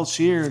everybody else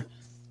here,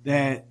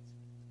 that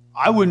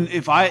I wouldn't,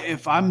 if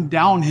I'm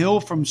downhill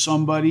from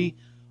somebody,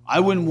 I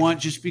wouldn't want,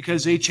 just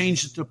because they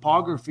changed the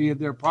topography of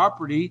their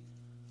property,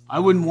 I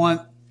wouldn't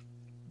want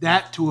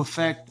that to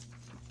affect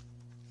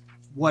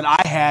what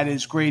I had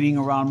as grading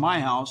around my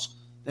house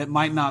that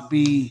might not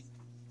be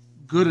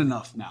good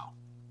enough now.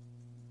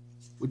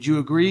 Would you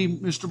agree,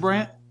 Mr.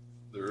 Brandt?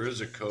 There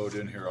is a code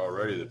in here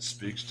already that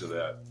speaks to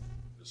that,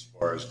 as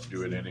far as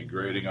doing any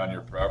grading on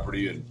your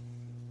property and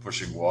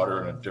pushing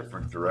water in a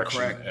different direction.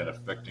 Correct. And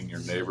affecting your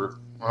neighbor.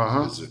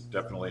 Uh-huh. Is it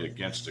definitely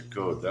against a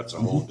code? That's a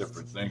whole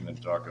different thing than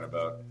talking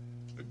about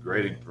a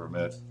grading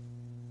permit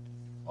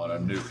on a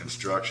new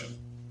construction.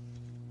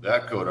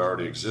 That code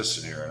already exists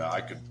in here, and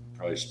I could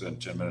probably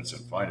spend 10 minutes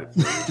and find it for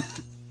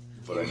you,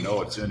 but I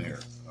know it's in here.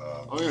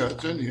 Oh, yeah,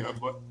 it's in here,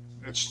 but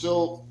it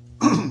still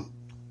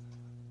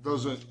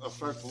doesn't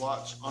affect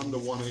lots under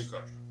 1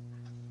 acre.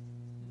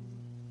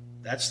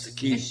 That's the It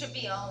key. should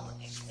be all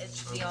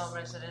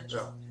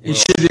residential. It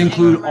should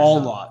include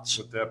all lots.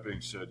 With that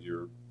being said,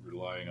 you're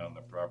relying on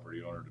the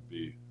property owner to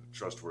be a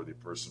trustworthy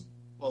person.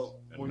 Well,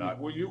 And when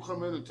not- you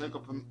come in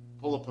and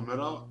pull a permit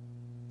out,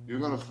 you're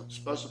gonna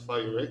specify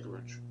your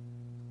acreage.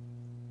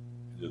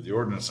 The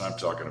ordinance I'm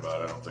talking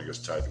about, I don't think is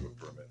tied to a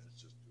permit.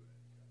 It's just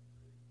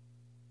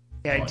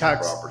Yeah, on it your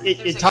talks, property.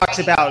 it talks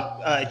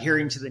about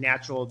adhering to the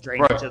natural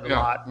drainage Right, of the yeah.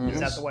 lot. Is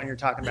that Yes. the one you're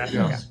talking about?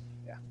 Yes.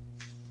 Yeah.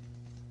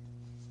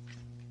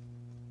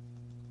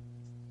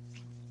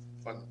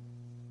 But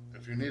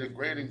if you need a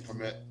grading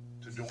permit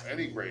to do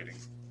any grading,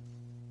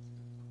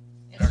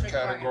 It's that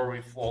required.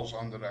 category falls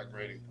under that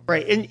grading permit.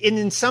 Right, and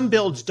in some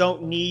builds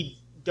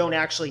don't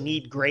actually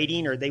need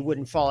grading, or they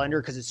wouldn't fall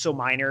under because it's so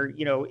minor.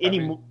 You know,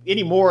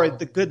 anymore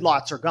the good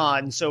lots are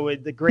gone, so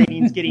the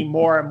grading's getting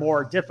more and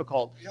more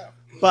difficult. Yeah.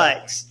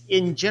 But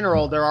in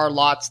general, there are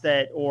lots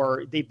that,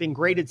 or they've been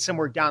graded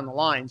somewhere down the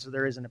line, so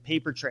there isn't a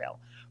paper trail.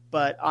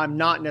 But I'm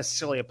not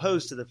necessarily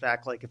opposed to the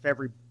fact, like, if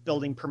every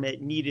building permit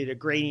needed a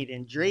grading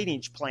and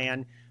drainage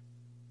plan,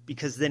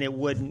 because then it'd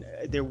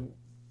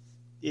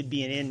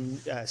be an in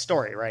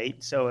story,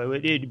 right? So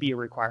it'd be a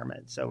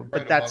requirement. So, You're but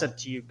right that's about- up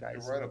to you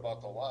guys. You're right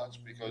about the lots,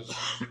 because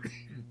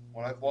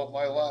when I bought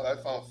my lot, I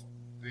found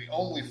the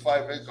only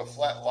 5 acre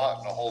flat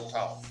lot in the whole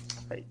town.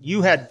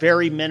 You had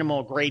very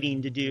minimal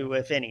grading to do,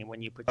 if any,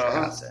 when you put your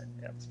Uh-huh. house in.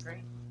 Yep. That's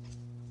great.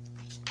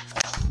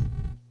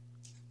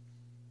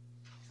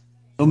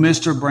 So,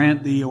 Mr.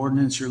 Brandt, the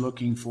ordinance you're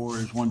looking for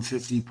is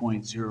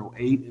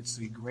 150.08. It's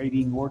the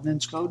grading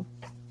ordinance code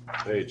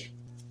page.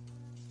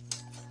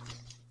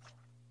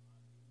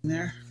 in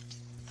there.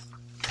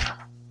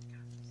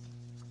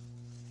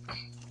 I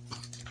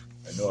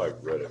know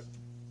I've read it.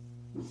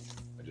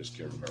 I just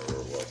can't remember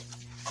where it was.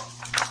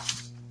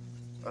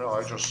 I know,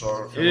 I just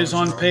saw it. It is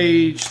on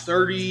page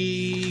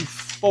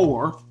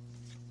 34.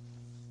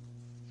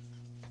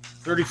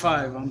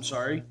 35, I'm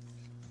sorry.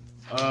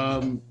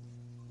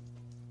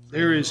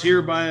 There is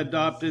hereby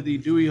adopted the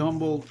Dewey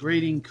Humboldt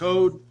Grading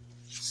Code.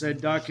 Said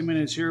document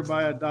is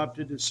hereby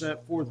adopted to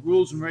set forth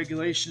rules and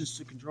regulations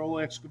to control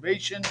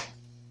excavation,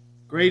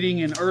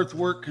 grading, and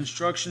earthwork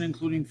construction,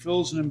 including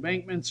fills and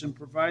embankments, and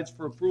provides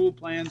for approval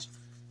plans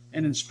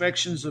and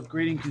inspections of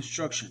grading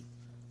construction.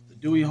 The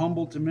Dewey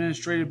Humboldt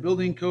Administrative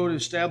Building Code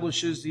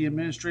establishes the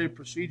administrative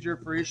procedure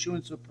for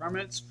issuance of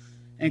permits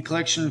and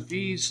collection of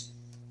fees,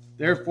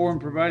 therefore, in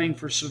providing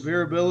for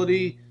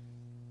severability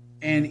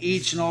and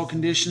each and all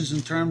conditions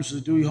and terms of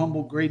the Dewey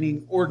Humboldt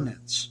Grading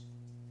Ordinance.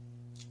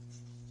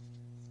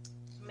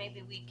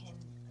 Maybe we can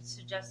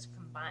suggest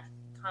a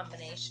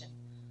combination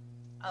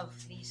of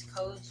these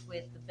codes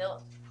with the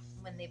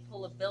when they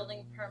pull a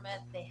building permit,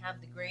 they have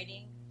the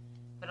grading,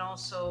 but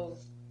also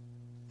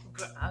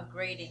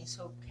grading,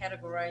 so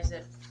categorize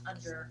it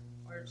under,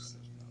 or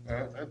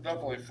It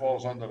definitely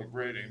falls under the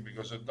grading,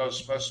 because it does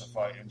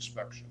specify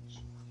inspections.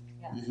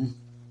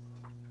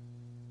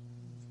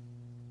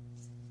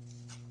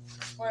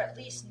 or at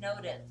least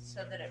note it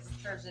so that it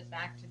refers it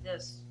back to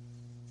this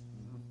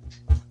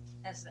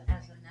as a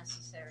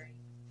necessary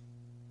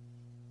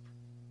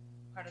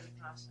part of the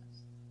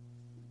process.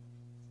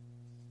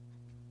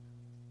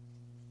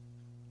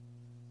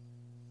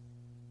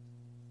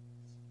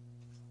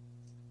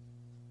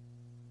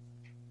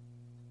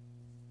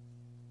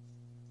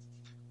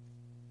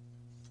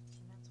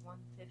 And that's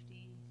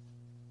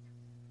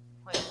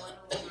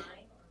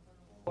 150.109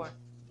 or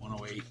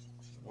 108.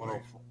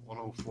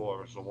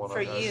 104 is the one For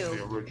I had, you.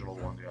 the original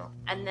one, yeah.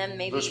 and then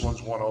maybe This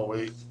one's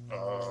 108.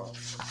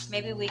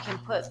 maybe we can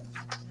put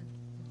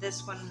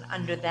this one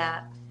under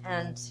that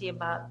and see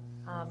about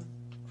You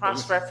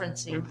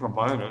cross-referencing,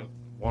 combine it,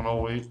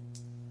 108.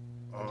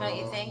 don't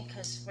you think?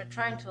 Because we're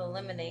trying to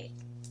eliminate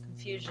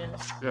confusion.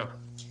 Yeah,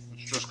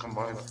 let's just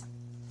combine it.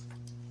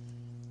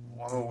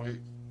 108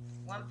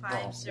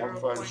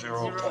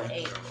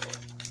 150.08.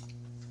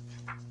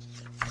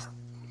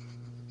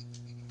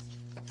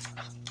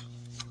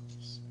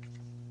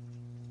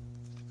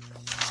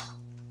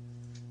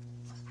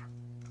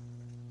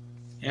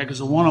 Yeah, because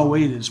the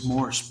 108 is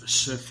more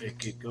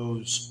specific. It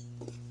goes,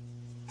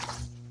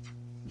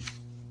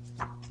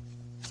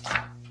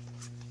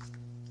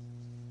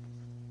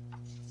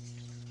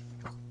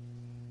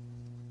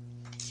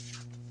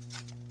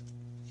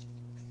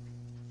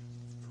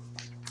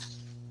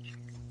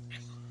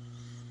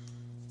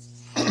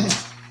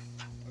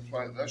 That's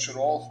right, that should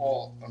all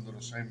fall under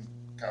the same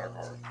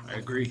category. I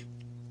agree.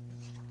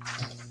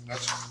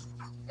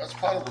 That's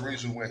part of the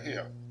reason we're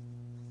here,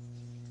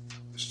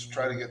 is to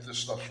try to get this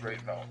stuff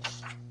straightened out.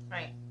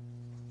 Right.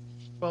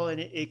 Well, and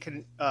it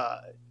can,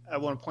 I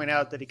want to point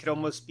out that it could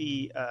almost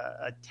be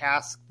a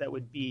task that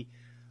would be,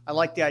 I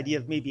like the idea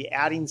of maybe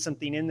adding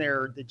something in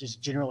there that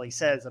just generally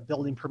says a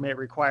building permit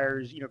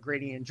requires,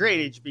 grading and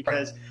drainage,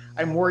 because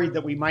I'm worried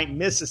that we might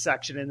miss a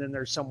section and then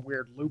there's some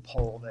weird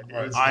loophole that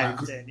is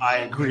left in. I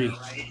agree.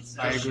 Right? So,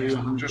 I agree.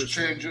 Just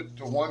change it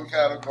to one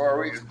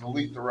category and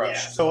delete the yeah.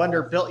 rest. So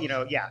under built,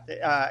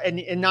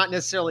 and not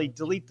necessarily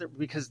delete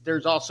because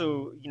there's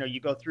also,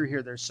 you go through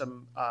here, there's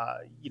some,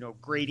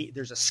 grading,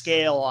 there's a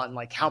scale on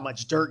like how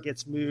much dirt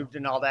gets moved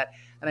and all that.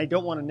 And I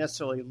don't want to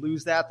necessarily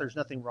lose that. There's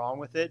nothing wrong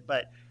with it,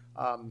 but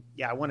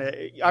I want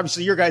to,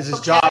 obviously your guys'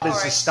 job is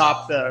to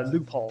stop the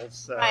loopholes.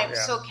 So, Right, yeah.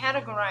 so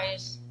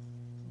categorize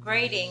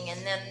grading, and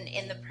then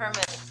in the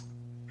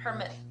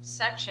permit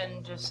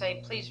section, just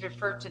say, please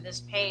refer to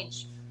this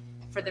page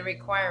for the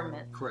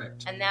requirement.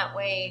 Correct. And that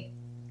way,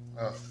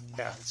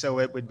 Yeah, so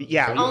it would be,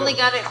 yeah. only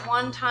got it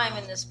one time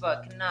in this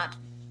book and not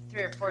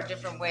 3 or 4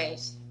 different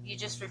ways. You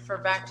just refer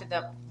back to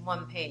that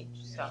one page,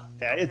 so.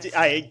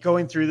 Yeah,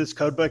 going through this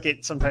code book,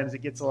 sometimes it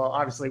gets a little,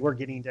 obviously we're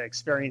getting to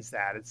experience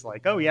that. It's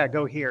like, oh yeah,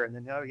 go here, and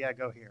then, oh yeah,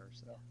 go here,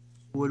 so.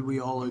 Would we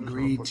all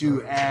agree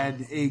to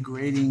add a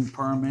grading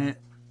permit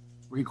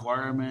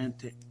requirement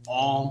to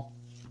all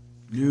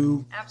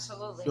new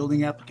Absolutely.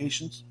 building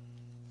applications?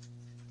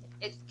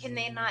 Can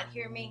they not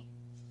hear me?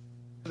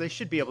 They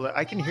should be able to,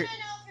 I can hear. I want to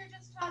know if you're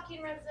just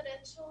talking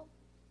residential.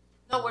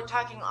 No, we're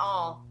talking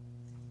all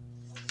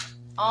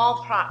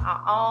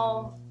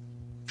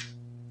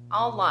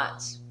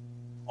lots.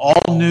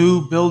 All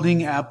new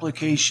building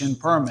application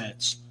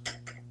permits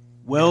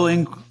will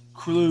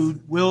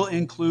include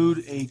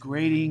a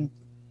grading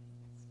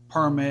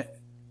permit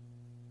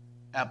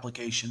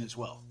application as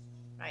well.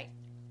 Right.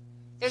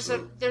 There's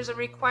a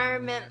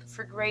requirement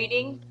for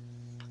grading.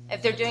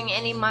 If they're doing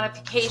any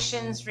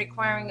modifications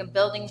requiring a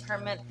building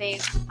permit,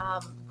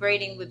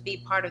 grading would be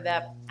part of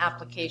that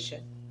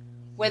application.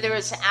 Whether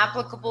it's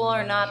applicable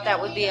or not,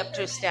 that would be up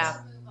to staff.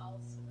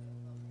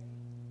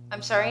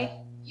 I'm sorry?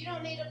 You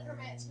don't need a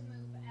permit to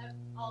move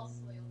all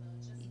soil though,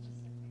 just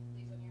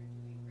specifically when you're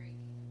doing grading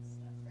and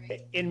stuff,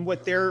 right? And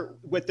what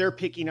they're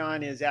picking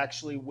on is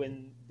actually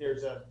when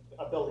there's a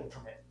building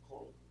permit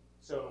pulled.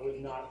 So it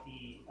would not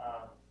be,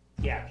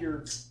 if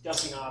you're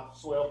dumping off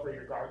soil for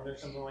your garden or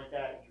something like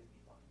that, you'd be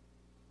fine.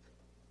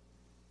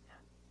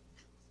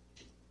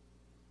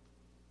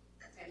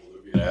 Will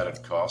there be an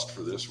added cost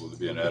for this? Will there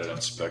be an added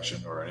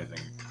inspection or anything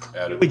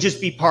added? It would just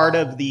be part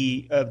of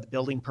the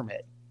building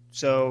permit.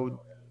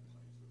 So,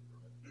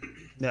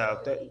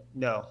 no.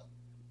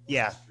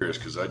 Yeah. Curious,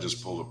 because I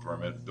just pulled a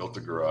permit, built a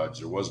garage.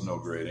 There was no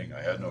grading.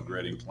 I had no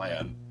grading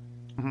plan.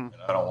 Mm-hmm.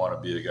 And I don't want to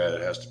be a guy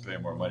that has to pay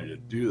more money to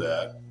do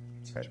that.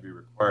 Right. To be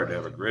required to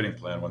have a grading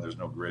plan when there's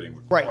no grading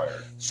required. Right.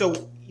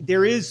 So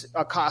there is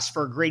a cost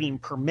for a grading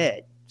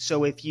permit.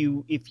 So if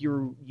you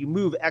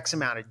move X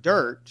amount of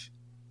dirt,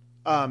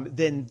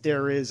 then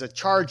there is a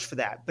charge for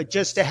that. But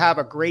just to have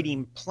a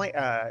grading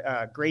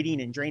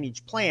and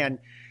drainage plan,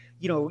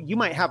 you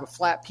might have a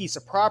flat piece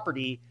of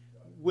property,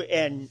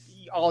 and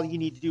all you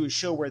need to do is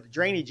show where the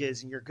drainage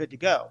is, and you're good to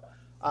go.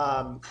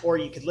 Or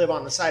you could live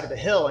on the side of a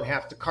hill and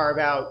have to carve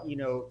out,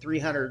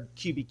 300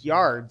 cubic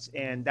yards,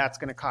 and that's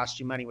going to cost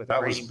you money with a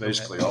That was grading permit.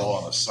 basically all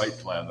on the site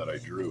plan that I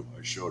drew.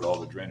 I showed all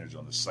the drainage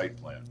on the site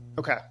plan.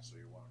 Okay. So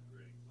you want a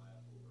grading plan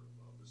over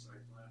above the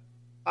site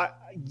plan?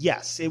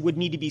 Yes, it would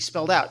need to be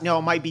spelled out. No,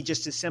 it might be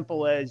just as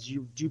simple as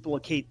you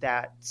duplicate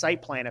that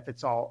site plan if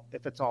it's all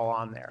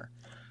on there.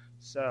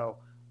 So,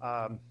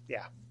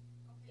 yeah.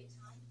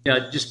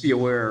 Yeah, just be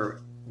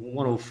aware,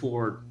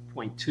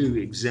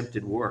 104.2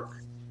 exempted work.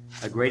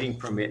 A grading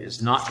permit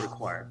is not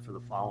required for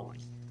the following.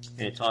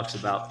 And it talks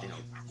about,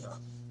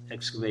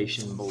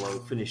 excavation below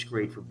finished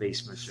grade for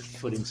basements or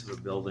footings of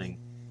a building,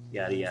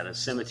 yada, yada,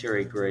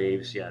 cemetery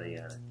graves, yada,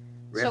 yada,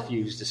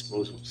 refuse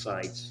disposal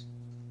sites.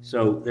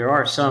 So there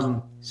are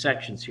some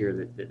sections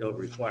here that don't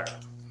require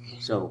it.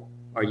 So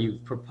are you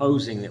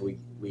proposing that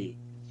we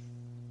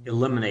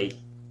eliminate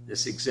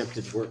this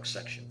exempted work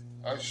section?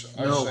 I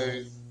No.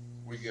 say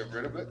we get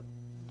rid of it,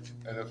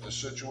 and if the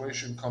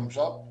situation comes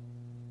up,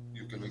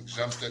 you can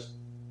exempt it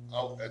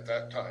out at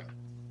that time.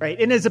 Right.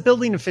 And as a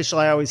building official,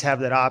 I always have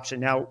that option.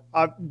 Now,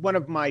 one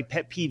of my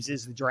pet peeves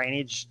is the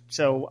drainage.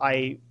 So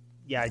I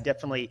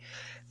definitely,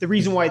 the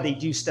reason why they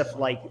do stuff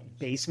like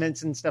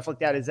basements and stuff like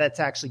that is that's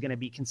actually going to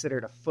be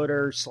considered a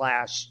footer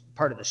 /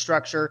 part of the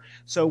structure.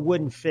 So it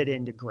wouldn't fit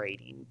into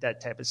grading,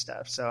 that type of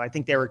stuff. So I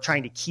think they were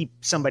trying to keep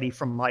somebody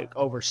from like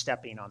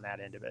overstepping on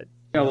that end of it.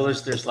 Yeah, well,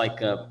 there's like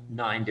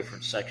 9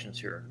 different sections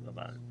here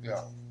about it.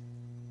 Yeah.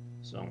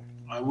 So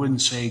I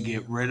wouldn't say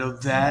get rid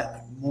of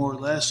that, more or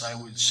less. I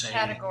would say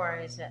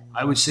Categorize it.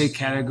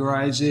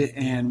 categorize it,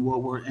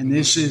 and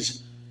this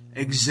is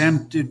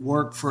exempted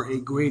work for a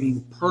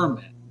grading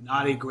permit,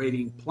 not a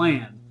grading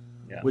plan,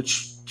 Yeah.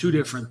 which 2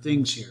 different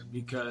things here,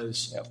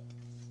 because Yep.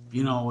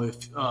 you know,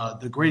 if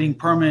the grading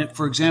permit,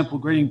 for example,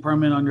 grading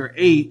permit under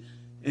 8,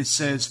 it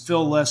says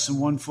fill less than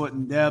 1 foot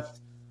in depth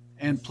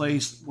and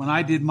place. When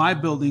I did my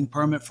building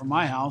permit for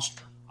my house,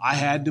 I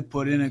had to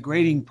put in a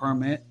grading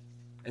permit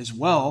as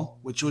well,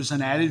 which was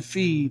an added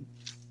fee,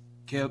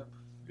 Kip,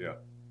 Yeah.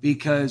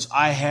 because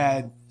I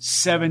had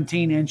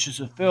 17 inches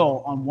of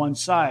fill on one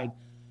side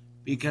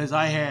because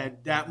I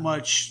had that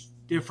much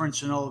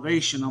difference in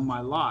elevation on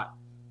my lot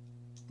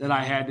that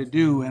I had to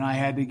do, and I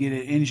had to get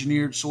it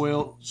engineered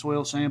soil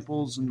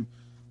samples and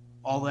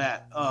all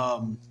that.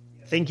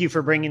 Thank you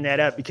for bringing that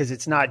up because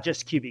it's not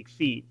just cubic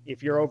feet.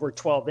 If you're over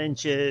 12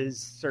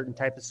 inches, certain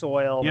type of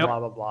soil, Yep. blah,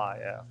 blah, blah.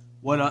 Yeah.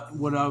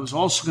 What I was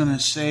also going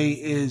to say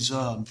is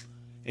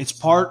it's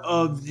part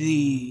of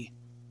the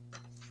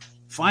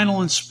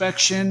final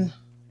inspection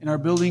in our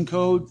building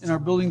code, in our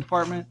building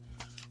department.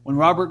 When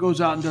Robert goes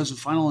out and does a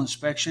final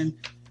inspection,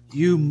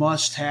 you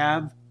must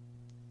have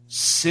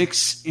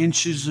 6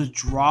 inches of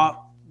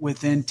drop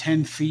within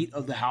 10 feet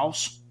of the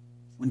house,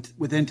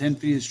 within 10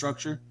 feet of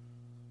structure.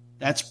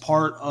 That's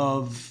part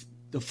of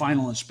the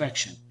final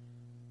inspection.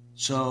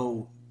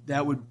 So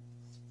that would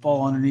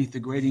fall underneath the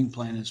grading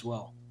plan as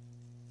well.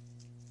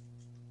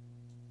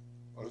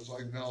 But it's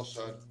like Nell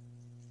said,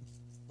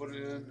 put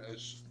it in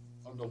as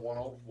under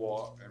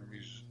 104 and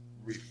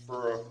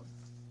refer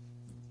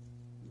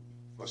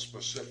for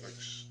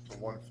specifics to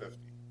 150.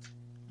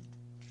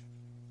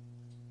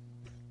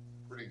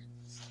 Pretty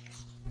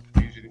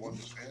easy to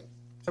understand.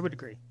 I would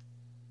agree.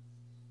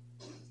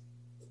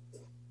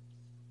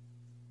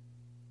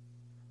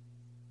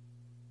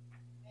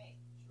 Okay.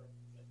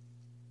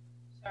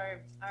 So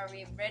are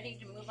we ready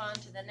to move on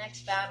to the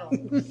next battle?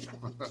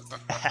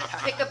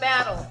 Pick a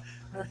battle.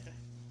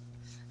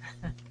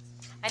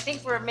 I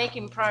think we're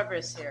making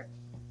progress here.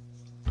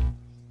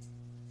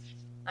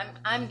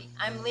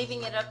 I'm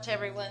leaving it up to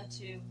everyone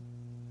to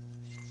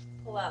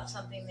pull out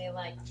something they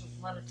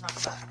want to talk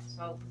about.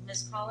 So,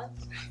 Ms.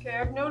 Collins? Okay,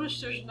 I've noticed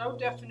there's no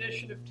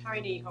definition of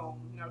tiny home.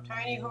 Now,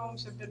 tiny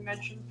homes have been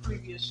mentioned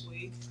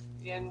previously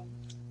in,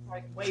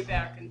 like, way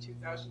back in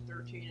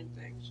 2013 and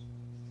things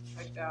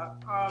like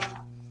that.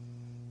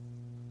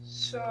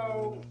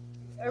 So,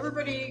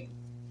 everybody,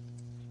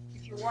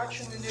 if you're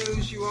watching the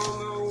news, you all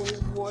know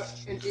what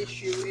an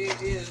issue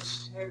it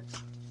is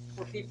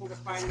for people to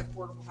find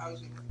affordable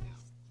housing right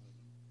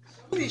now.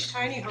 Some of these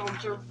tiny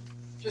homes are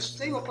just,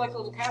 they look like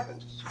little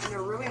cabins, and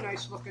they're really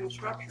nice looking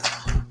structures.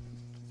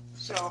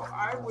 So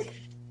I'm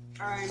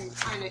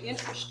kind of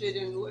interested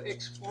in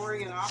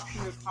exploring an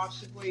option of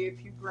possibly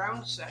if you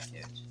ground set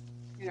it,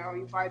 you know,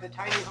 you buy the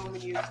tiny home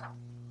and you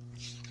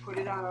put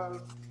it on a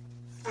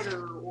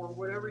footer or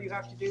whatever you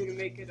have to do to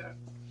make it a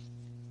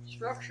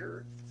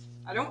structure.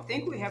 I don't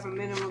think we have a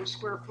minimum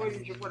square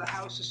footage of what a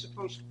house is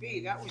supposed to be.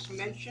 That was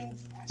mentioned.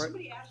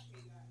 Somebody asked me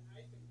that, and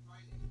I couldn't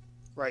find it.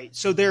 Right.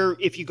 So there,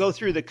 if you go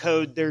through the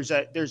code, there's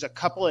a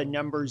couple of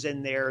numbers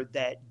in there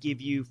that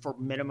give you for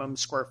minimum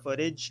square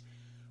footage.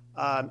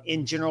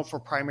 In general, for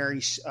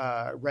primary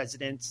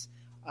residents,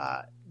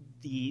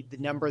 the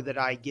number that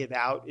I give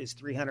out is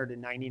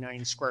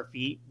 399 square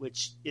feet,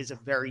 which is a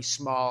very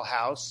small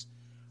house.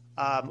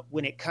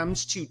 When it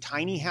comes to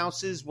tiny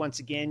houses, once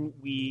again,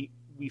 we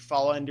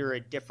fall under a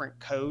different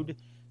code.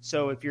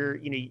 So if you're,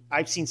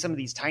 I've seen some of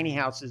these tiny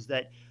houses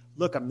that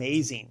look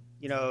amazing.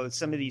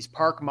 Some of these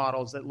park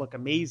models that look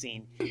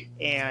amazing,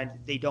 and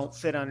they don't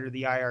fit under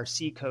the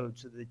IRC code,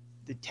 so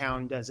the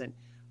town doesn't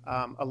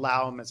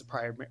allow them as a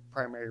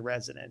primary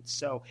residence.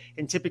 So,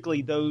 and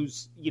typically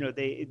those,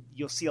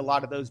 you'll see a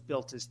lot of those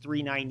built as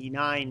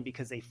 399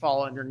 because they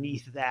fall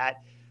underneath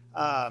that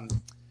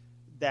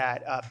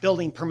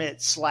building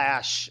permit /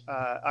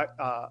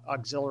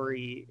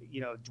 auxiliary,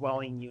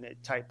 dwelling unit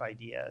type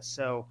idea.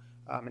 So,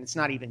 and it's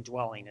not even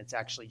dwelling; it's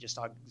actually just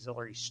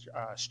auxiliary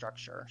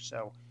structure.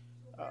 So.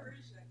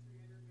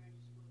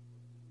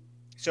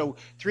 So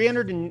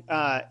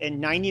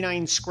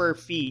 399 square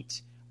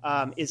feet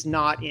is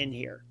not in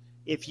here.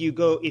 If you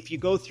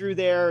go through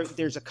there,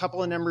 there's a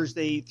couple of numbers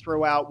they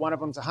throw out. One of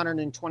them's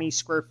 120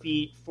 square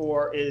feet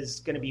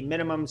is going to be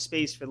minimum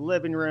space for the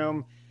living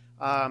room.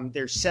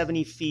 There's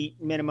 70 feet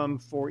minimum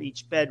for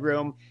each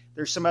bedroom.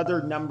 There's some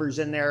other numbers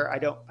in there. I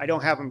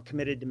don't have them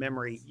committed to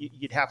memory.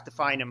 You'd have to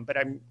find them, but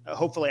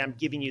hopefully I'm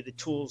giving you the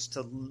tools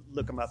to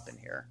look them up in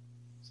here.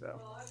 So.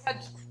 Well, I've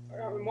had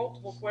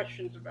multiple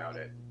questions about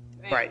it.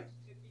 And right.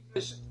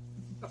 Because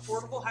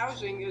affordable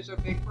housing is a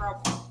big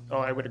problem. Oh,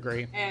 I would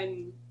agree.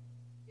 And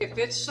if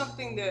it's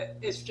something that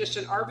is just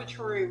an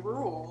arbitrary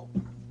rule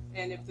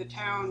And if the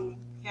town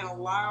can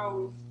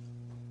allow,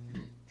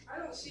 I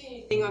don't see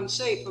anything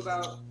unsafe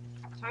about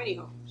tiny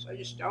homes. I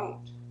just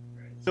don't.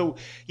 So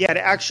yeah, to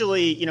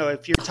actually,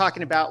 if you're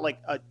talking about like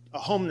a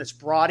home that's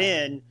brought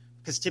in,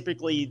 because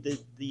typically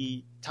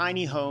the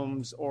tiny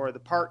homes or the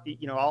park,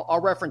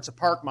 I'll reference a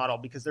park model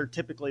because they're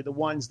typically the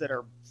ones that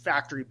are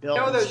factory built.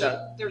 No, and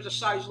stuff. there's a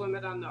size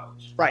limit on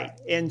those. Right,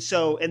 and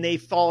they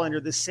fall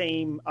under the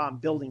same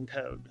building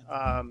code.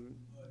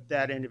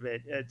 That end of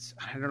it,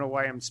 I don't know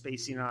why I'm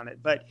spacing on it,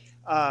 but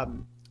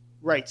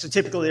right. So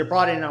typically they're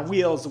brought in on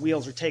wheels. The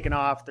wheels are taken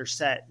off, they're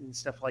set and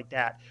stuff like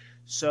that.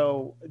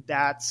 So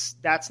that's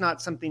not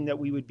something that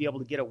we would be able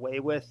to get away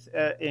with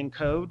in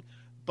code.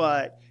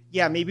 But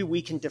yeah, maybe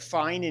we can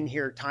define in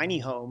here tiny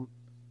home,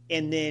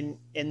 and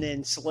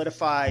then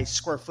solidify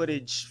square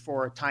footage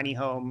for a tiny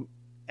home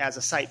as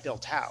a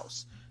site-built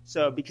house.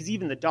 So because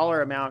even the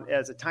dollar amount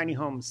as a tiny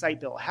home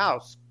site-built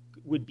house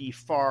would be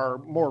far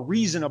more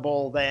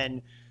reasonable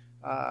than,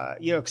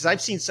 because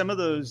I've seen some of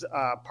those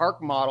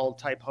park model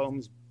type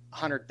homes,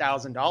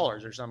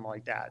 $100,000 or something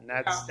like that, and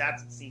that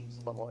seems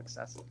a little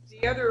excessive.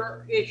 The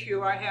other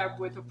issue I have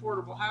with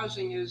affordable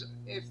housing is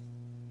if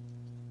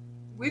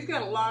we've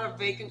got a lot of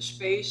vacant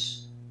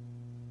space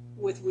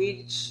with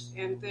weeds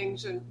and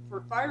things, and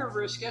for fire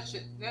risk, that's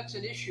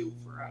an issue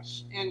for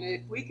us. And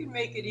if we can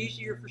make it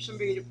easier for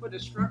somebody to put a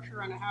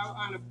structure on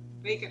a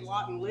vacant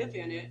lot and live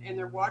in it, and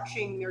they're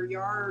watching their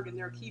yard and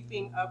they're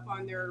keeping up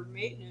on their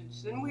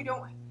maintenance, then we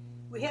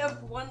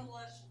have one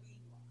less weed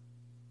lot.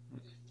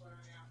 Is what I'm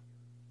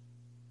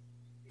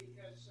after.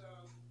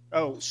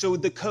 Because so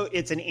the code,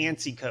 it's an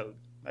ANSI code.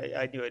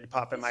 I knew it'd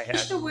pop in my head.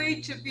 Just a way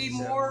to be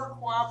more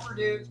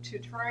cooperative, to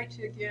try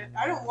to get,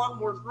 I don't want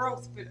more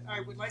growth, but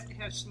I would like to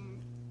have some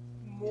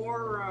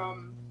more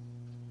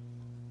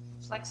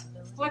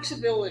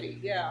flexibility,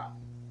 yeah.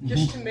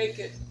 Just to make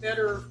it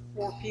better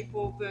for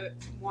people that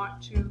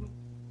want to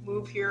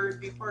move here and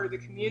be part of the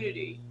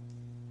community.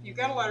 You've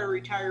got a lot of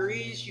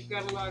retirees, you've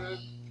got a lot of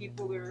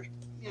people that are,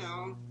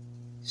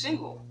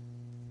 single,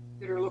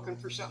 that are looking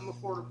for something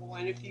affordable.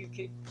 And if you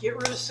could get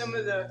rid of some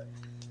of the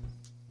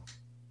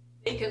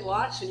vacant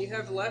lots and you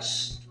have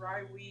less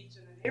dry weeds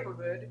in the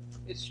neighborhood,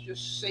 it's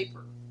just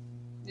safer.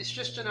 It's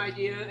just an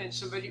idea,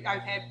 and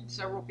I've had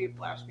several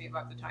people ask me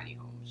about the tiny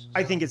homes.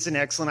 I think it's an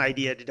excellent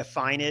idea to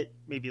define it,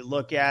 maybe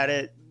look at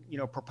it,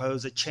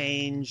 propose a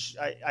change.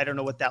 I don't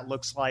know what that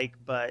looks like,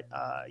 but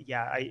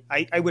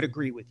I would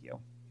agree with you.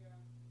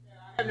 Yeah,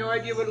 I have no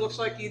idea what it looks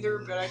like either,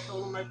 but I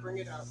told them I'd bring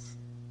it up.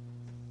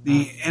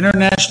 The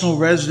International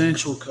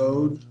Residential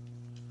Code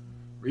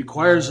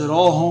requires that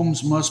all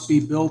homes must be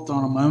built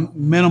on a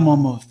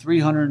minimum of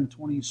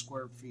 320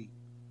 square feet.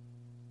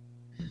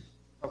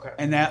 Okay.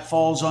 And that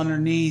falls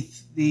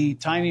underneath the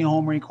tiny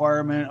home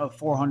requirement of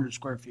 400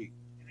 square feet.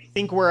 I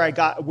think where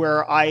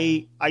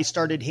I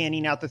started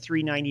handing out the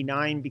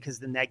 399 because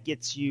then that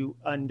gets you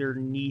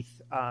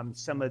underneath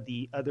some of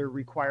the other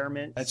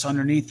requirements. That's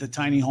underneath the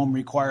tiny home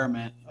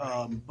requirement.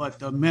 But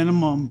the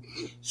minimum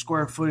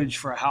square footage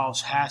for a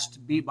house has to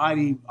be, by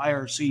the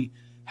IRC,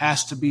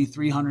 has to be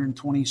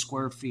 320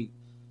 square feet,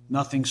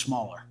 nothing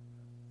smaller.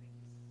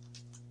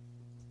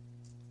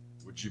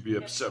 Would you be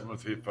upset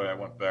with me if I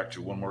went back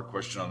to one more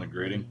question on the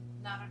grading?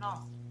 Not at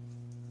all.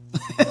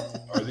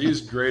 Are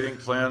these grading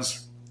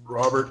plans,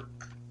 Robert,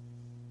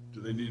 do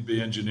they need to be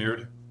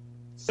engineered?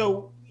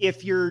 So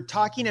if you're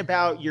talking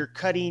about your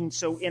cutting,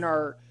 so in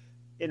our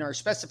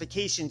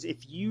specifications,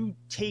 if you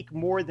take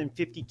more than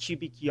 50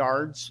 cubic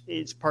yards,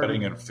 it's part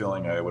Cutting of and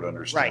filling, I would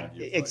understand.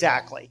 Right,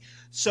 exactly.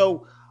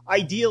 So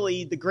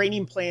ideally, the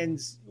grading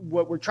plans,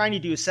 what we're trying to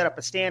do is set up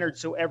a standard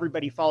so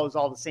everybody follows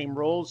all the same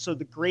rules. So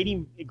the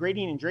grading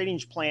and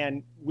drainage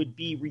plan would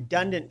be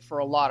redundant for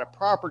a lot of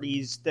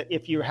properties that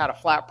if you had a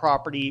flat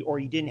property or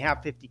you didn't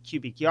have 50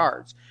 cubic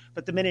yards.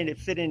 But the minute it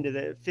fit into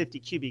the 50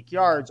 cubic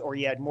yards or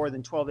you had more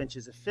than 12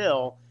 inches of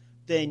fill,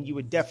 then you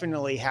would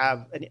definitely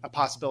have a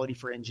possibility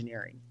for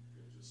engineering.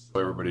 So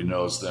everybody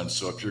knows then,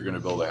 so if you're going to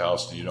build a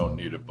house and you don't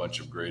need a bunch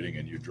of grading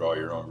and you draw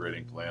your own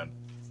grading plan,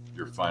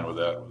 you're fine with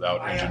that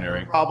without engineering? I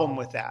have no problem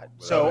with that.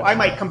 So I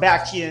might come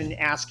back to you and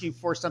ask you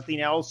for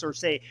something else or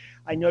say,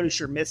 I notice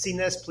you're missing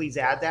this, please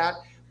add that.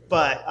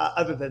 But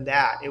other than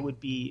that, it would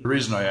be... The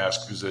reason I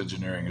ask is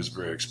engineering is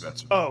very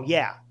expensive. Oh,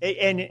 yeah.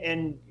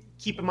 And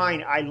keep in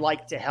mind, I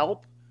like to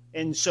help.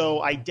 And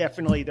so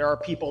there are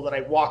people that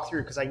I walk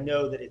through because I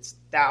know that it's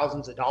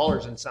thousands of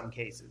dollars in some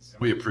cases.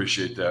 We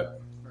appreciate that.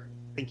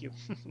 Thank you.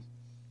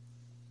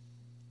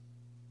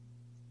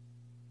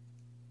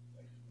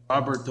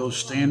 Robert, those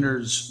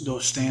standards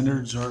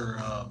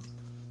are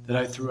that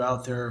I threw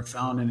out there are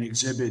found in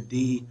Exhibit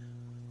D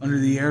under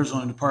the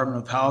Arizona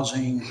Department of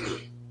Housing,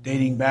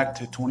 dating back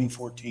to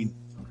 2014,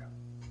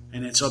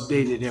 and it's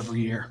updated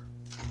every year.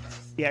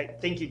 Yeah,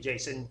 thank you,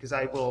 Jason, because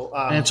I will.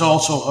 And it's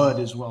also HUD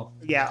as well.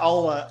 Yeah,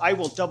 I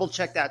will double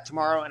check that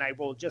tomorrow, and I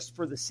will, just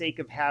for the sake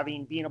of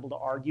being able to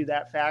argue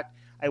that fact,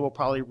 I will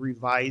probably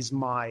revise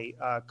my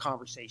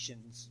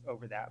conversations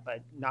over that,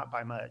 but not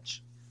by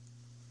much.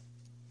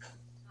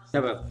 I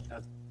have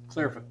a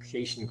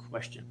clarification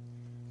question.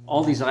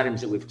 All these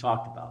items that we've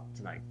talked about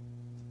tonight,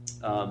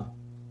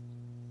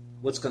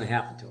 what's going to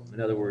happen to them?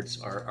 In other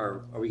words,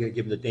 are we going to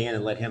give them to Dan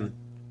and let him?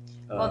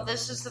 Well,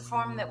 this is the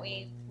form that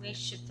we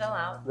should fill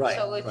out. Right,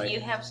 So if right. you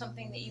have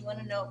something that you want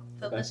to know,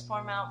 fill Okay. this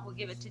form out. We'll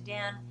give it to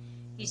Dan.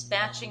 He's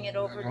batching it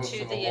over It goes to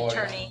to the lawyer.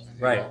 attorney.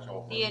 Right.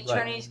 The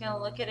attorney's going to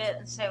look at it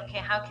and say, okay,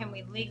 how can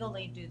we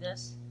legally do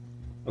this?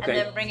 Okay. And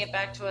then bring it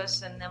back to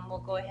us, and then we'll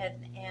go ahead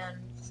and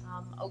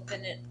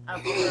open it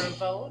up for a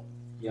vote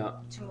Yeah.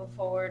 to move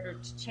forward or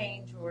to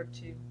change or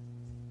to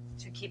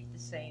keep the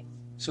same.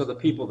 So the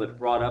people that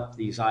brought up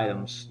these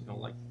items,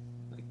 like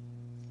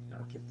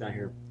Kip down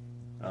here,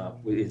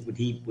 would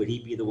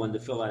he be the one to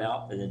fill that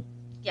out and then?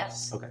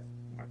 Yes. Okay.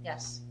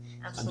 Yes,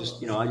 I'm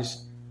absolutely.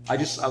 just, I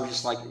was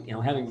just like,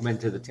 having been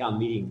to the town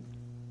meeting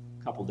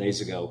a couple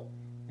days ago,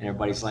 and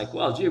everybody's like,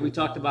 well, gee, we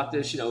talked about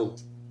this,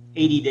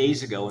 80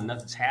 days ago and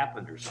nothing's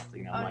happened or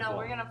something. I'm Oh, like, no, well,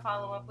 we're going to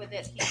follow up with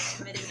it. He's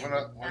submitting it. We're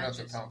not the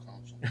batches. town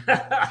council.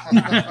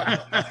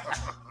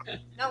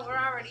 No, we're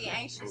already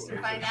anxious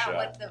to find out Shot.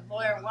 what the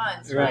lawyer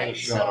wants, Right. right?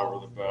 Shot So,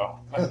 over the bow.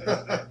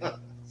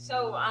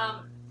 so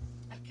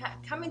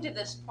coming to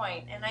this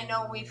point, and I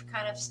know we've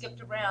kind of skipped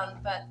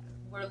around, but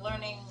we're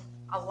learning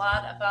a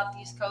lot about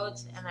these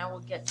codes, and I will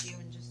get to you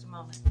in just a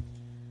moment.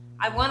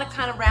 I want to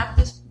kind of wrap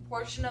this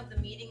portion of the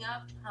meeting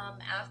up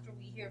after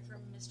we hear from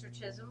Mr.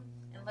 Chisholm,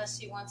 unless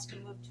he wants to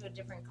move to a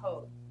different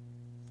code.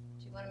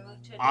 Do you want to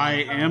move to a different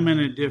I code? am in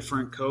a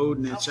different code,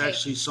 and it's Okay.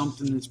 actually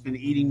something that's been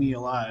eating me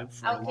alive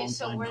for a Okay, long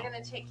so time we're now.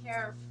 gonna take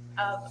care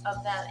of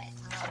that,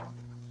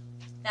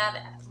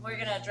 we're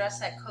gonna address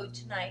that code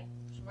tonight.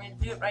 We're gonna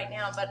do it right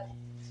now, but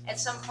at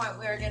some point,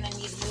 we're gonna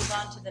need to move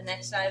on to the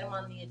next item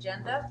on the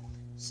agenda.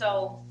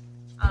 So,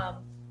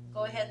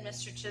 go ahead,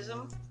 Mr.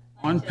 Chisholm.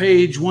 On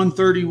page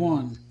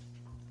 131,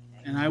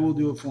 and I will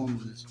do a form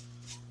of this.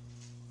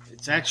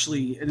 It's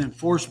actually an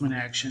enforcement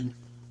action,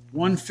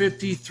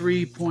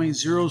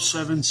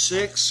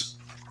 153.076,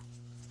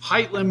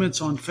 height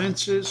limits on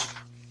fences.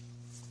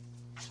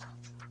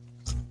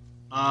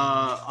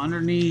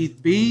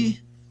 Underneath B,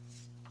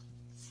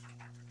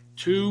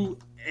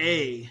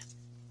 2A.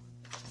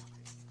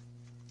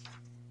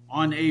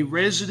 On a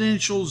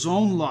residential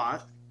zone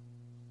lot,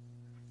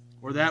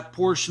 or that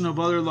portion of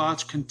other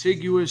lots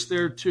contiguous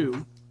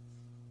thereto,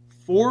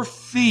 4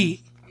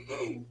 feet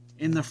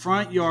in the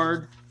front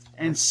yard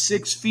and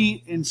 6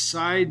 feet in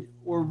side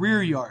or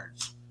rear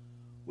yards.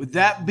 With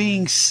that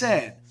being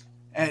said,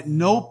 at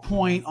no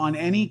point on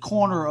any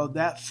corner of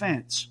that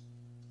fence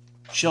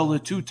shall the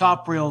two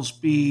top rails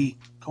be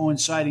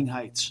coinciding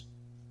heights.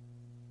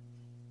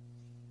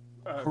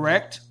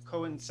 Correct?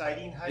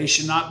 Coinciding height. They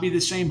should not be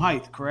the same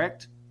height,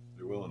 correct?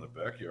 They will in the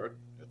backyard,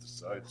 at the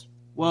sides.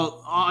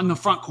 Well, on the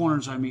front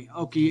corners, I mean.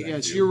 Okay, Thank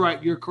yes, you. you're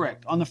right. You're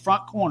correct. On the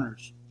front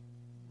corners.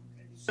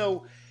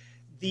 So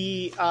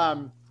the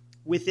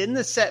within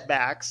the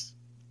setbacks,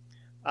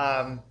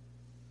 okay,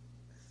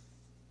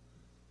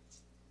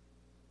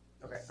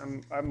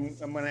 I'm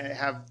gonna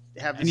have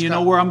this. And you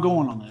know where I'm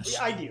going on this.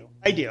 I do.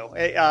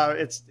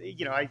 It's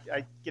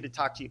I get to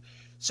talk to you.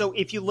 So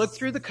if you look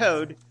through the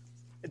code,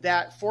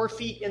 that 4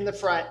 feet in the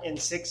front and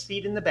 6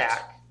 feet in the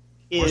back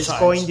Or is sides.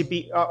 going to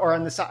be, or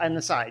on the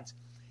sides,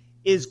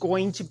 is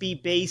going to be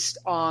based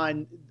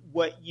on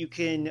what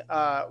can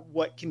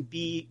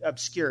be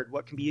obscured,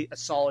 what can be a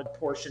solid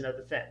portion of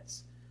the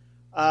fence.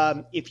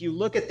 If you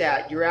look at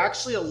that, you're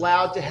actually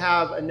allowed to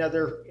have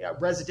another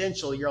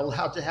residential. You're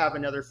allowed to have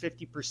another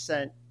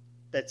 50%.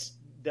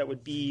 That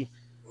would be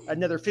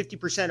another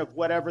 50% of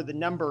whatever the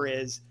number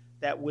is.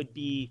 That would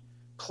be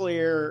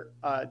clear.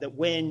 That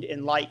wind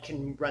and light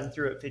can run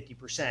through at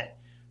 50%.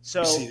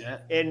 So, I see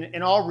that.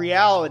 in all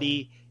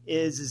reality,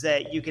 is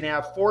that you can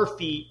have 4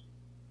 feet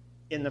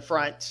in the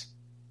front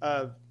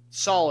of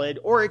solid,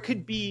 or it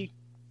could be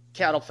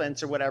cattle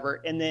fence or whatever.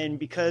 And then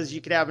because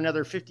you could have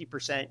another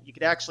 50%, you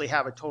could actually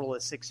have a total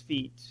of 6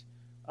 feet.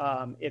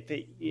 If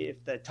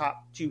the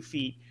top 2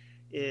 feet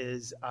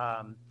is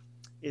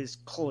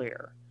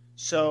clear.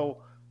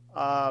 So,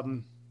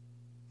 So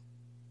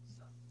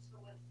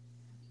what happens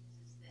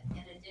is that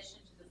in addition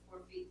to the 4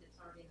 feet that's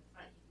already in the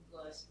front, you can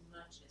go as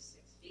much as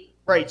 6 feet.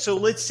 right. So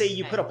let's say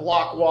you put a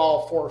block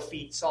wall, 4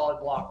 feet, solid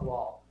block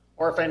wall.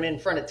 Or if I'm in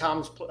front of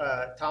Tom's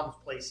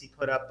place, he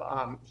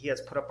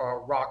has put up a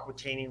rock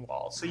retaining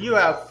wall. So you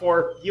have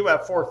 4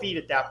 feet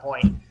at that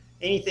point.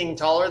 Anything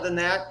taller than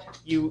that,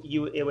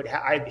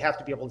 I'd have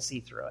to be able to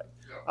see through it.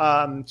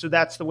 So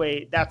that's the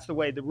way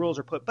the rules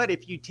are put. But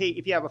if you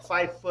have a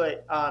 5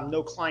 foot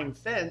no climb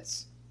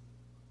fence,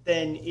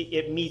 then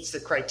it meets the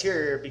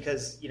criteria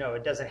because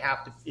it doesn't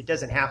have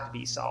to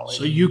be solid.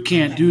 So you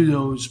can't do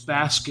those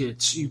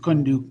baskets. You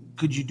couldn't do.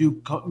 Could you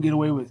get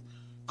away with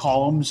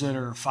columns that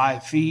are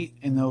 5 feet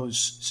in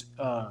those?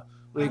 What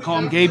do they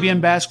call them? Gabion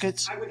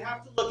baskets. I would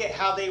have to look at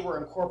how they were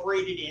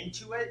incorporated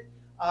into it.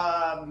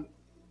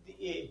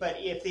 But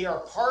if they are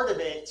part of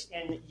it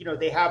and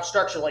they have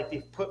structure, like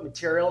they've put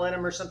material in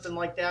them or something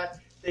like that,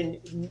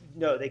 then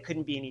no, they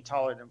couldn't be any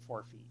taller than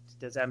 4 feet.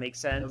 Does that make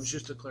That was sense?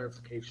 just a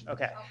clarification.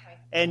 Okay. Okay.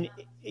 And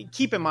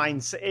keep in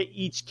mind,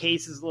 each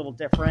case is a little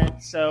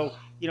different. So,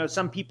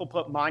 some people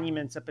put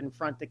monuments up in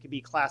front that could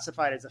be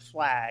classified as a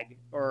flag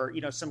or,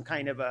 some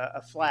kind of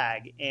a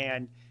flag.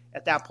 And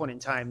at that point in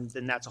time,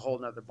 then that's a whole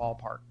nother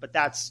ballpark. But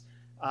that's,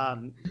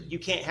 you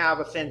can't have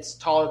a fence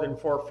taller than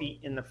 4 feet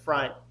in the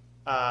front,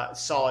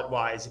 solid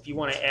wise. If you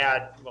want to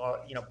add,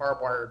 well,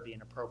 barbed wire would be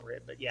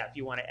inappropriate. But yeah, if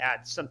you want to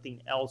add something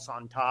else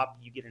on top,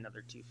 you get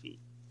another 2 feet.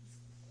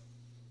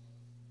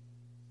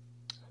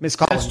 Ms.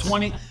 Collins. That's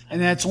 20,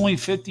 and that's only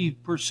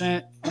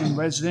 50% in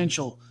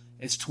residential.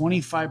 It's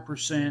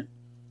 25%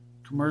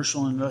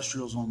 commercial and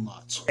industrial zone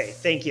lots. Okay,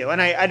 thank you.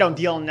 And I don't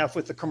deal enough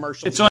with the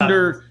commercial It's stuff.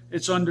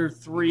 under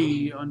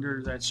 3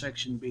 under that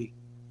section B.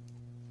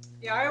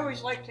 Yeah, I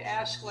always like to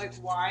ask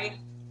why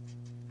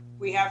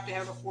we have to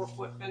have a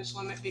 4-foot fence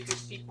limit,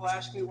 because people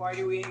ask me why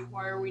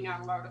are we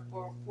not allowed a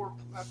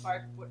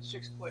 5-foot,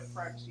 6-foot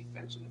privacy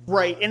fence in the front?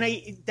 Right,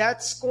 and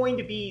that's going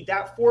to be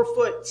that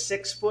 4-foot,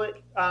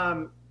 6-foot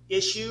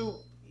issue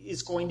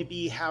is going to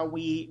be how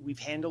we've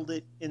handled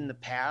it in the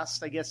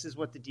past, I guess is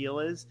what the deal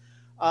is.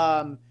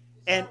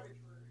 And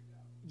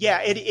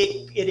yeah, it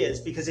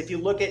is, because if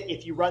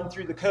you run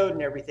through the code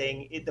and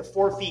everything, the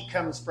 4 feet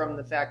comes from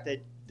the fact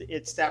that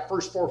it's that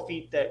first 4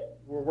 feet that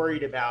we're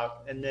worried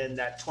about, and then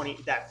that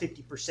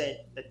 50%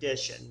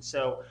 addition.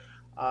 So,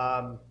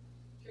 Because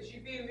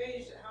you'd be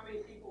amazed at how many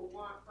people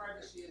want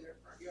privacy in their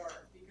front yard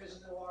because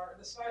of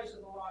the size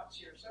of the lots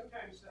here.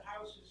 Sometimes the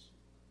house is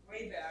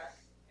way back,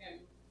 and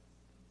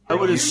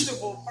the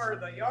usable part of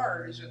the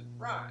yard is in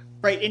front.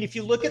 right, and if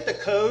you look at the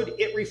code,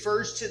 it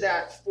refers to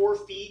that 4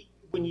 feet.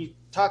 When you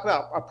talk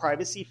about a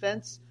privacy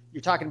fence,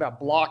 you're talking about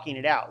blocking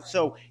it out.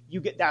 So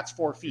that's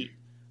 4 feet.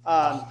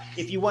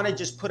 If you want to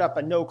just put up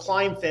a no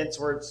climb fence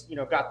where it's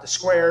got the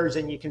squares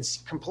and you can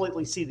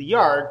completely see the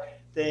yard,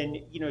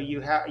 then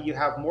you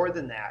have more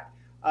than that.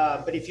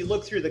 But if you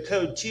look through the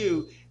code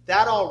too,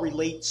 that all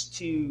relates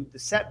to the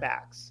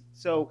setbacks.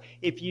 So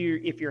if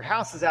your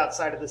house is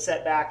outside of the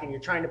setback and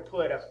you're trying to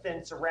put a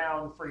fence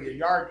around for your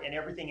yard and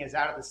everything is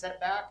out of the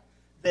setback,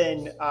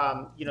 then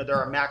there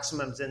are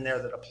maximums in there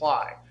that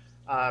apply.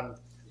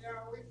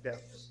 We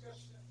discussed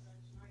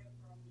setbacks, and I have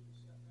problems with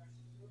setbacks.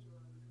 Those are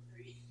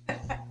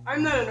arbitrary.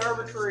 I'm not an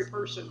arbitrary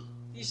person.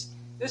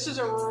 This is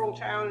a rural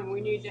town, and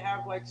we need to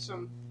have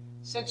some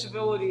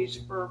sensibilities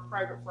for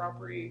private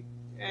property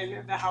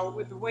and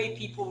with the way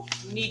people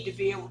need to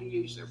be able to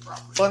use their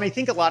property. Well, and I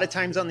think a lot of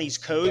times on these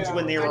codes,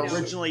 when they were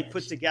originally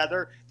put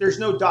together, there's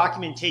no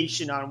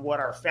documentation on what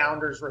our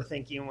founders were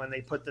thinking when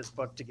they put this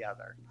book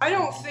together. I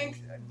don't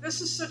think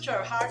this is such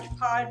a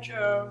hodgepodge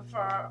of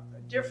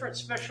different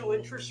special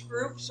interest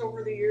groups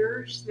over the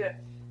years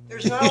that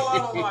there's not a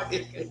lot of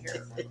logic in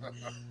here.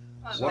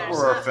 What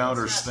were our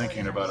founders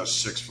thinking about a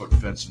 6-foot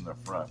fence in the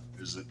front?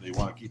 Is it they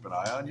want to keep an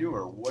eye on you,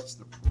 or what's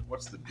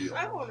the deal?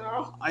 I don't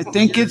know. I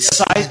think it's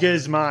size. As good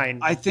as mine.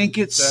 I think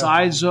it's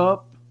size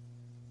up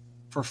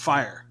for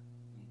fire.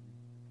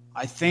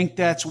 I think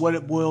that's what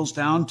it boils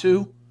down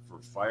to. For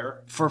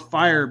fire? For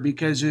fire,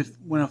 because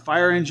when a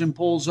fire engine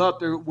pulls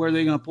up, where are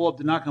they going to pull up?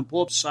 They're not going to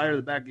pull up the side or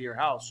the back of your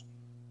house,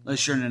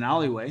 unless you're in an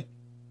alleyway.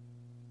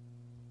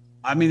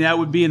 I mean, that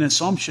would be an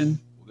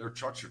assumption. Their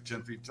trucks are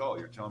 10 feet tall.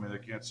 You're telling me they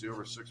can't see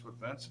over a 6-foot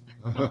fence?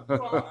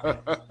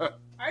 Well,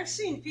 I've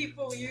seen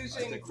people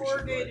using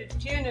corrugated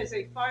tin as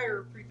a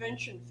fire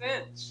prevention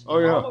fence Oh,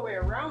 yeah. all the way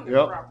around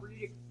their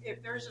property.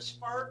 If there's a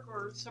spark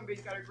or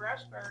somebody's got a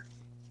grass fire,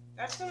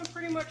 that's going to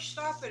pretty much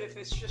stop it if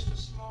it's just a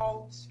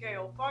small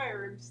scale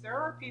fire. And there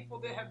are people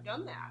that have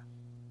done that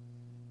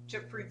to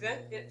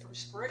prevent it from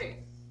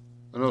spreading.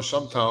 I know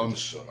some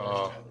towns,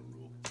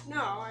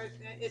 No,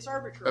 it's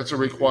arbitrary. that's a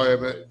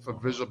requirement for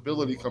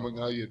visibility coming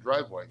out of your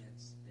driveway.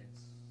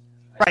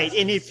 Right,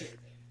 and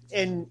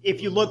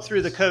if you look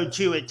through the code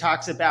too, it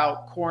talks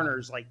about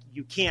corners, like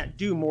you can't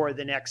do more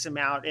than X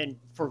amount and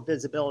for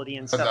visibility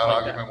and Had stuff that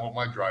like that. argument with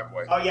my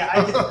driveway. Oh yeah,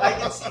 I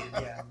can see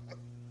it.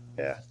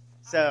 Yeah.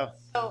 So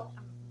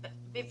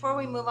Before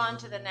we move on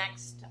to the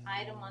next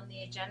item on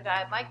the agenda,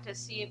 I'd like to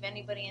see if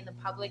anybody in the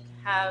public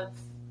have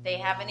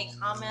any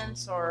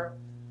comments or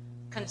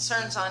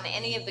concerns on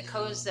any of the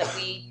codes that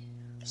we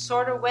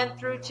sort of went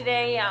through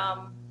today,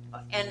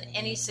 and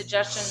any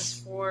suggestions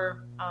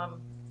for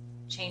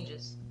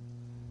changes.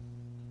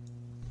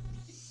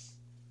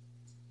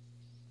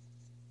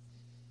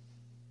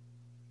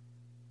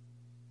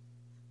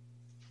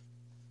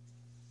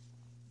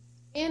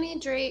 Annie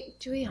Drake,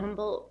 Dewey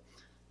Humboldt.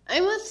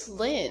 I'm with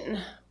Lynn.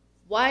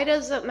 Why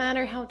does it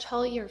matter how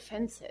tall your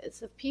fence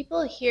is? If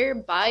people here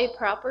buy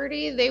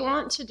property, they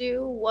want to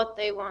do what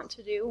they want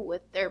to do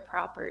with their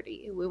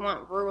property. We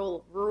want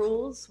rural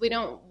rules. We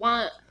don't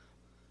want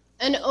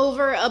an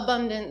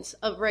overabundance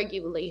of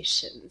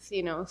regulations,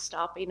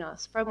 stopping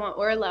us from what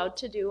we're allowed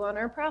to do on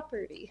our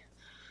property.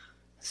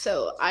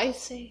 So I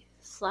say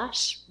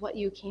slash what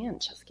you can.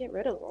 Just get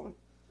rid of them.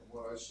 From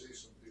what I see,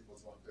 some people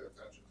don't pay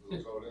attention to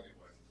the code anyway.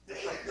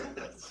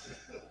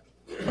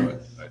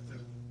 I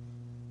think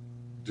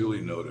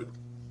duly noted.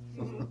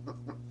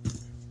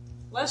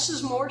 Less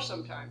is more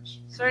sometimes.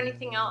 Is there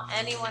anything else,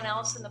 anyone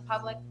else in the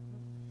public?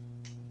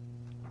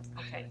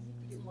 Okay.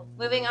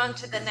 Moving on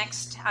to the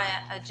next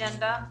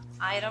agenda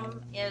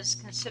item is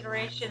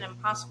consideration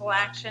and possible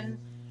action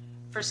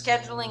for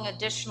scheduling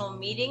additional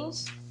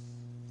meetings,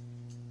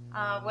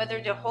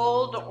 whether to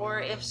hold or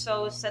if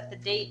so, set the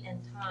date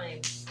and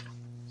time.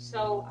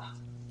 So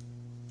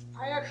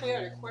I actually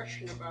had a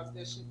question about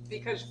this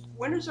because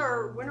when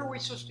are we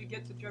supposed to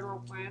get the general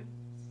plan?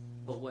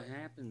 But what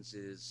happens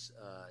is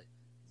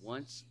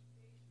once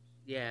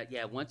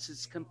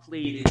it's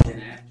completed,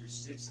 and after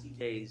 60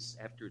 days,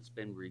 after it's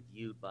been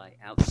reviewed by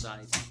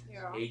outside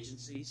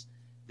agencies,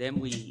 then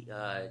we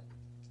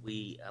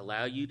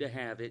allow you to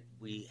have it.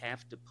 We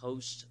have to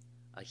post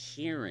a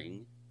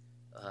hearing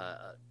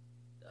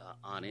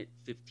on it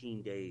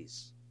 15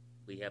 days.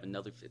 We have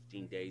another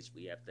 15 days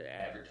we have to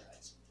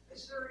advertise.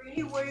 Is there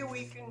any way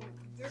we can,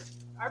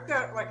 I've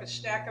got like a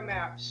stack of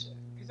maps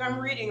because I'm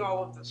reading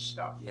all of this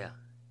stuff. Yeah.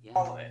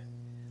 All of it.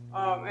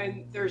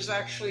 And there's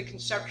actually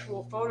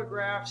conceptual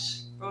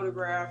photographs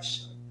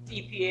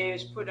EPA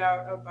has put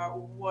out about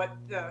what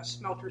the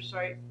smelter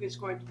site is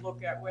going to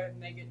look at when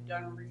they get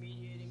done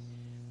remediating.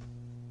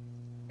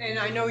 And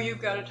I know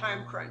you've got a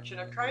time crunch,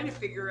 and I'm trying to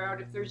figure out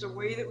if there's a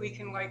way that we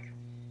can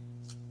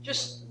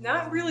just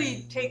not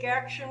really take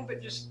action,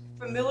 but just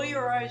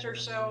familiarize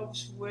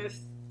ourselves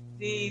with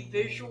the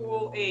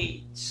visual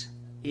aids.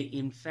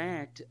 In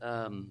fact,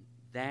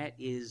 that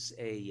is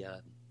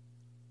an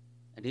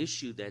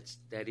issue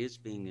that is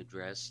being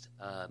addressed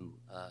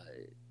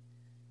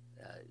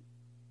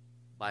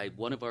by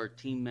one of our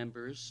team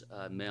members,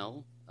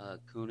 Mel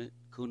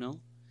Kuno.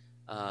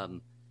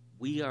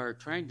 We are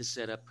trying to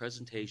set up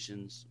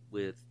presentations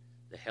with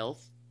the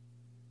health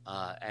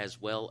as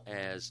well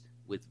as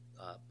with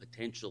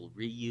potential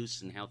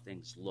reuse and how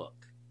things look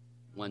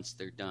once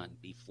they're done,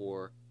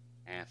 before,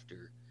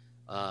 after.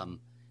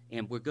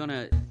 And we're going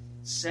to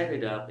set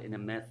it up in a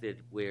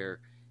method where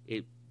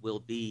it will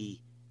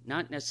be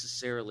not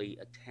necessarily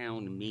a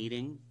town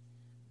meeting,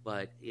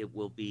 but it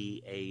will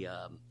be a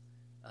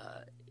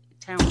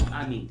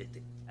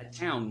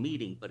town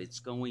meeting, but it's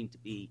going to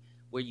be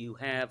where you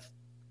have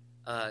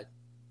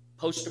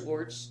poster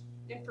boards.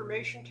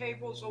 Information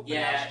tables, open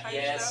house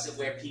type stuff?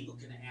 Where people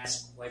can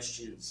ask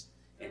questions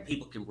and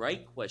people can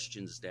write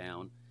questions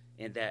down,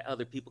 and that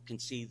other people can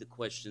see the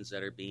questions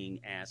that are being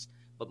asked,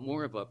 but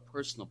more of a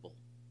personable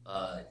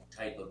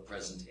type of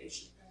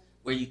presentation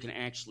where you can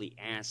actually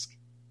ask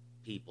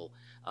people.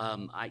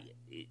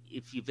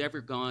 If you've ever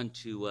gone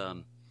to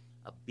a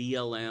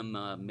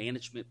BLM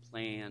management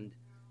plan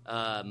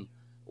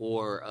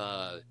or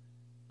a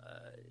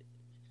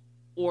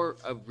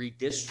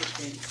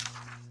redistricting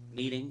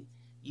meeting,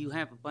 you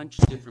have a bunch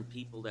of different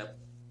people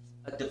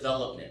a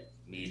development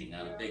meeting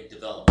on a big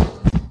development.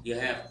 You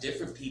have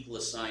different people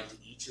assigned to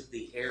each of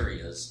the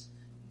areas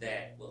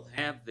that will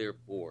have their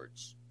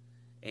boards,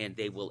 and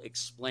they will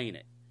explain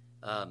it.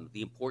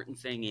 The important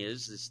thing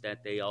is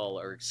that they all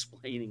are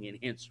explaining and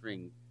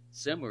answering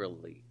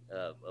similarly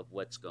of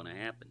what's going to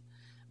happen.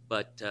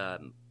 But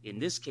in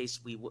this case,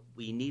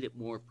 we need it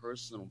more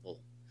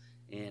personable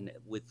and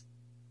with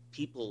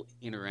people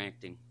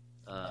interacting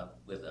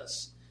with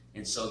us.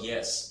 And so,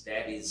 yes,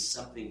 that is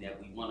something that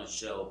we want to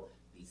show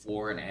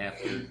before and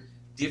after.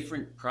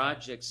 Different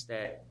projects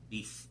that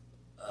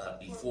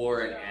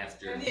before and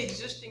after. And the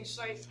existing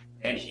site.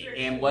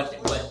 And what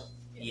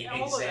yeah,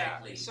 all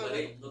exactly. Of that, so what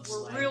that it looks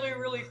we're like. really,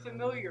 really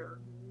familiar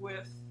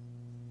with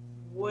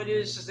what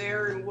is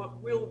there and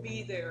what will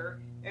be there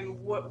and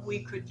what we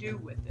could do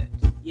with it.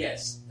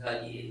 Yes,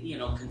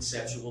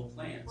 conceptual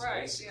plans,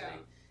 Right, basically.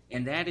 yeah.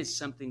 And that is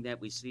something that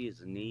we see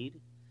as a need,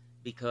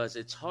 because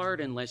it's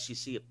hard unless you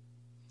see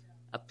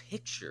a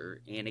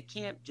picture, and it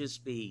can't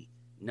just be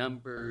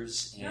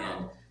numbers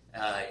and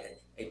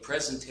a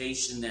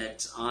presentation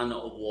that's on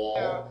a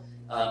wall.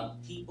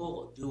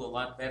 People do a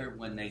lot better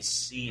when they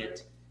see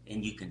it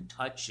and you can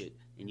touch it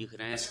and you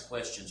can ask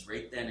questions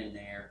right then and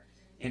there.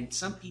 And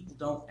some people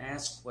don't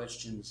ask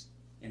questions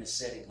in a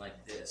setting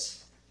like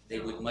this. They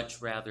would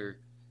much rather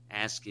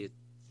ask it,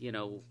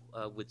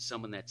 with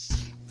someone that's.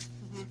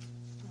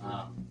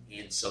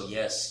 And so,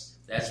 yes,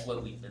 that's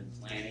what we've been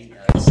planning.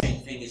 The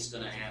same thing is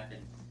going to happen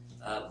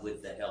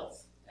with the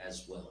health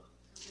as well.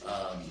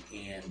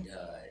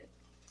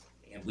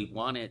 And we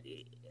want it,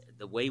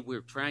 the way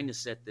we're trying to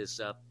set this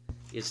up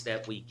is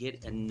that we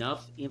get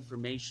enough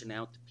information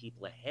out to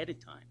people ahead of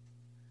time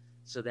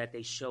so that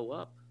they show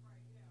up.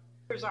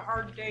 There's a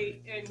hard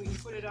date and we can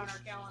put it on our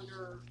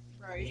calendar,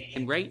 right?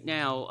 And right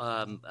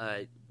now,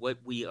 what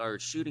we are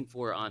shooting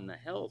for on the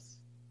health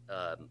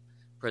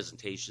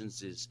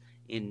presentations is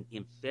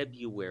in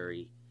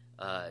February,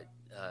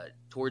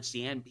 towards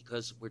the end,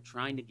 because we're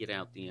trying to get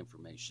out the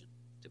information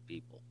to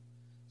people.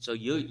 So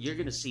you're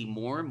going to see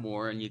more and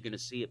more, and you're going to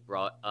see it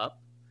brought up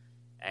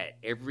at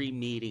every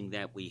meeting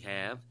that we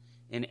have.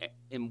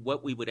 And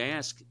what we would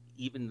ask,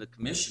 even the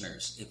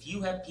commissioners, if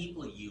you have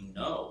people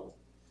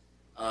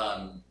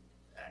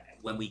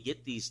when we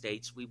get these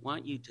dates, we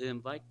want you to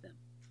invite them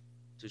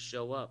to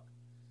show up.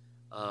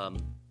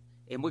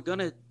 And we're going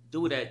to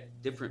do it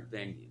at different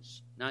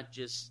venues, not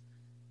just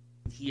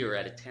here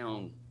at a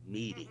town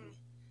meeting.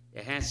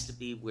 It has to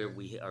be where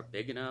we are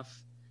big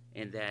enough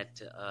and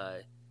that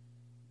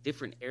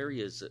different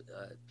areas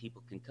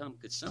people can come,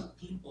 because some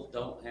people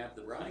don't have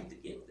the ride to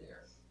get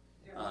there.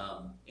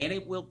 And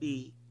it will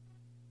be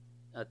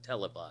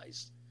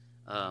televised.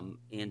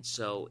 And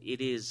so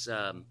it is,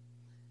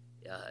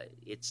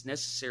 it's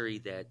necessary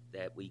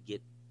that we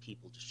get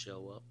people to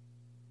show up.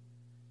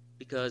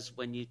 Because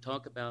when you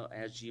talk about,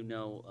 as you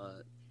know,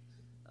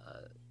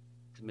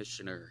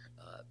 Commissioner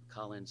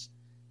Collins,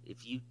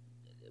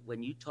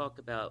 when you talk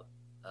about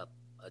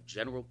a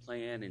general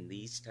plan and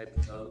these type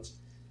of codes,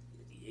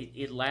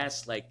 it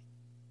lasts like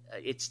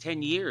it's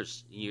 10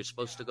 years, and you're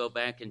supposed to go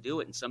back and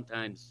do it, and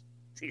sometimes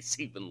it's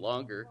even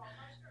longer.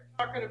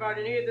 Talking about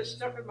any of this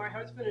stuff, and my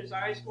husband, his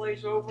eyes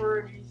glaze over,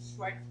 and he's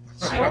like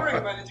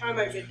snoring by the time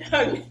I get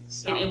done.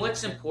 So. And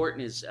what's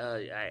important is,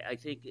 I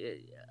think,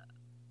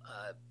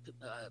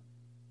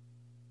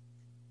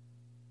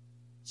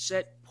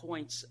 set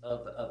points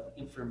of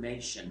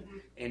information,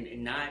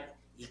 and not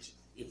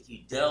if you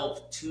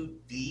delve too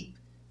deep.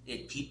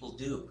 People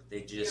do.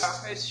 They just.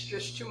 Yeah, it's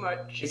just too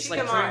much. It's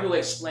like trying to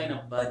explain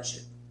a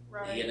budget,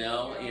 right. you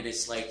know, Yeah. and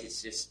it's like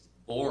it's just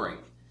boring.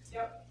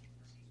 Yep.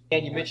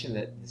 And you mentioned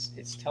that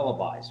it's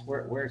televised.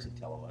 Where is it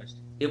televised?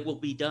 It will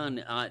be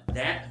done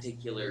that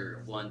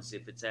particular ones.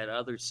 If it's at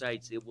other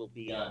sites, it will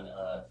be on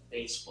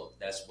Facebook.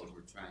 That's what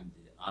we're trying to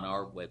on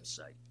our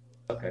website.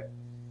 Okay.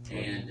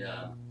 And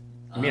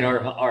I mean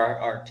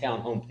our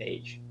town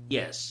homepage.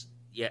 Yes.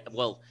 Yeah.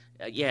 Well.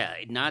 Yeah.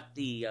 Not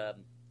the.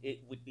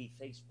 It would be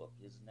Facebook,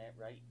 isn't that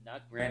right?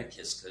 Not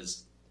Granicus,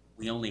 because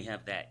we only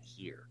have that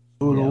here.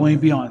 It will only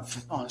be on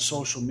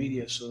social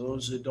media, so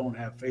those that don't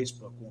have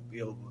Facebook won't be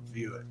able to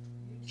view it.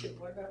 YouTube.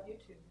 What about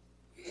YouTube?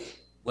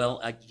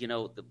 Well,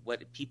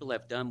 what people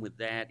have done with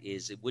that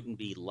is it wouldn't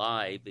be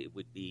live; it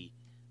would be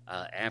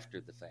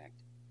after the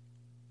fact.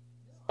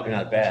 Probably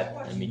not bad.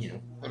 I mean, you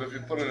know. But if you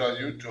put it on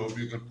YouTube,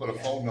 you could put a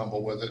phone number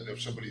with it. If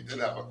somebody did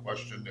have a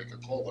question, they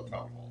could call the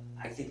town hall.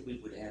 I think we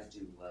would have to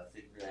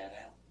figure that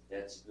out.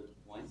 That's a good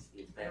point,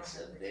 if that's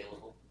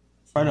available.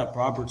 Right up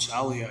Robert's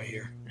alley out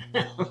here.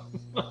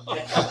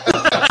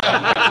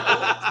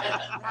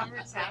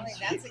 Robert's Alley,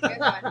 that's a good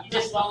one. You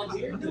just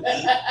volunteered.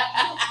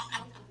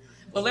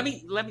 Well, let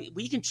me.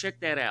 We can check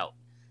that out.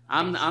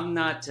 I'm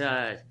not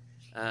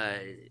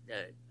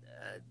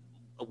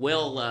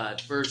well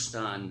versed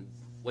on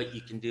what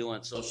you can do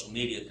on social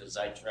media, because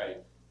I try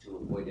to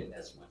avoid it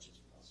as much as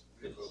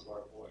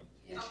possible.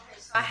 Okay,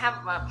 so I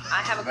have a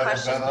Never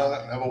question. been on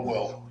it, never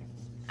will.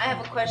 I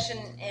have a question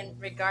in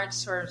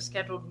regards to our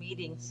scheduled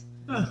meetings.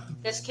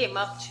 This came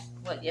up,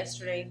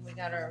 yesterday?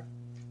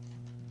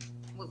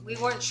 We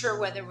weren't sure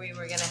whether we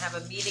were going to have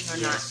a meeting or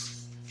not.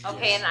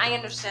 Okay, and I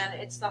understand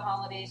it's the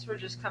holidays. We're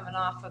just coming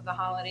off of the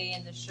holiday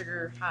and the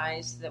sugar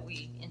highs that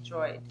we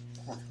enjoyed.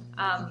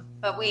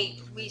 But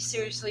we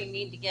seriously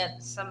need to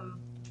get some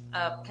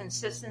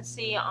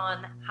consistency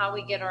on how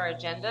we get our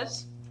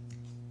agendas,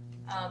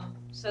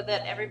 so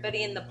that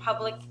everybody in the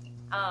public,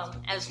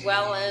 as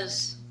well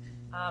as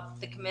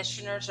the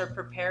commissioners, are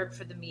prepared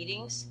for the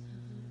meetings.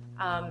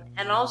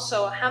 And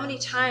also, how many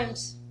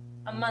times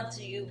a month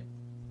do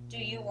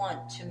you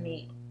want to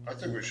meet? I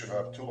think we should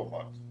have 2 a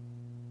month.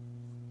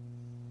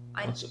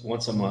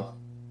 Once a month.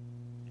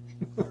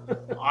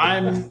 Well, I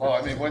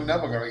mean, we're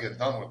never gonna get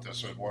done with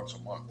this at once a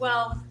month.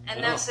 Well,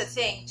 and that's the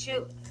thing,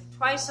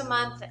 twice a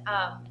month,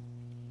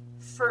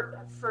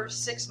 for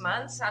 6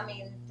 months. I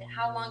mean,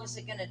 how long is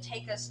it gonna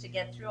take us to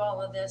get through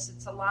all of this?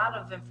 It's a lot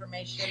of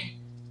information.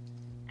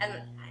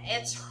 And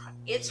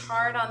it's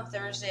hard on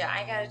Thursday.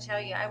 I gotta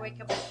tell you, I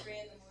wake up at 3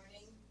 in the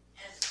morning,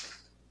 and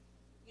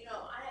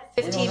I have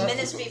 15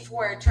 minutes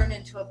before I turn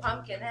into a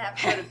pumpkin and have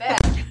to go to bed.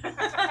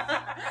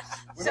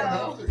 We don't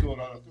have to do it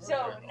on a Thursday. So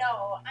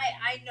no,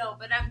 I know,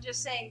 but I'm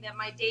just saying that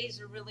my days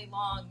are really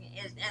long,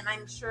 and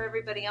I'm sure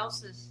everybody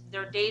else's,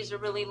 their days are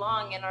really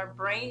long, and our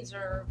brains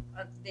are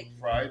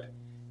Fried?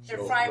 they're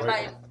So fried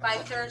right- by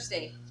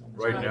Thursday.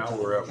 Right now,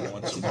 we're at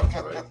once a month,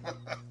 right?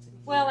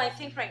 Well, I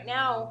think right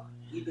now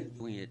We've been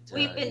doing it.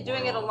 we've been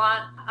doing it a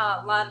lot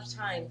of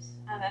times.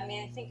 I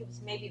mean, I think it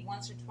was maybe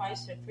once or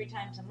twice or 3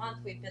 times a month.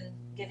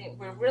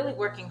 We're really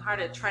working hard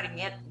at trying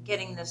to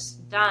getting this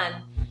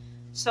done.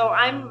 So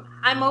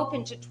I'm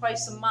open to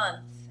twice a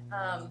month,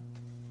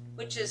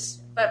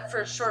 but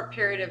for a short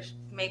period of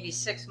maybe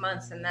 6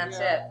 months, and that's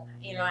it.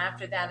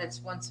 After that,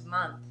 it's once a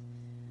month.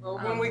 Well,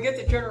 when we get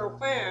the general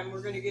plan,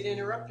 we're going to get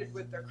interrupted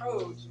with the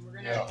codes, and we're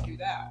going to have to do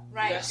that.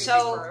 Right. That's going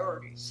to be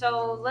priorities.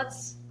 So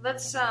let's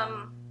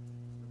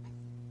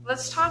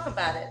talk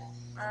about it.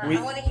 We-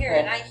 I want to hear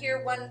it. I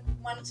hear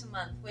once a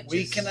month, which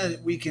We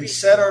can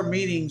set our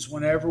meetings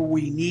whenever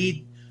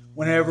we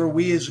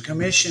as a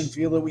commission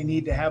feel that we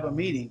need to have a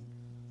meeting.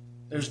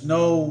 There's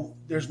no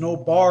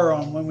bar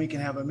on when we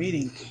can have a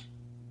meeting.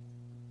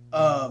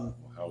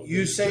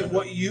 You say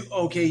what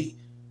okay.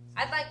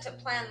 I'd like to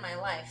plan my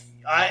life.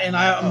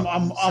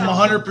 I'm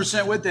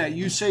 100% with that.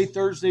 You say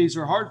Thursdays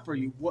are hard for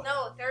you. What?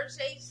 No,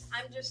 Thursdays.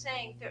 I'm just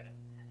saying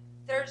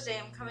Thursday,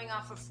 I'm coming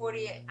off a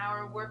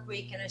 40-hour work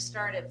week, and I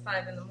start at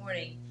 5 in the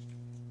morning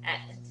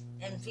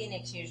in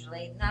Phoenix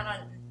usually.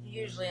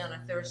 Usually on a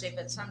Thursday,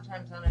 but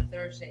sometimes on a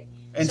Thursday.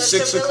 And So it's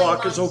 6 a really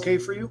o'clock is long- okay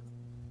for you?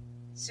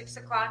 6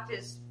 o'clock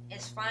is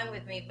fine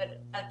with me,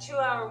 but a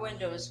 2-hour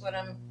window is what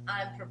I'm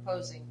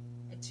proposing.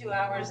 2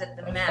 hours at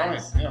the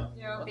max. Fine, yeah.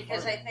 Yeah.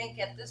 Because I think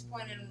at this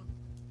point in,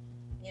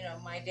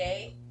 my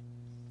day,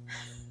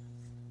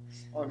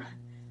 Um,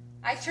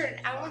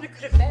 I want to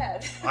go to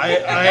bed.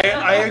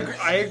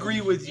 I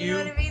agree with You know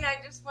you. what I mean? I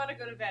just want to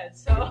go to bed.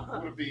 So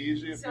Would it be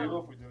easier for So- you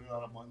if we did it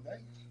on a Monday?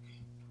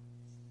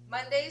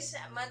 Monday,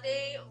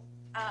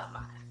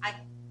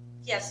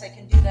 yes, I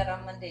can do that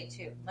on Monday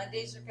too.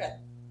 Mondays are good.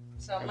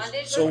 So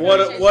Mondays. So or what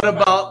Thursdays what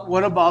are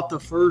fine. about the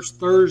first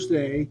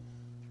Thursday?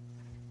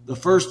 The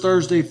first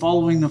Thursday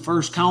following the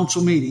first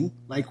council meeting,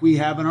 like we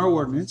have in our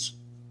ordinance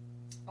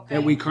Okay.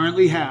 that we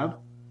currently have.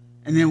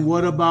 And then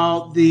what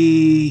about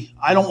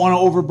I don't want to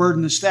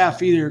overburden the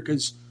staff either,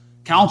 because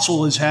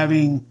council is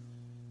having,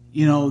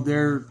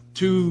 their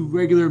 2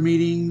 regular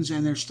meetings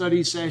and their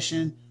study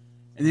session.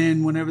 And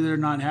then whenever they're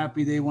not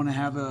happy, they want to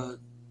have a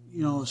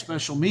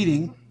special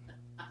meeting.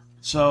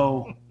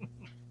 So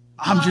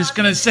I'm just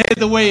going to say it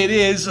the way it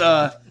is.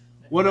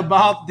 What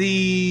about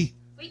We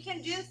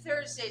can do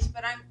Thursdays,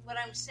 but what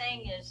I'm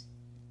saying is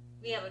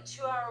we have a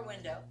 2-hour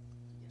window.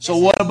 so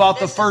This what is- about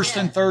the this is first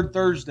and it. third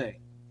Thursday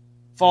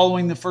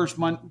following the first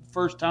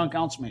town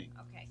council meeting?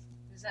 Okay.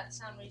 Does that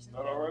sound Is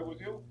reasonable? that all right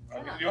with you? I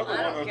mean, Yeah, you're the I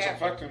one don't that's care.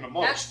 affecting the That's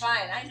most.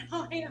 fine. I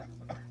know I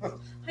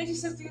am. I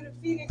just have to go to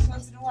Phoenix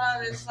once in a while,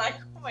 and it's like,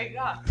 oh my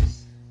god.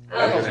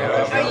 I don't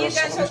know. Are you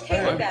guys okay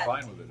I'm with that?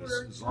 fine with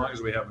it, as long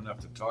as we have enough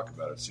to talk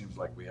about. It seems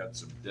like we had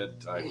some dead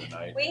time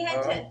tonight. We had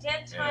Uh-huh.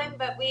 dead time,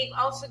 but we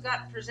also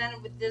got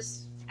presented with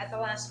this at the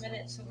last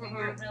minute, so we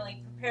weren't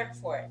really prepared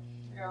for it.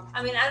 Yeah.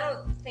 I mean, I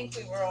don't think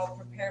we were all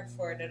prepared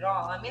for it at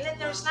all. I mean, and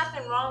there's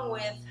nothing wrong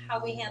with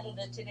how we handled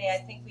it today.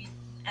 I think we,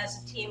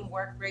 as a team,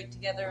 worked great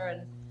together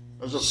and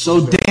As a-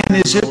 So Dan,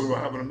 is it We were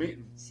having a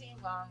meeting.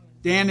 seemed long.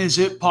 Dan, is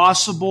it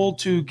possible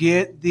to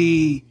get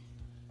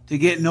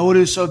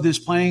notice of this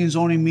planning and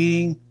zoning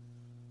meeting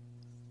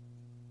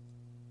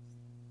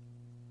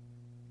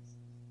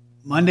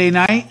Monday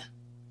night?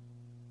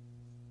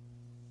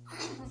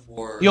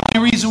 For The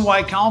only reason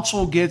why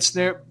council gets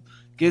there,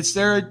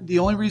 the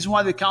only reason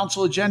why the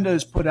council agenda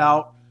is put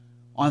out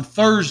on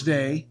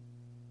Thursday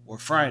or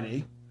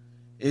Friday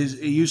is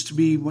it used to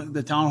be when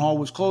the town hall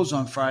was closed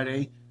on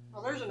Friday.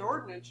 Well, there's an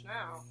ordinance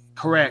now.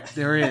 Correct,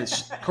 there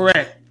is.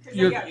 Correct. Because they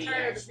You're- got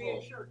tired of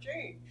being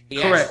shortchanged. the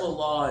correct. actual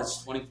law is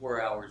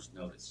 24 hours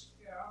notice,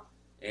 Yeah.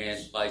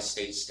 and by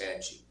state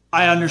statute.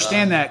 I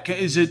understand that.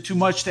 Is it too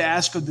much to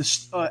ask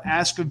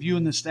of you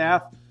and the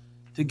staff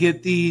to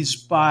get these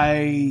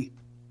by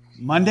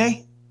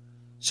Monday?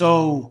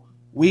 So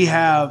we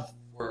have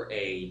For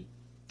a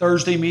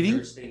Thursday meeting.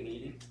 Thursday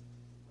meeting.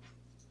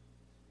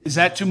 Is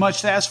that too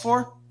much to ask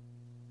for?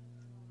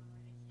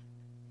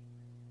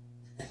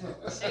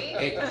 See?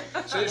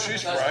 See,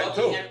 she's Because right what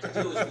too. we have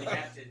to do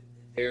is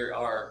there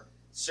are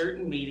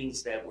certain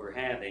meetings that we're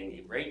having,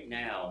 and right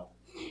now,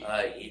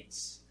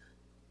 it's,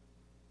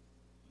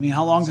 I mean,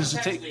 how long does it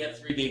sometimes take? we have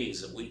 3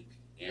 meetings a week.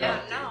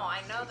 Yeah, no,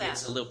 I know that.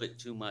 It's a little bit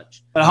too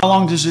much. But how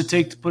long does it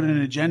take to put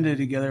an agenda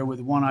together with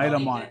one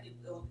item on it?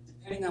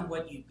 Depending on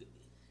what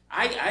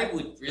I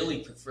would really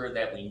prefer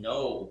that we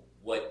know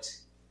what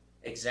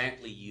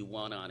exactly you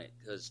want on it,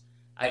 because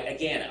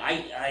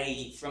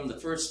I from the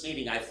first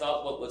meeting, I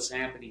thought what was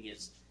happening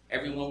is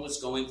everyone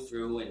was going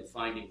through and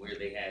finding where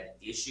they had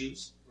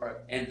issues. Right.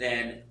 And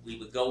then we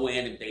would go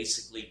in and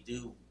basically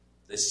do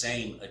the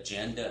same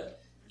agenda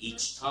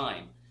each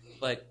time.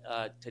 But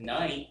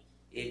tonight,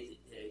 it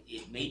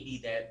may be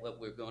that what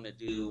we're going to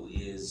do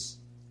is,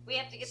 We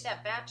have to get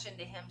that batch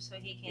into him so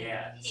he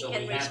can so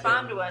can we have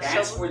respond to us.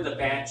 That's So where the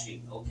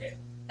batching, okay.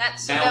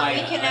 that's so Now that I we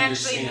can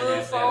actually understand move that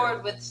better.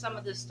 forward with some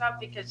of this stuff,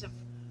 because if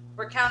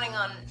we're counting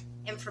on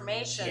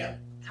information Yeah.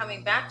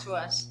 coming back to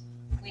us,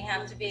 we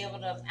have to be able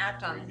to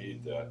act on We it.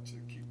 need that to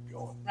keep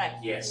going. Right.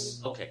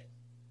 Yes, okay.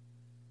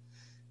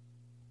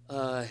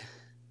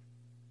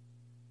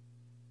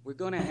 We're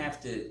going to have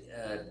to,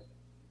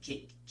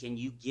 can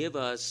you give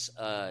us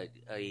an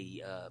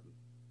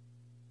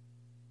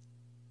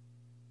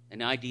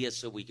idea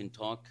so we can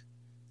talk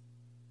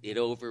it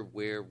over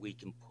where we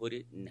can put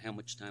it and how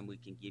much time we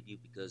can give you?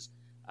 Because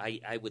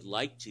I would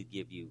like to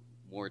give you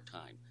more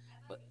time.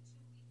 But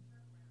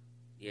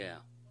yeah.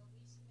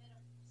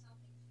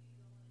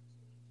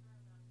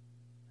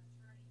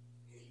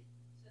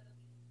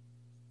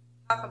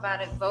 Talk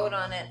about it, vote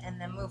on it, and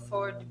then move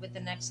forward with the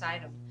next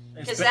item.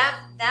 Because been-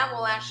 that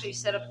will actually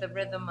set up the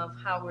rhythm of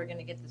how we're going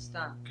to get this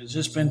done. Because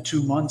it's been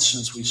 2 months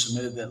since we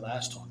submitted that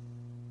last one.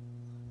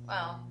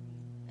 Well,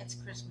 it's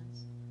Christmas.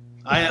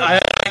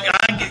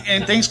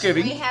 And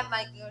Thanksgiving. We had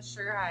like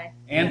sugar high.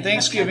 And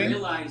Thanksgiving.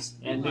 Realize,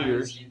 And New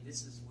Year's. and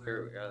this is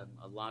where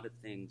a lot of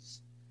things,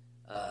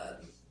 a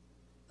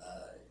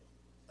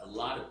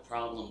lot of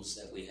problems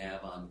that we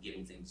have on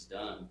getting things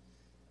done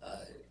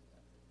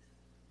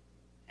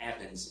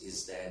happens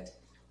is that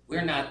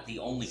we're not the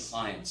only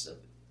clients of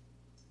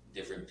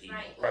different people.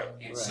 Right.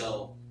 And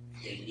so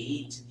they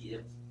need to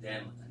give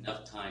them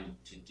enough time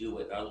to do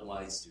it,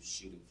 otherwise they're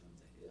shooting from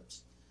the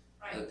hips.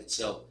 Right.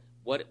 So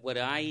what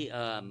I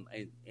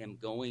am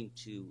going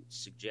to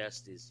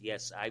suggest is,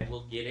 yes, I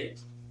will get it.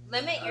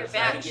 Limit your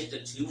Try batch. to get the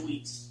 2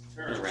 weeks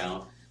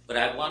turnaround, but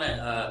I want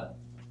to.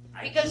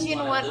 Because you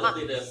know what, A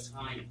little bit of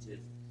time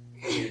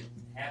to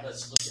have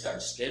us look at our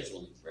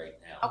scheduling right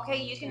now.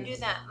 Okay, you can do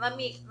that. Let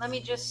me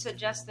just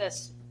suggest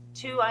this: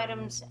 2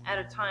 items at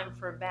a time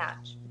for a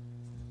batch.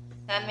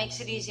 That makes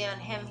it easy on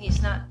him.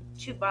 He's not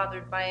too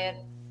bothered by it.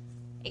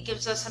 It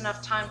gives us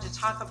enough time to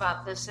talk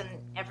about this in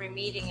every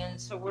meeting, and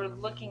so we're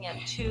looking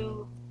at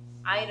 2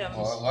 items.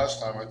 Well,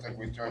 last time I think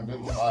we turned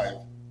in 5.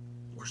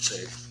 We're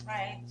safe.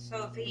 Right,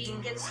 so if he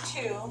gets 2,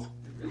 There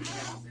really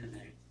hasn't been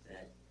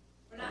that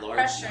we're not large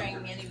pressuring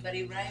number.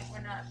 anybody, right? We're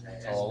not,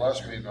 Oh,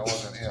 last meeting I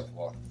wasn't here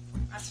for.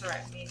 that's all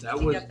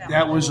right.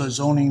 That was a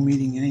zoning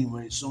meeting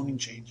anyway, zoning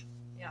change.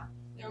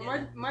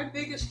 Now, my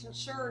biggest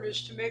concern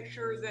is to make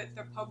sure that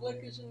the public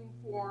is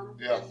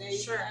informed Yeah. and they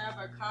Sure. have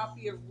a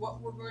copy of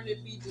what we're going to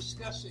be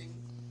discussing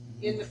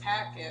in the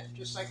packet,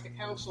 just like the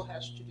council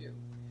has to do,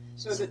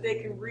 so that they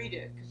can read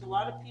it. Because a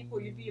lot of people,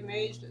 you'd be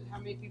amazed at how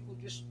many people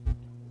just,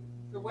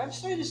 the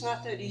website is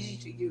not that easy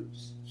to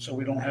use. So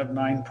we don't have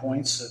 9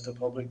 points that the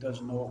public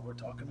doesn't know what we're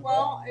talking about?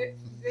 Well,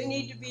 they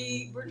need to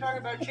be, we're talking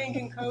about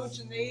changing codes,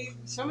 and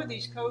some of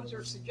these codes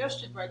are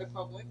suggested by the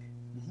public.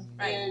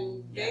 Right.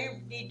 And they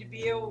need to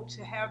be able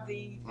to have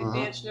the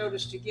advance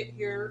notice to get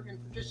here and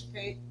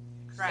participate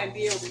and Correct.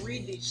 be able to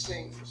read these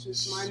things.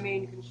 Is my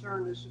main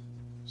concern is.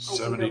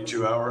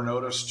 72-hour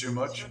notice too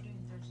much?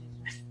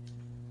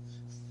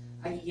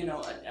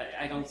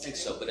 I don't think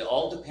so, but it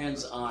all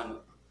depends on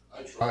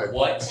I tried.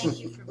 what Thank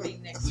you for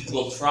being next we week.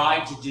 will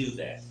try to do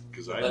that.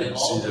 Because I But it didn't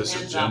all see this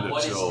depends on agenda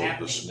what is till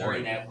happening this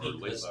during morning that or week,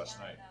 late because- last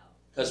night.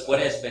 Because what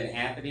has been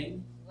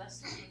happening Less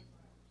than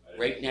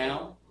right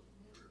now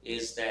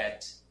is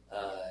that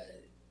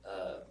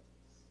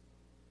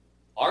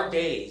our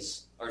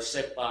days are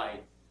set by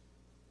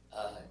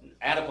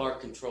out of our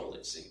control,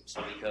 it seems,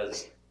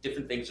 because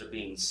different things are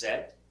being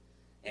set,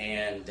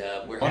 and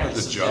we're Wanted having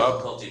the some job.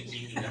 difficulty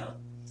keeping up.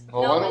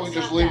 Well, No, why don't we it's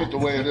just not leave that. it the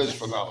way it is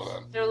for now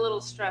then? They're a little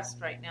stressed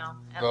right now,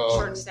 and Uh,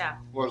 short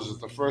staffed. What is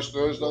it, the first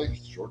Thursday?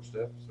 Short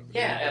staff?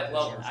 Yeah,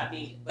 well, I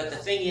mean, but the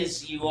thing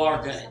is, you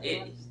are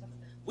gonna.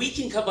 We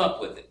can come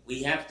up with it.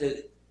 We have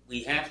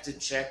to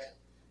check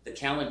the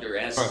calendar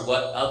as to Right.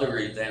 what other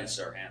events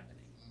are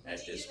happening at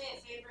Would you this. do me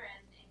a favor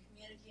and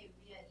communicate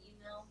via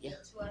email Yeah.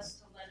 to us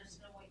to let us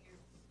know what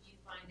you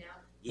find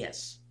out?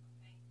 Yes.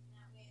 Okay?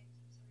 That way it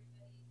keeps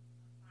everybody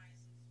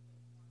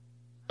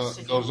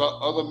apprised. Those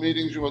other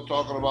meetings you were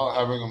talking about,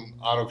 having them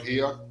out of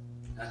here,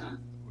 Uh-huh.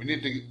 we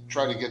need to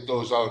try to get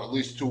those out at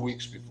least 2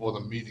 weeks before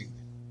the meeting.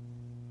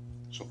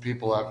 So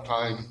people have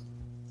time.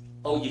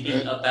 Oh, you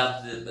mean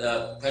about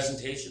the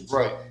presentations?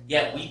 Right.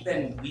 Yeah, we've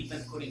been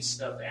putting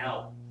stuff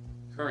out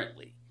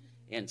currently,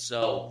 and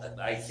so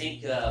I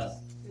think The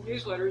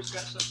newsletter's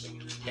got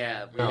something in it. we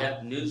Yeah.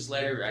 have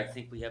newsletter. I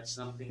think we have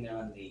something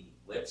on the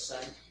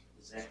website.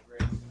 Is that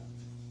correct?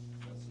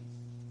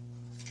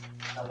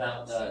 How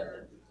about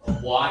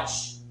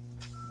watch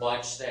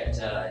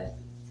that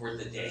for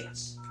the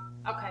dates.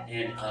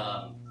 Okay.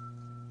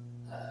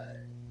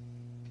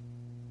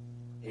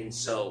 And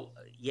so,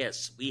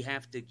 yes, we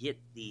have to get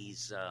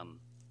these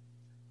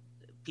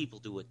people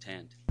to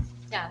attend.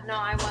 Yeah, no,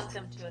 I want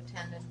them to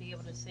attend and be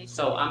able to say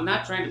So I'm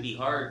not trying to be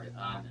hard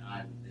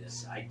on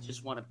this. I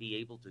just want to be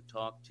able to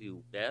talk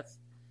to Beth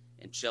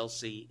and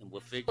Chelsea, and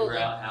we'll figure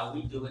out how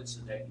we do it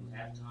so that you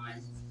have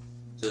time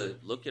to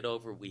look it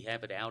over. We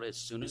have it out as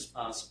soon as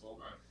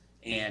possible.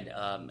 And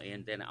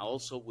then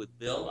also with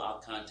Bill, I'll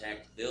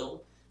contact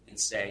Bill and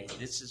say,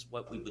 this is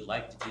what we would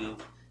like to do.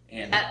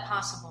 And At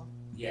possible.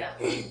 yeah.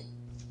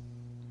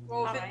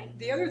 Well, All right.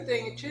 the other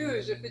thing too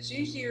is if it's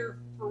easier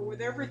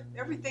with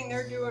everything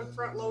they're doing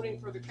front loading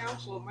for the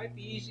council, it might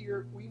be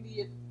easier if we meet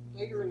it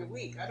later in the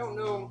week. I don't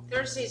know.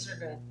 Thursdays are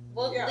good.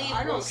 We'll Yeah, leave,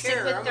 I don't we'll stick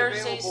care. with I'm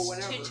Thursdays available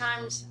whenever. 2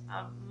 times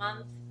a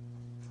month.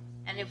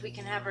 And if we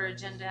can have our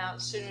agenda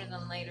out sooner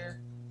than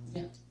later,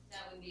 Yeah.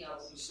 that would be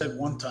awesome. You said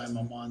 1 time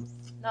a month.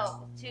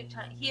 No, 2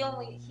 times.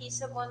 He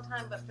said 1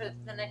 time, but for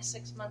the next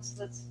 6 months,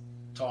 let's,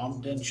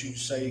 Tom, didn't you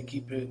say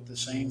keep it the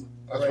same?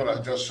 That's what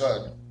I just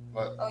said,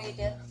 but, oh, you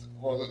did?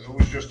 well, it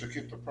was just to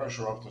keep the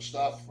pressure off the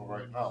staff for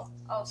right now.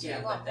 Oh, so Yeah,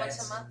 you but want once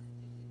that's- a month?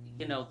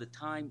 You know, the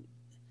time,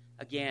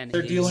 again,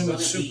 They're it's dealing with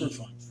gonna be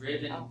Superfund.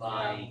 driven Oh,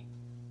 by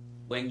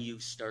when you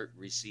start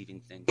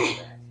receiving things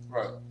back.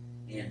 Right.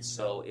 And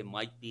so it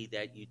might be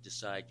that you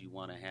decide you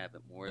want to have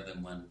it more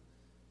than one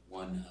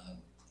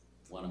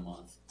a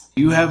month.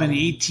 Do you have an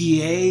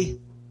ETA?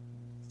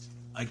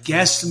 A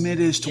guesstimate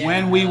as to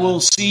when we will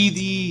see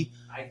the,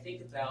 I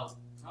think about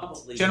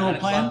probably General 9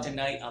 plan? o'clock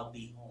tonight, I'll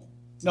be home.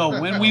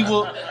 no, when we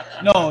will,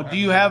 no, do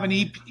you have an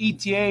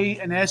ETA,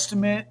 an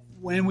estimate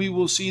when we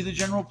will see the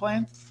general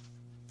plan?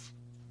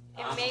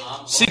 It may-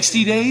 I'm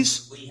 60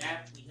 days? We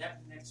have the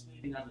next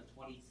meeting on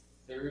the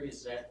 23rd,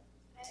 is that?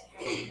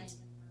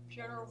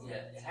 general, Yeah,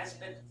 it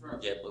hasn't been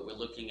confirmed yet, but we're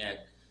looking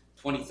at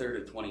 23rd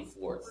or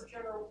 24th. for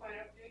general plan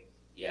update?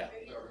 Yeah.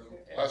 Maybe?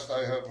 Okay. Last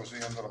I heard was the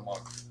end of the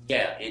month.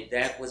 Yeah,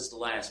 that was the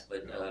last,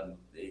 but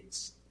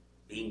it's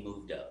being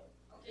moved up.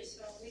 Okay,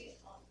 so we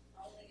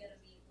only gonna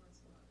meet once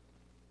a month.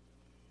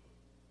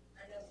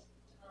 I know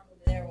Tom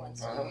over there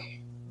wants Uh-huh.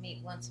 to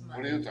meet once a month.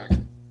 What do you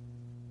think?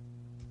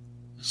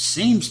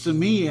 Seems to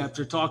me,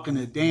 after talking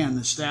to Dan,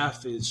 the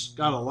staff has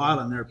got a lot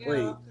on their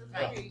plate. Yeah,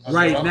 they're busy. That's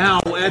Right what I'm- now,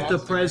 that's what at I'm the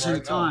thinking present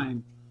right now.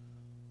 time,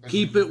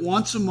 keep it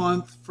once a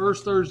month,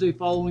 first Thursday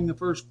following the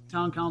first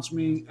town council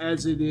meeting,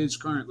 as it is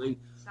currently.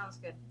 Sounds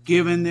good.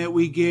 Given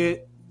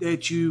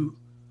that you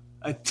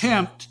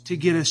attempt to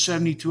get a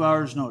 72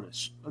 hours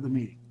notice of the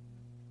meeting,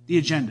 the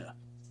agenda.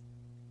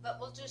 But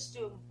we'll just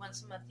do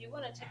once a month. You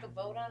wanna take a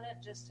vote on it,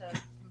 just to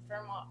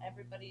confirm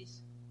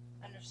everybody's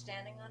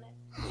understanding on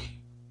it?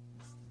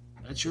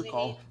 That's your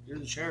call. You're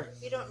the chair.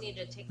 We don't need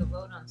to take a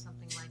vote on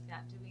something like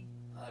that, do we?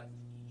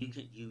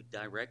 You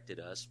directed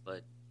us,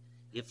 but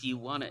if you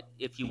want to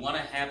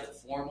have it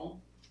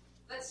formal,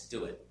 Let's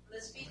do it.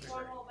 Let's be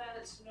formal about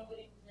it so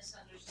nobody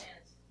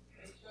misunderstands.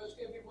 So it's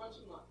gonna be once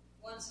a month.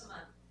 Once a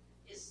month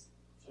is,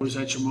 Was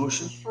that your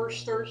motion?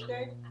 First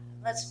Thursday?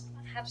 let's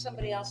have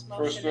somebody else First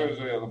motion it.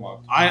 Thursday of the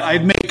month.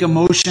 I'd make a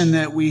motion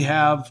that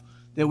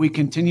we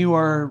continue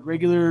our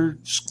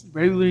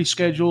regularly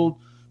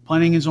scheduled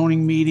planning and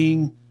zoning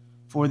meeting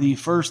for the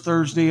first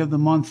Thursday of the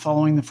month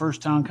following the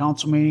first town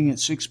council meeting at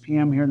 6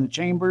 p.m. here in the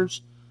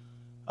chambers.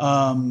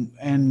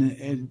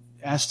 And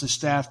ask the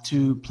staff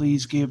to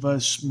please give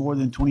us more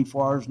than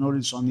 24 hours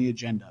notice on the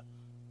agenda.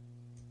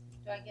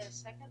 Do I get a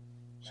second?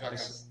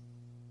 Second.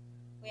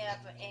 We have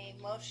a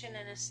motion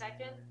and a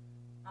second.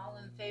 All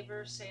in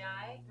favor, say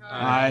aye.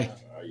 Aye.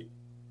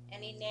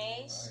 Any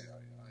nays? Aye,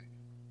 aye, aye.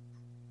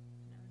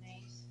 No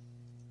nays.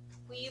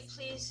 Will you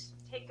please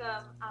take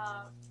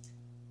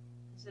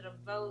is it a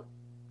vote,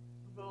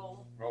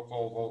 Roll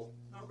call vote.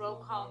 a roll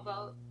call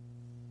vote?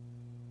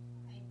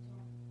 I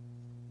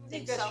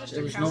think Think that's so. just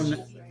There a was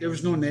council thing. there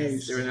was no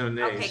nays. There were no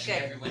nays. Okay,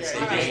 good. Everyone's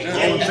All right.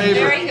 All in favor?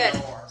 Very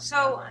good.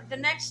 So the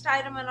next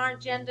item on our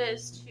agenda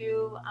is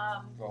to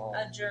Go home.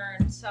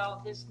 adjourn.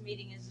 So this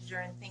meeting is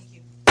adjourned. Thank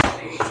you.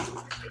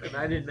 And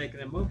I didn't make an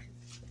emotion.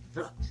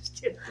 No, just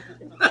kidding.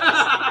 We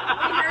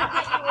heard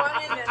what you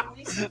wanted and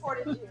we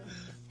supported you.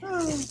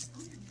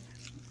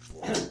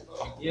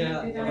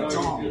 Yeah.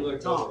 Tom,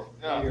 Tom.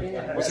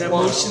 Yeah. Was that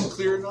motion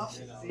clear enough?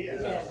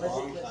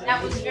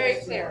 That was very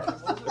clear.